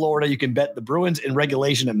against Florida. You can bet the Bruins in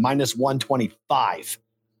regulation at minus 125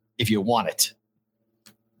 if you want it.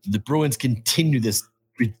 The Bruins continue this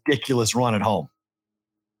ridiculous run at home.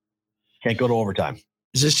 Can't go to overtime.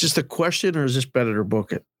 Is this just a question or is this bet it or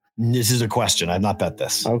book it? This is a question. I've not bet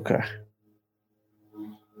this. Okay.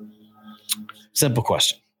 Simple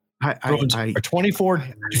question. Bruins are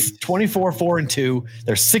 24-4-2.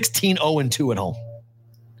 They're 16-0-2 at home.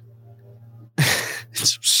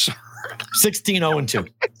 It's absurd. 16-0-2.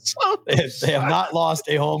 They have not lost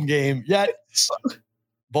a home game yet.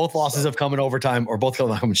 Both losses have come in overtime, or both have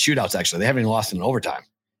come in shootouts, actually. They haven't even lost in overtime.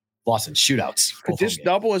 Lost in shootouts. Could this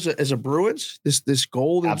double as a Bruins? This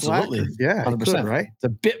gold and absolutely black? Yeah, 100%. Right? It's a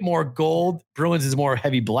bit more gold. Bruins is more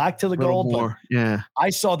heavy black to the gold. More, yeah.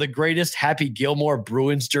 I saw the greatest Happy Gilmore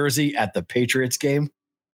Bruins jersey at the Patriots game.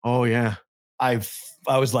 Oh yeah. I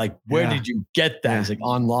was like, where did you get that? It's like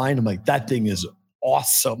online. I'm like, that thing is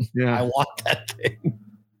awesome. Yeah. I want that thing.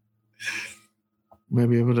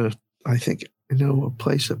 Maybe able to. I think I know a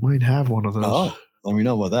place that might have one of those. Oh, let me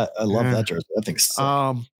know about that. I love that jersey. That thing's sick.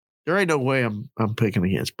 There ain't no way I'm picking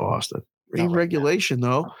against Boston. In regulation,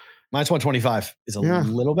 though. Minus 125 is a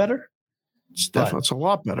little better. It's definitely it's a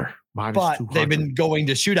lot better. But they've been going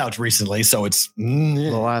to shootouts recently, so it's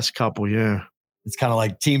the last couple, It's kind of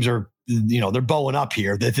like teams are, they're bowing up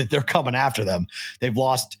here. They're coming after them. They've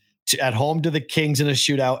lost at home to the Kings in a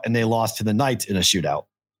shootout, and they lost to the Knights in a shootout.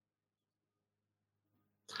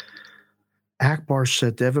 Akbar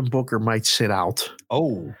said Devin Booker might sit out.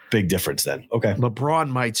 Oh, big difference then. Okay. LeBron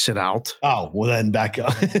might sit out. Oh, well then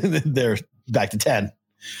they're back to 10.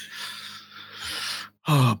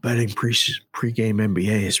 Oh, betting pregame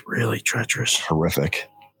NBA is really treacherous. Horrific.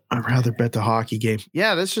 I'd rather bet the hockey game.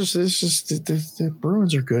 Yeah, this is the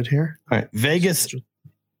Bruins are good here. All right. Vegas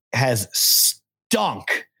has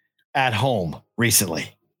stunk at home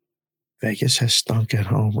recently. Vegas has stunk at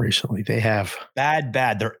home recently. They have bad.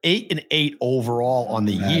 They're 8-8 overall on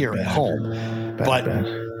the year at home, but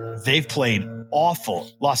they've played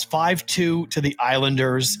awful. Lost 5-2 to the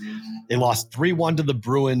Islanders. They lost 3-1 to the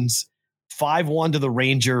Bruins, 5-1 to the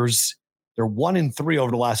Rangers. They're 1-3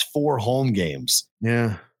 over the last 4 home games.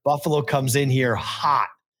 Yeah, Buffalo comes in here hot.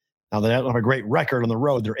 Now they don't have a great record on the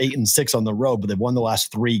road. They're 8-6 on the road, but they've won the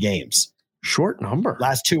last 3 games. Short number.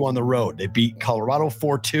 Last 2 on the road. They beat Colorado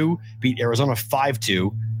 4-2, beat Arizona 5-2.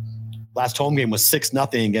 Last home game was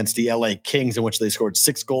 6-0 against the LA Kings, in which they scored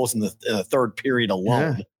 6 goals in the third period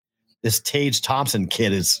alone. Yeah. This Tage Thompson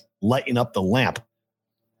kid is lighting up the lamp.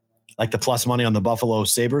 Like the plus money on the Buffalo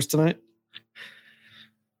Sabres tonight?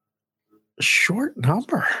 Short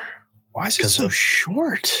number. Why is it so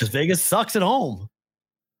short? Because Vegas sucks at home.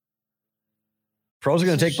 Pros are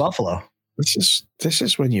going to take Buffalo. This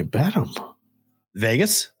is when you bet them.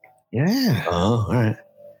 Vegas? Yeah. Oh, all right.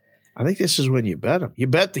 I think this is when you bet them. You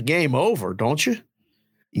bet the game over, don't you?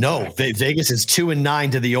 No, Vegas is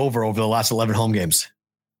 2-9 to the over the last 11 home games.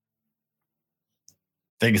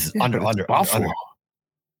 Vegas is under Buffalo.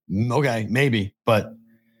 Under. Okay, maybe, but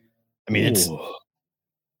I mean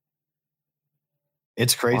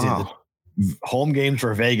it's crazy. Wow. The home games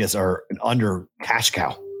for Vegas are an under cash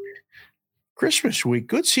cow. Christmas week.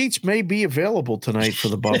 Good seats may be available tonight for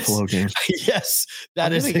the Buffalo game. Yes, I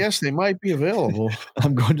guess they might be available.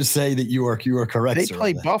 I'm going to say that you are correct. They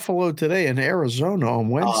play Buffalo today in Arizona on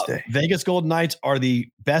Wednesday. Vegas Golden Knights are the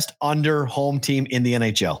best under home team in the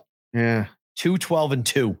NHL. Yeah.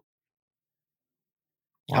 2-12-2.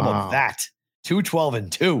 How about that?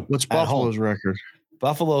 2-12-2. What's Buffalo's record?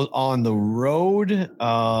 Buffalo's on the road.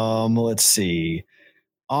 Let's see.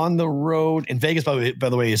 On the road in Vegas, by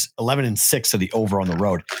the way, is 11-6 to the over on the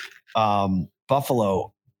road.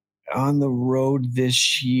 Buffalo on the road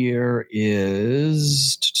this year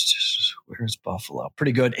is where's Buffalo?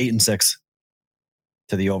 Pretty good, 8-6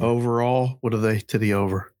 to the over. Overall, what are they to the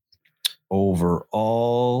over?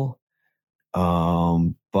 Overall,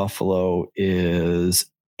 Buffalo is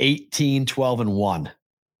 18-12-1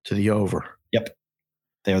 to the over. Yep,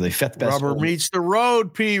 they are the fifth best. Rubber meets the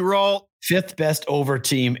road, P-roll. Fifth best over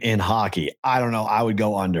team in hockey. I don't know. I would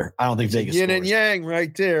go under. I don't think Vegas yin scores. And yang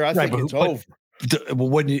right there. I think it's over.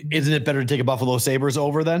 Well, isn't it better to take a Buffalo Sabres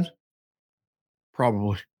over then?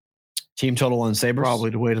 Probably. Team total on Sabres?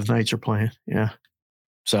 Probably the way the Knights are playing. Yeah.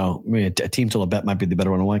 So, I mean, a team total bet might be the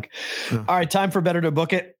better one to like. Yeah. All right, time for Better to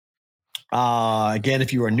Book It. Again,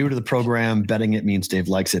 if you are new to the program, betting it means Dave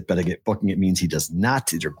likes it. Booking it means he does not.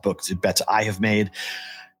 These are bets I have made.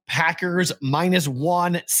 Packers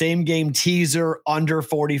 -1, same game teaser under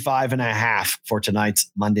 45.5 for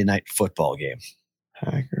tonight's Monday Night Football game.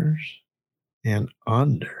 Packers and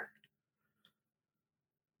under.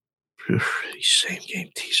 These same game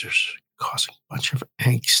teasers causing a bunch of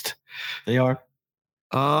angst. They are.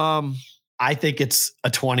 I think it's a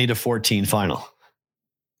 20-14 final.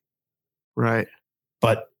 Right.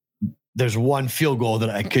 But there's one field goal that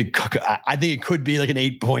I think it could be like an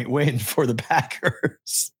 8-point win for the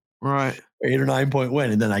Packers. Right. 8 or 9 point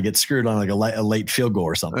win. And then I get screwed on like a late field goal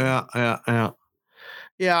or something. Yeah.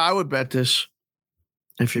 Yeah, I would bet this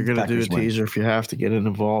if you're going to do a teaser, if you have to get it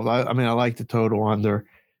involved. I mean, I like the total under.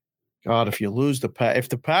 God, if you lose if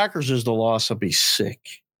the Packers is the loss, I'll be sick.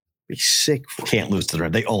 Can't lose to the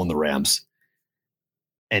Rams. They own the Rams.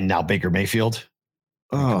 And now Baker Mayfield.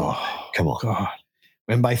 Oh, come on. God.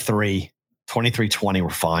 Win by 3, 23-20. We're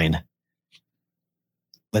fine.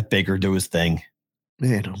 Let Baker do his thing.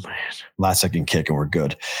 Man, oh man. Last second kick and we're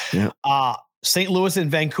good. Yeah. St. Louis and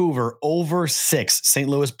Vancouver over 6. St.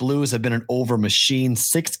 Louis Blues have been an over machine.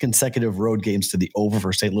 6 consecutive road games to the over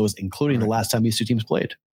for St. Louis, including the last time these two teams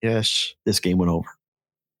played. Yes. This game went over.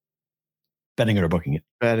 Betting it or booking it?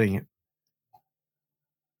 Betting it.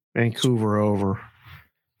 Vancouver over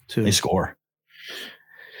 2. They score.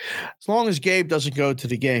 As long as Gabe doesn't go to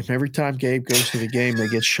the game. Every time Gabe goes to the game, they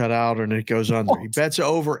get shut out and it goes under. He bets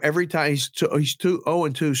over every time. He's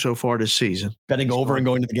 0-2 so far this season. Betting over and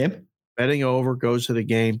going to the game? Betting over, goes to the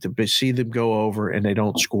game to see them go over, and they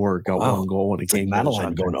don't score, one goal in the game.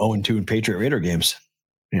 Madeline going 0-2 in Patriot Raider games.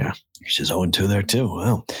 Yeah. She's 0-2 there too.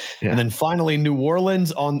 Wow. Yeah. And then finally, New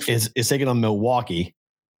Orleans is taking on Milwaukee.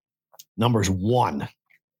 Numbers 1.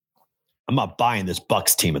 I'm not buying this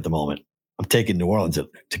Bucks team at the moment. I'm taking New Orleans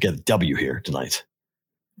to get a W here tonight.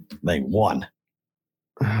 They won.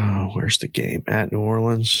 Oh, where's the game? At New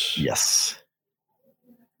Orleans? Yes.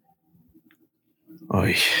 Oh,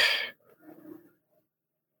 yeah.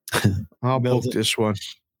 I'll book this one.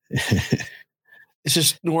 Is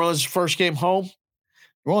this New Orleans' first game home?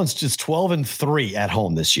 New Orleans just 12-3 at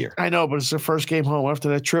home this year. I know, but it's their first game home after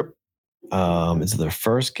that trip. It's their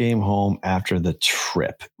first game home after the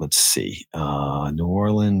trip. Let's see. New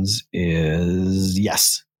Orleans is,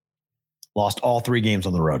 yes, lost all 3 games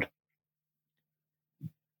on the road.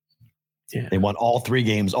 Yeah. They won all 4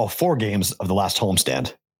 games of the last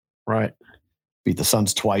homestand. Right. Beat the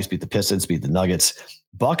Suns twice, beat the Pistons, beat the Nuggets.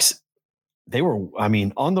 Bucks,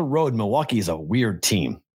 on the road, Milwaukee is a weird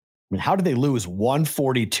team. I mean, how did they lose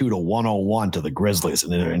 142-101 to the Grizzlies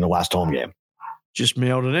in the last home game? Just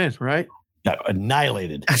mailed it in, right? Got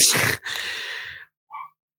annihilated.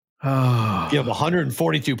 You have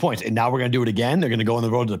 142 points, and now we're going to do it again. They're going to go on the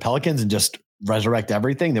road to the Pelicans and just resurrect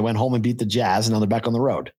everything. They went home and beat the Jazz, and now they're back on the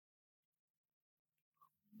road.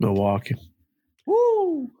 Milwaukee.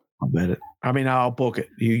 Woo! I'll bet it. I mean, I'll book it.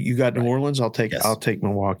 You got New Orleans. I'll take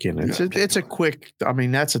Milwaukee. And it's a quick. I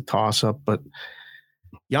mean, that's a toss up. But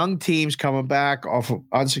young teams coming back off of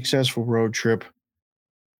unsuccessful road trip.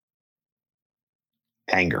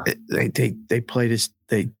 banger. They played his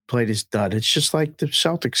dud. It's just like the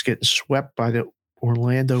Celtics getting swept by the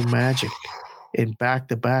Orlando Magic in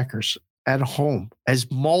back-to-backers at home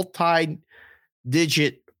as multi-digit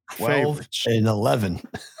 12 favorites. and 11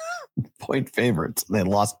 point favorites. They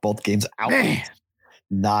lost both games out. Man.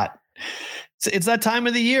 It's that time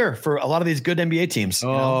of the year for a lot of these good NBA teams.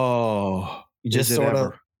 You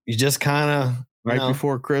just kind of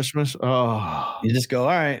before Christmas. You just go, all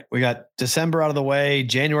right, we got December out of the way.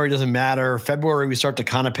 January doesn't matter. February, we start to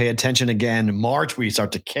kind of pay attention again. March, we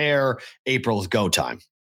start to care. April's go time.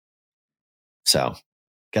 So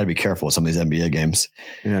got to be careful with some of these NBA games.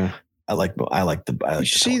 Yeah. I like you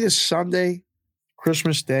see this Sunday,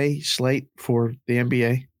 Christmas Day slate for the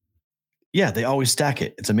NBA? Yeah, they always stack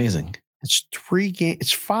it. It's amazing. It's 3 games.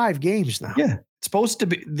 It's 5 games now. Yeah. It's supposed to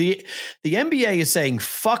be the NBA is saying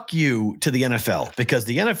fuck you to the NFL because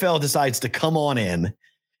the NFL decides to come on in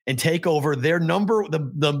and take over their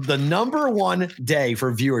the number one day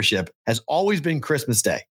for viewership has always been Christmas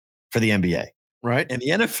Day for the NBA. Right. And the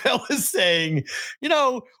NFL is saying,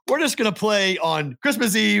 we're just going to play on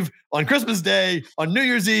Christmas Eve, on Christmas Day, on New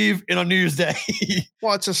Year's Eve, and on New Year's Day.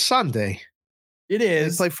 Well, it's a Sunday. It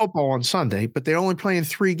is. They play football on Sunday, but they're only playing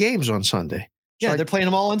 3 games on Sunday. Yeah, they're playing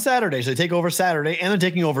them all on Saturday. So they take over Saturday and they're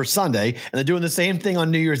taking over Sunday. And they're doing the same thing on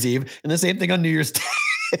New Year's Eve and the same thing on New Year's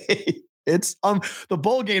Day. It's the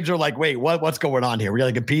bowl games are like, wait, what's going on here? We got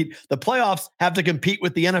to compete. The playoffs have to compete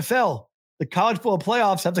with the NFL. The college football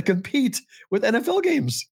playoffs have to compete with NFL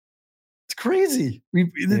games. It's crazy. The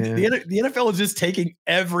NFL is just taking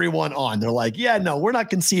everyone on. They're like, yeah, no, we're not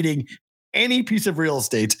conceding any piece of real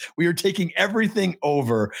estate. We are taking everything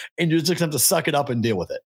over and you're just going to have to suck it up and deal with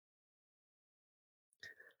it.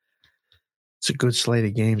 It's a good slate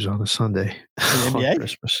of games on a Sunday. NBA?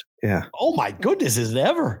 Christmas. Yeah. Oh my goodness, is it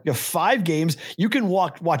ever? You have 5 games. You can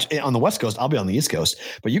watch on the West Coast. I'll be on the East Coast,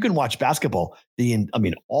 but you can watch basketball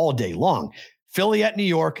all day long. Philly at New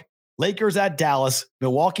York, Lakers at Dallas,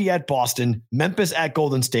 Milwaukee at Boston, Memphis at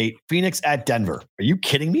Golden State, Phoenix at Denver. Are you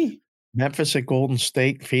kidding me? Memphis at Golden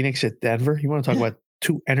State, Phoenix at Denver. You want to talk about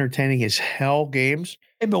 2 entertaining as hell games?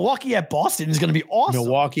 And Milwaukee at Boston is going to be awesome.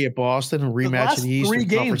 Milwaukee at Boston, a rematch of the Eastern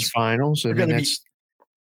Conference Finals. It's going to be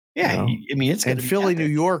Philly, New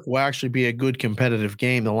York will actually be a good competitive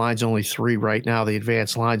game. The line's only 3 right now, the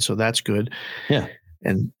advanced line, so that's good. Yeah.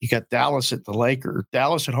 And you got Dallas at the Lakers.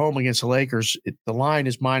 Dallas at home against the Lakers. The line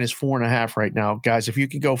is -4.5 right now. Guys, if you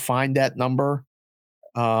can go find that number,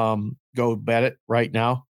 go bet it right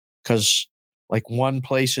now because like one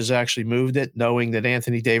place has actually moved it, knowing that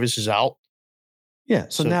Anthony Davis is out. Yeah.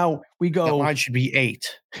 So now we go. That line should be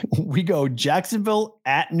 8. We go Jacksonville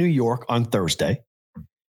at New York on Thursday.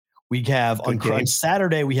 We have on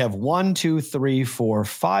Saturday, we have 1, 2, 3, 4,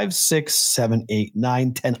 5, 6, 7, 8,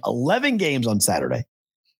 9, 10, 11 games on Saturday,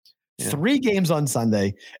 3 games on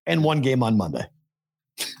Sunday, and 1 game on Monday.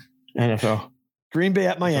 NFL. Green Bay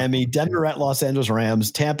at Miami, Denver at Los Angeles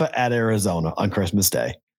Rams, Tampa at Arizona on Christmas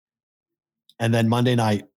Day. And then Monday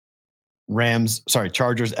night,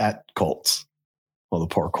 Chargers at Colts. Well, the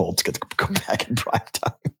poor Colts get to go back in prime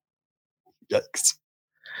time. Yikes.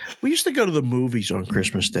 We used to go to the movies on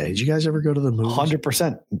Christmas Day. Did you guys ever go to the movies?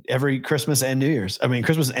 100%. Every Christmas and New Year's. I mean,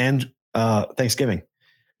 Christmas and Thanksgiving.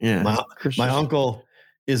 Yeah. My uncle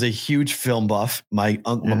is a huge film buff. My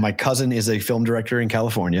cousin is a film director in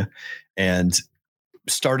California and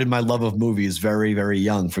started my love of movies very, very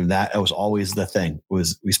young. From that, it was always the thing.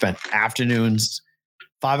 We spent afternoons,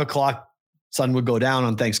 5:00, sun would go down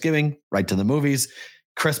on Thanksgiving, right to the movies.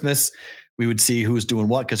 Christmas, we would see who was doing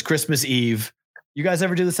what, because Christmas Eve, you guys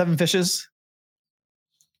ever do the 7 fishes?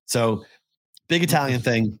 So big Italian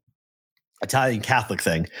thing, Italian Catholic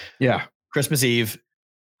thing. Yeah. Christmas Eve.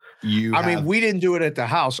 We didn't do it at the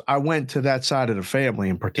house. I went to that side of the family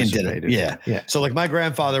and participated. Yeah. So like my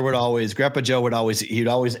grandfather Grandpa Joe he'd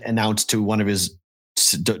always announce to one of his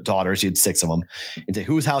daughters, he had 6 of them, and say,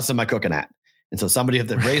 whose house am I cooking at? And so somebody had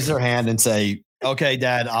to raise their hand and say, okay,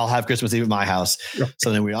 Dad, I'll have Christmas Eve at my house.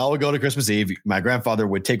 So then we all would go to Christmas Eve. My grandfather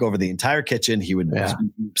would take over the entire kitchen. He would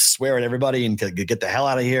swear at everybody and get the hell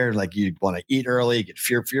out of here. Like, you'd want to eat early, get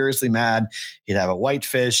furiously mad. He'd have a white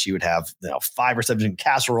fish. He would have 5 or 7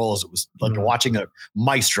 casseroles. It was like watching a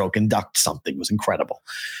maestro conduct something. It was incredible.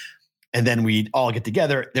 And then we'd all get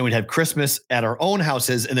together. Then we'd have Christmas at our own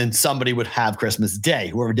houses. And then somebody would have Christmas Day.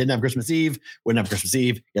 Whoever didn't have Christmas Eve wouldn't have Christmas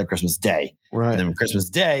Eve. You have Christmas Day. Right. And then on Christmas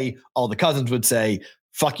Day, all the cousins would say,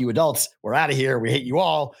 fuck you adults. We're out of here. We hate you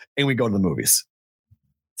all. And we go to the movies.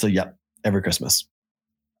 So, every Christmas.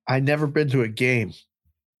 I've never been to a game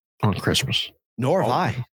on Christmas. Nor have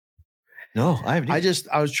I. No, I haven't.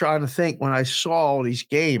 I was trying to think when I saw all these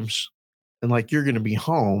games. and like you're going to be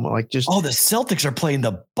home. Like just the Celtics are playing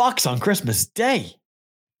the Bucks on Christmas Day.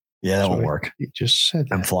 Yeah, that won't work. You just said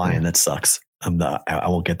that. I'm flying. Yeah. That sucks. I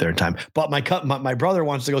won't get there in time. But my brother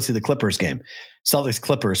wants to go see the Clippers game. Celtics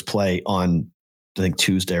Clippers play on, I think,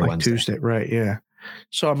 Tuesday or Wednesday. Tuesday, right? Yeah.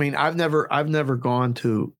 So I mean, I've never gone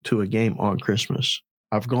to a game on Christmas.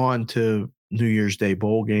 I've gone to New Year's Day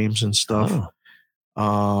bowl games and stuff.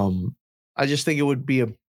 Oh. I just think it would be a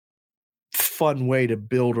fun way to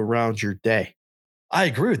build around your day. I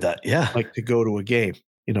agree with that. Yeah, like to go to a game,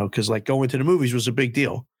 because like going to the movies was a big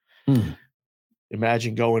deal.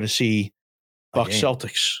 Imagine going to see Bucks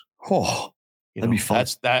Celtics. Oh, that'd be fun.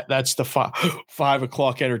 That's the 5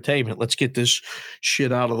 o'clock entertainment. Let's get this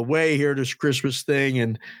shit out of the way here, this Christmas thing,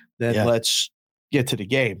 and then let's get to the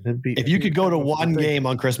game. If you could go to one game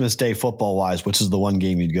on Christmas Day, football wise, which is the one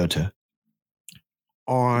game you'd go to?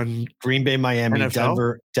 On Green Bay, Miami,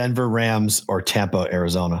 NFL? Denver Rams, or Tampa,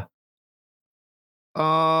 Arizona.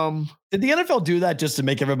 Did the NFL do that just to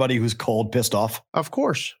make everybody who's cold pissed off? Of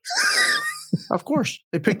course. Of course.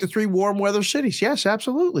 They picked the 3 warm weather cities. Yes,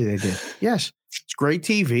 absolutely they did. Yes. It's great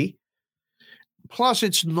TV. Plus,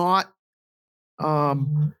 it's not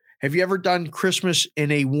have you ever done Christmas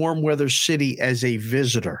in a warm weather city as a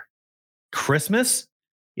visitor? Christmas?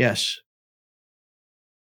 Yes.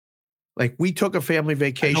 Like we took a family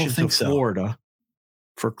vacation to Florida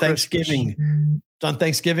for Christmas. Thanksgiving. On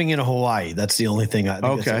Thanksgiving in Hawaii. That's the only thing I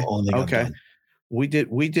think that's the only thing I've done. We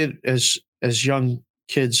did as young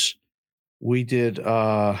kids, we did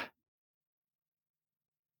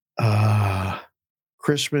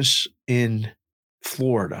Christmas in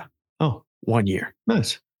Florida. Oh, 1 year.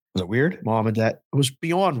 Nice. Was it weird? Mom and Dad, it was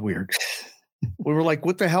beyond weird. We were like,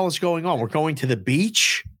 what the hell is going on? We're going to the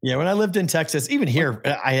beach? Yeah, when I lived in Texas, even here,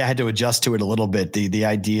 I had to adjust to it a little bit. The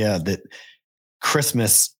idea that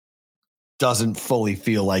Christmas doesn't fully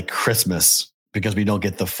feel like Christmas because we don't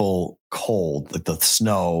get the full cold, like the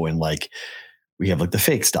snow, and like we have like the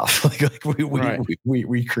fake stuff.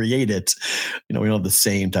 we create it. We don't have the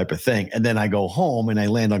same type of thing. And then I go home and I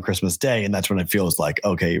land on Christmas Day, and that's when it feels like,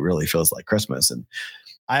 okay, it really feels like Christmas. And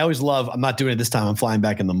I always love, I'm not doing it this time. I'm flying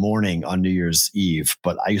back in the morning on New Year's Eve,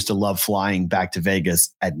 but I used to love flying back to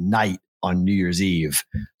Vegas at night on New Year's Eve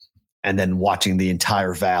and then watching the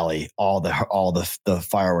entire valley, all the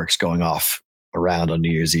fireworks going off around on New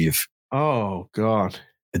Year's Eve. Oh God.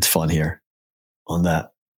 It's fun here on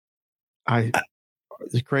that.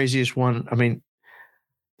 The craziest one. I mean,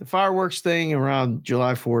 the fireworks thing around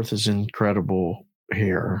July 4th is incredible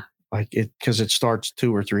here. Like because it starts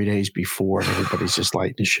 2 or 3 days before, and everybody's just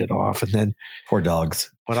lighting shit off. And then poor dogs.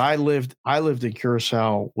 But I lived in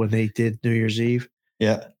Curacao when they did New Year's Eve.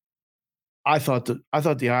 Yeah. I thought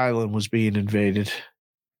the island was being invaded.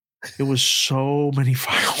 It was so many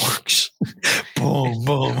fireworks. Boom,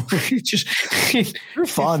 boom. You're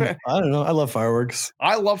fun. I don't know. I love fireworks.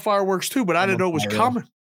 I love fireworks too, but I didn't know it was coming.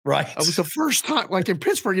 Right. It was the first time, like in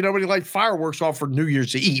Pittsburgh, nobody light fireworks off for New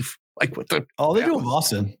Year's Eve. Like what the? Oh, they do in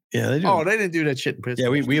Boston. Yeah, they do. Oh, they didn't do that shit in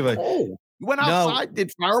Pittsburgh. Yeah, we have a. Oh, you went outside,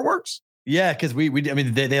 did fireworks? Yeah, because I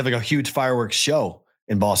mean, they have like a huge fireworks show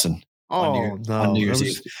in Boston. On New Year's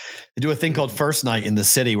Eve. They do a thing called First Night in the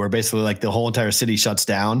city where basically like the whole entire city shuts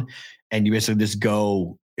down and you basically just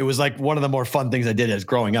go. It was like one of the more fun things I did as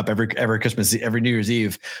growing up every Christmas, every New Year's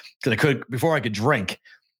Eve. Because before I could drink,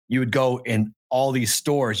 you would go in all these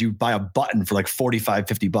stores, you'd buy a button for like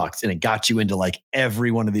 $45-$50 and it got you into like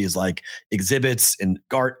every one of these like exhibits and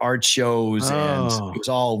art shows. And it was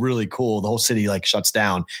all really cool. The whole city like shuts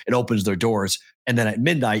down. It opens their doors. And then at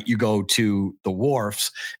midnight, you go to the wharfs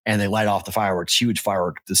and they light off the fireworks. Huge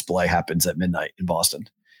firework display happens at midnight in Boston.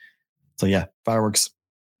 So yeah, fireworks.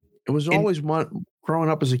 It was always growing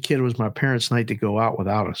up as a kid, it was my parents' night to go out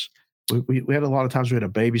without us. We had a lot of times we had a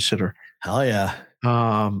babysitter. Hell yeah.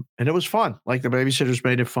 And it was fun. Like the babysitters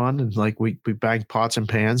made it fun. And like we banged pots and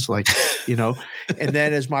pans, like, and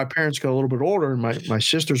then as my parents got a little bit older and my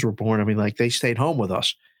sisters were born, I mean, like they stayed home with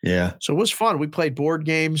us. Yeah. So it was fun. We played board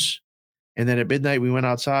games. And then at midnight, we went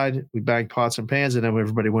outside, we banged pots and pans, and then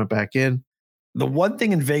everybody went back in. The one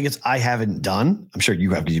thing in Vegas I haven't done, I'm sure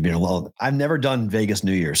you have because you've been alone. I've never done Vegas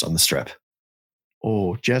New Year's on the Strip.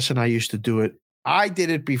 Oh, Jess and I used to do it. I did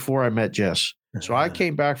it before I met Jess. So I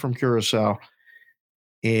came back from Curacao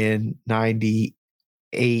in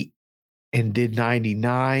 98 and did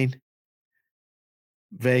 99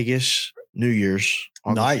 Vegas New Year's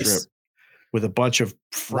on the Strip with a bunch of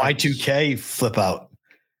friends. Y2K flip out.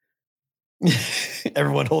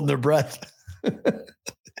 Everyone holding their breath.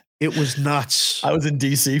 It was nuts. I was in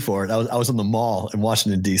DC for it. I was in the mall in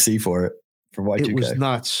Washington, DC for Y2K. It was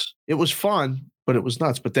nuts. It was fun, but it was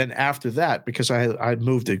nuts. But then after that, because I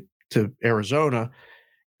moved to to Arizona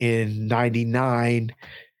in 99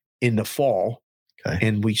 in the fall. Okay.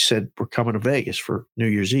 And we said, we're coming to Vegas for New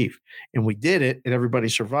Year's Eve. And we did it, and everybody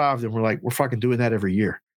survived. And we're like, we're fucking doing that every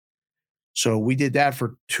year. So we did that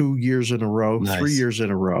for 2 years in a row, Nice. 3 years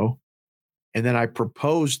in a row. And then I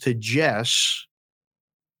proposed to Jess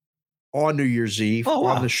on New Year's Eve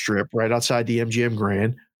on the Strip right outside the MGM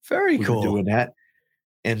Grand. Very we cool. were doing that.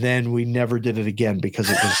 And then we never did it again because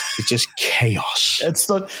it's just chaos.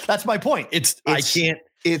 That's my point. I can't.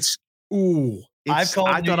 I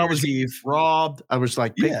thought I was robbed. I was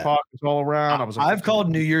like pickpockets all around. I've called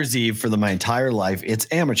New Year's Eve for my entire life. It's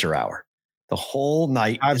amateur hour. The whole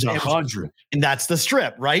night. Times 100. And that's the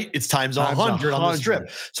Strip, right? It's times 100 on the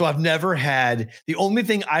Strip. So I've never had, the only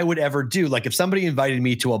thing I would ever do, like if somebody invited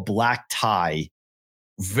me to a black tie,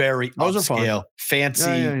 very upscale,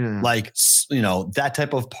 fancy, like, that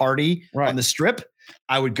type of party on the Strip,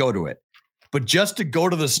 I would go to it. But just to go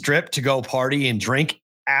to the Strip to go party and drink,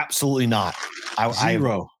 absolutely not.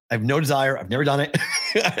 Zero. I have no desire. I've never done it.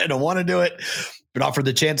 I don't want to do it, but offered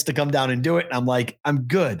the chance to come down and do it. And I'm like, I'm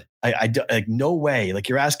good. I like, no way. Like,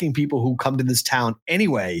 you're asking people who come to this town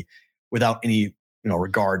anyway, without any,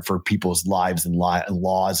 regard for people's lives and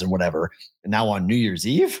laws and whatever. And now on New Year's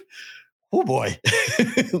Eve, oh boy,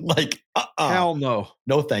 like, hell no.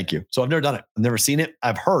 No, thank you. So I've never done it. I've never seen it.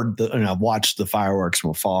 I've heard I've watched the fireworks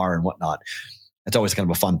from afar and whatnot. It's always kind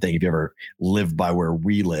of a fun thing. If you ever live by where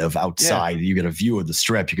we live outside, you get a view of the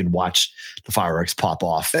Strip. You can watch the fireworks pop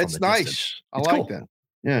off. That's nice. Distance. I like that.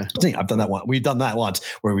 Yeah. I've done that one. We've done that once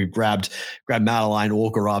where we grabbed Madeline,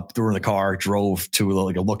 woke her up, threw her in the car, drove to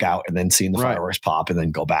like a lookout, and then seeing the fireworks pop and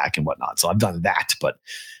then go back and whatnot. So I've done that, but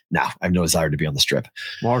no, I have no desire to be on the Strip.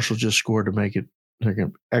 Marshall just scored to make it like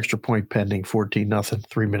an extra point pending, 14-0,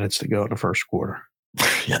 3 minutes to go in the first quarter.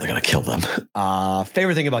 Yeah, they're going to kill them.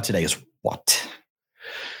 Favorite thing about today is what?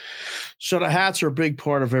 So the hats are a big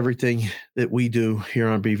part of everything that we do here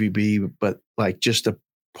on BVB, but like just a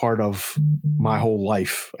part of my whole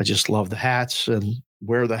life. I just love the hats and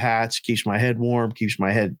wear the hats, keeps my head warm, keeps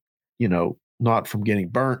my head, not from getting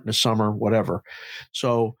burnt in the summer, whatever.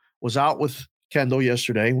 So was out with Kendall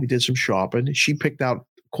yesterday. We did some shopping. She picked out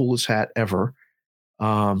the coolest hat ever.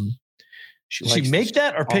 She make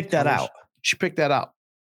that or pick that out? She picked that out.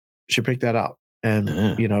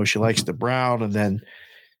 And, she likes the brown, and then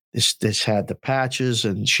this had the patches,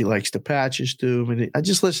 and she likes the patches too. I mean, I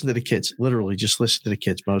just listen to the kids, literally just listen to the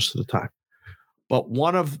kids most of the time. But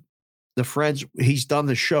one of the friends, he's done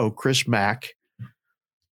the show, Chris Mack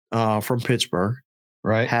from Pittsburgh,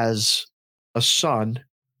 right, has a son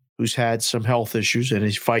who's had some health issues, and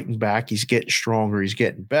he's fighting back. He's getting stronger. He's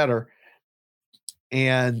getting better.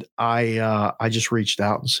 And I just reached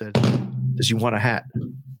out and said, does he want a hat?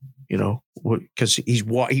 Because he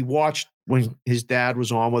watched when his dad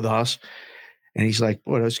was on with us, and he's like,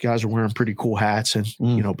 boy, those guys are wearing pretty cool hats, and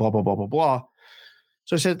blah, blah, blah, blah, blah.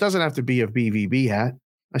 So I said, it doesn't have to be a BVB hat.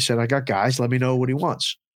 I said, I got guys, let me know what he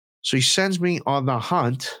wants. So he sends me on the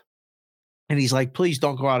hunt, and he's like, please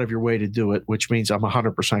don't go out of your way to do it, which means I'm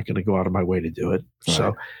 100% going to go out of my way to do it. Right.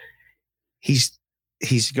 So he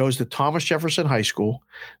goes to Thomas Jefferson High School.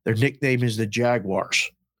 Their nickname is the Jaguars.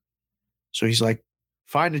 So he's like,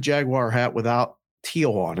 find a Jaguar hat without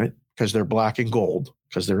teal on it, because they're black and gold,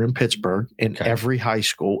 because they're in Pittsburgh, and every high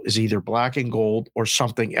school is either black and gold or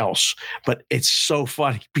something else. But it's so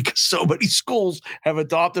funny because so many schools have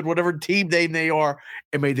adopted whatever team name they are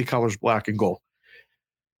and made the colors black and gold.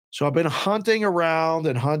 So I've been hunting around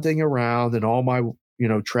in all my,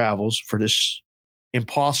 travels for this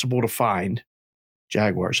impossible to find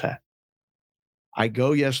Jaguars hat. I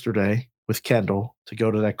go yesterday with Kendall to go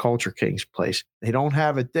to that Culture Kings place. They don't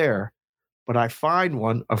have it there, but I find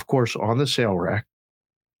one, of course, on the sale rack,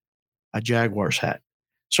 a Jaguars hat.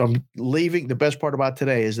 So I'm leaving. The best part about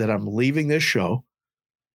today is that I'm leaving this show.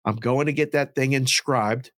 I'm going to get that thing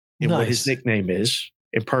inscribed in what his nickname is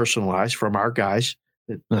and personalized from our guys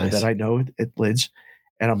that I know at Lids.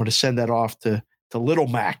 And I'm going to send that off to Little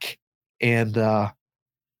Mac and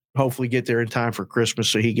hopefully get there in time for Christmas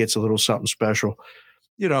so he gets a little something special,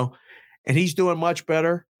 and he's doing much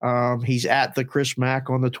better. He's at the Chris Mack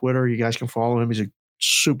on the Twitter. You guys can follow him. He's a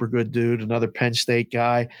super good dude, another Penn State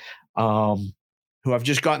guy who I've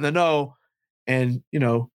just gotten to know. And,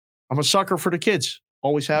 I'm a sucker for the kids.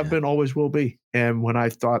 Always have been, always will be. And when I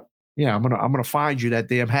thought, I'm gonna find you that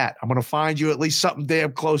damn hat. I'm gonna find you at least something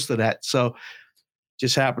damn close to that. So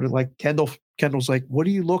just happened. Like Kendall's like, what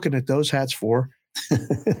are you looking at those hats for?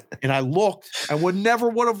 And I looked. I never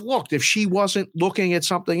would have looked if she wasn't looking at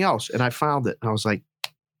something else. And I found it. And I was like,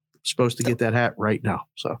 I'm supposed to get that hat right now.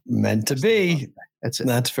 So meant to be. That's it.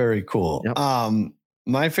 That's very cool. Yep.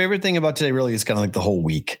 My favorite thing about today really is kind of like the whole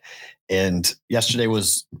week. And yesterday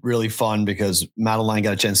was really fun because Madeline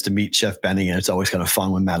got a chance to meet Chef Benny, and it's always kind of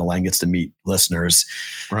fun when Madeline gets to meet listeners.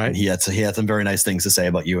 Right. And he had some very nice things to say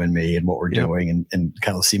about you and me and what we're doing, and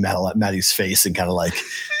kind of see Maddie's face and kind of like,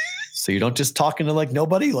 so you don't just talking to like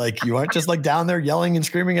nobody, like you aren't just like down there yelling and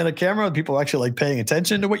screaming at a camera. People are actually like paying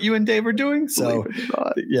attention to what you and Dave are doing. So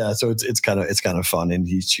yeah, so it's kind of fun. And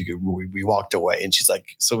we walked away, and she's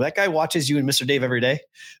like, so that guy watches you and Mr. Dave every day?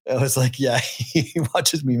 I was like, yeah, he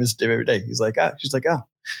watches me, Mr. Dave, every day. He's like, she's like,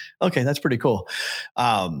 okay, that's pretty cool.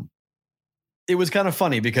 It was kind of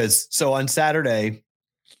funny because so on Saturday,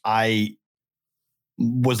 I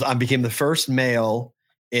became the first male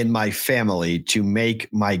in my family to make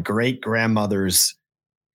my great grandmother's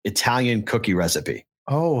Italian cookie recipe.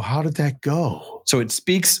 Oh, how did that go? So it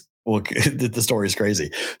speaks. Well, the story is crazy.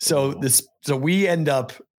 So we end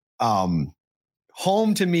up,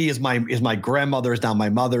 home to me is my grandmother's, now my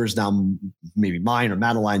mother's, now maybe mine or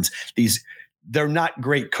Madeline's. They're not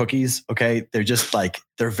great cookies. Okay. They're just like,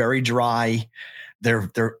 they're very dry.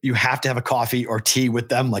 You have to have a coffee or tea with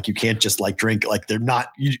them. Like you can't just like drink, like you're not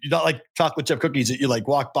like chocolate chip cookies that you like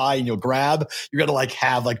walk by and you'll grab. You got to like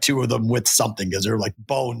have like two of them with something because they're like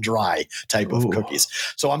bone dry type of cookies.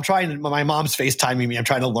 So my mom's FaceTiming me. I'm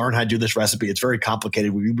trying to learn how to do this recipe. It's very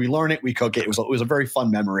complicated. We learn it, we cook it. It was a very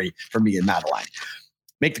fun memory for me and Madeline.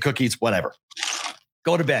 Make the cookies, whatever.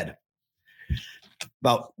 Go to bed.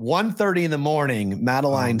 About 1:30 in the morning,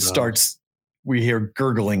 Madeline starts. We hear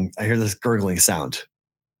gurgling. I hear this gurgling sound.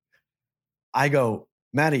 I go,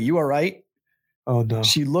 Maddie, you all right? Oh no.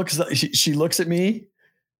 She looks at me.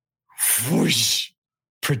 Whoosh,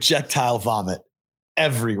 projectile vomit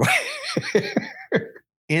everywhere.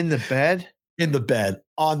 In the bed? In the bed,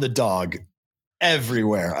 on the dog,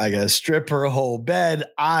 everywhere. I gotta strip her whole bed.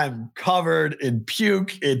 I'm covered in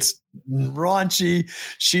puke. It's raunchy.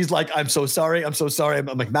 She's like, I'm so sorry. I'm so sorry. I'm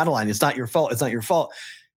like, Madeline, it's not your fault. It's not your fault.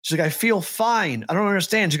 She's like, I feel fine. I don't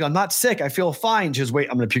understand. She goes, I'm not sick. I feel fine. She goes, wait,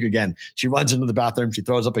 I'm going to puke again. She runs into the bathroom. She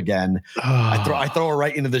throws up again. I throw her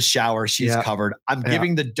right into the shower. She's covered. I'm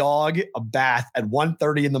giving the dog a bath at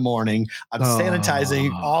 1:30 in the morning. I'm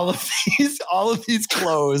sanitizing all of these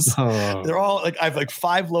clothes. They're all like, I have like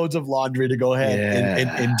 5 loads of laundry to go ahead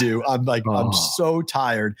and do. I'm like, I'm so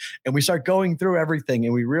tired. And we start going through everything,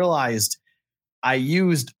 and we realized I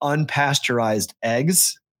used unpasteurized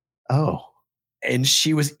eggs. Oh. And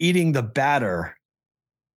she was eating the batter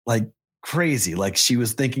like crazy. Like she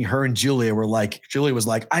was thinking her and Julia was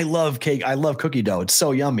like, I love cake. I love cookie dough. It's so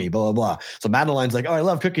yummy, blah, blah, blah. So Madeline's like, oh, I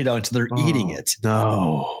love cookie dough. And so they're eating it.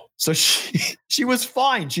 No. So she was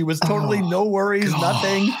fine. She was totally no worries,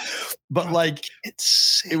 nothing. But like,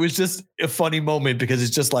 it was just a funny moment because it's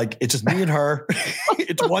just me and her.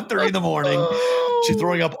 It's 1:30 in the morning. She's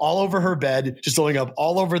throwing up all over her bed. She's throwing up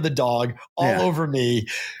all over the dog, all over me.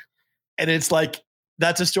 And it's like,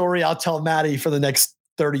 that's a story I'll tell Maddie for the next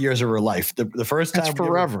 30 years of her life. The first time. That's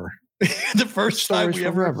forever. The first time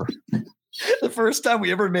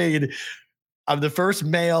we ever made, I'm the first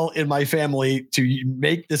male in my family to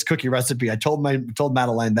make this cookie recipe. I told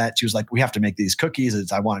Madeline that. She was like, we have to make these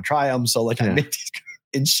cookies. I want to try them. So like I make these,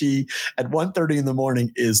 and she at 1:30 in the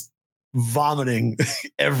morning is vomiting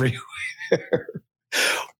everywhere.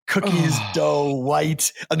 Cookies, dough,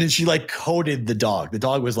 white. And then she like coated the dog. The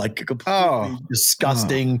dog was like completely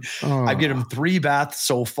disgusting. I've given him 3 baths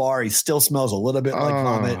so far. He still smells a little bit like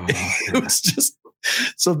vomit. It was just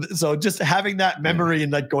so just having that memory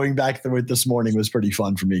and like going back through it this morning was pretty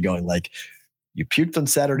fun for me, going like, you puked on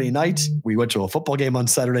Saturday night. We went to a football game on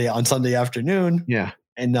Sunday afternoon. Yeah.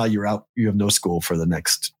 And now you're out. You have no school for the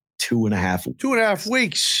next 2.5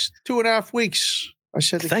 weeks. 2.5 weeks. I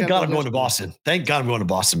said, thank God I'm going to Boston. Thank God I'm going to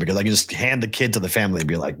Boston because I can just hand the kid to the family and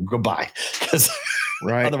be like, goodbye. Because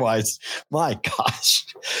otherwise, my gosh.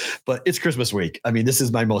 But it's Christmas week. I mean, this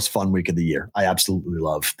is my most fun week of the year. I absolutely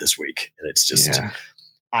love this week. And it's just,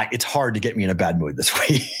 it's hard to get me in a bad mood this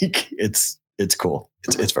week. It's cool.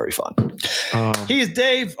 It's very fun. He is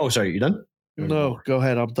Dave. Oh, sorry. You done? No, go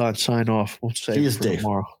ahead. I'm done. Sign off. We'll save it for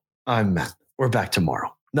tomorrow. I'm Matt. We're back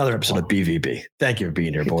tomorrow. Another episode of BVB. Thank you for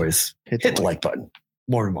being here, boys. Hit the like button.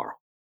 More tomorrow.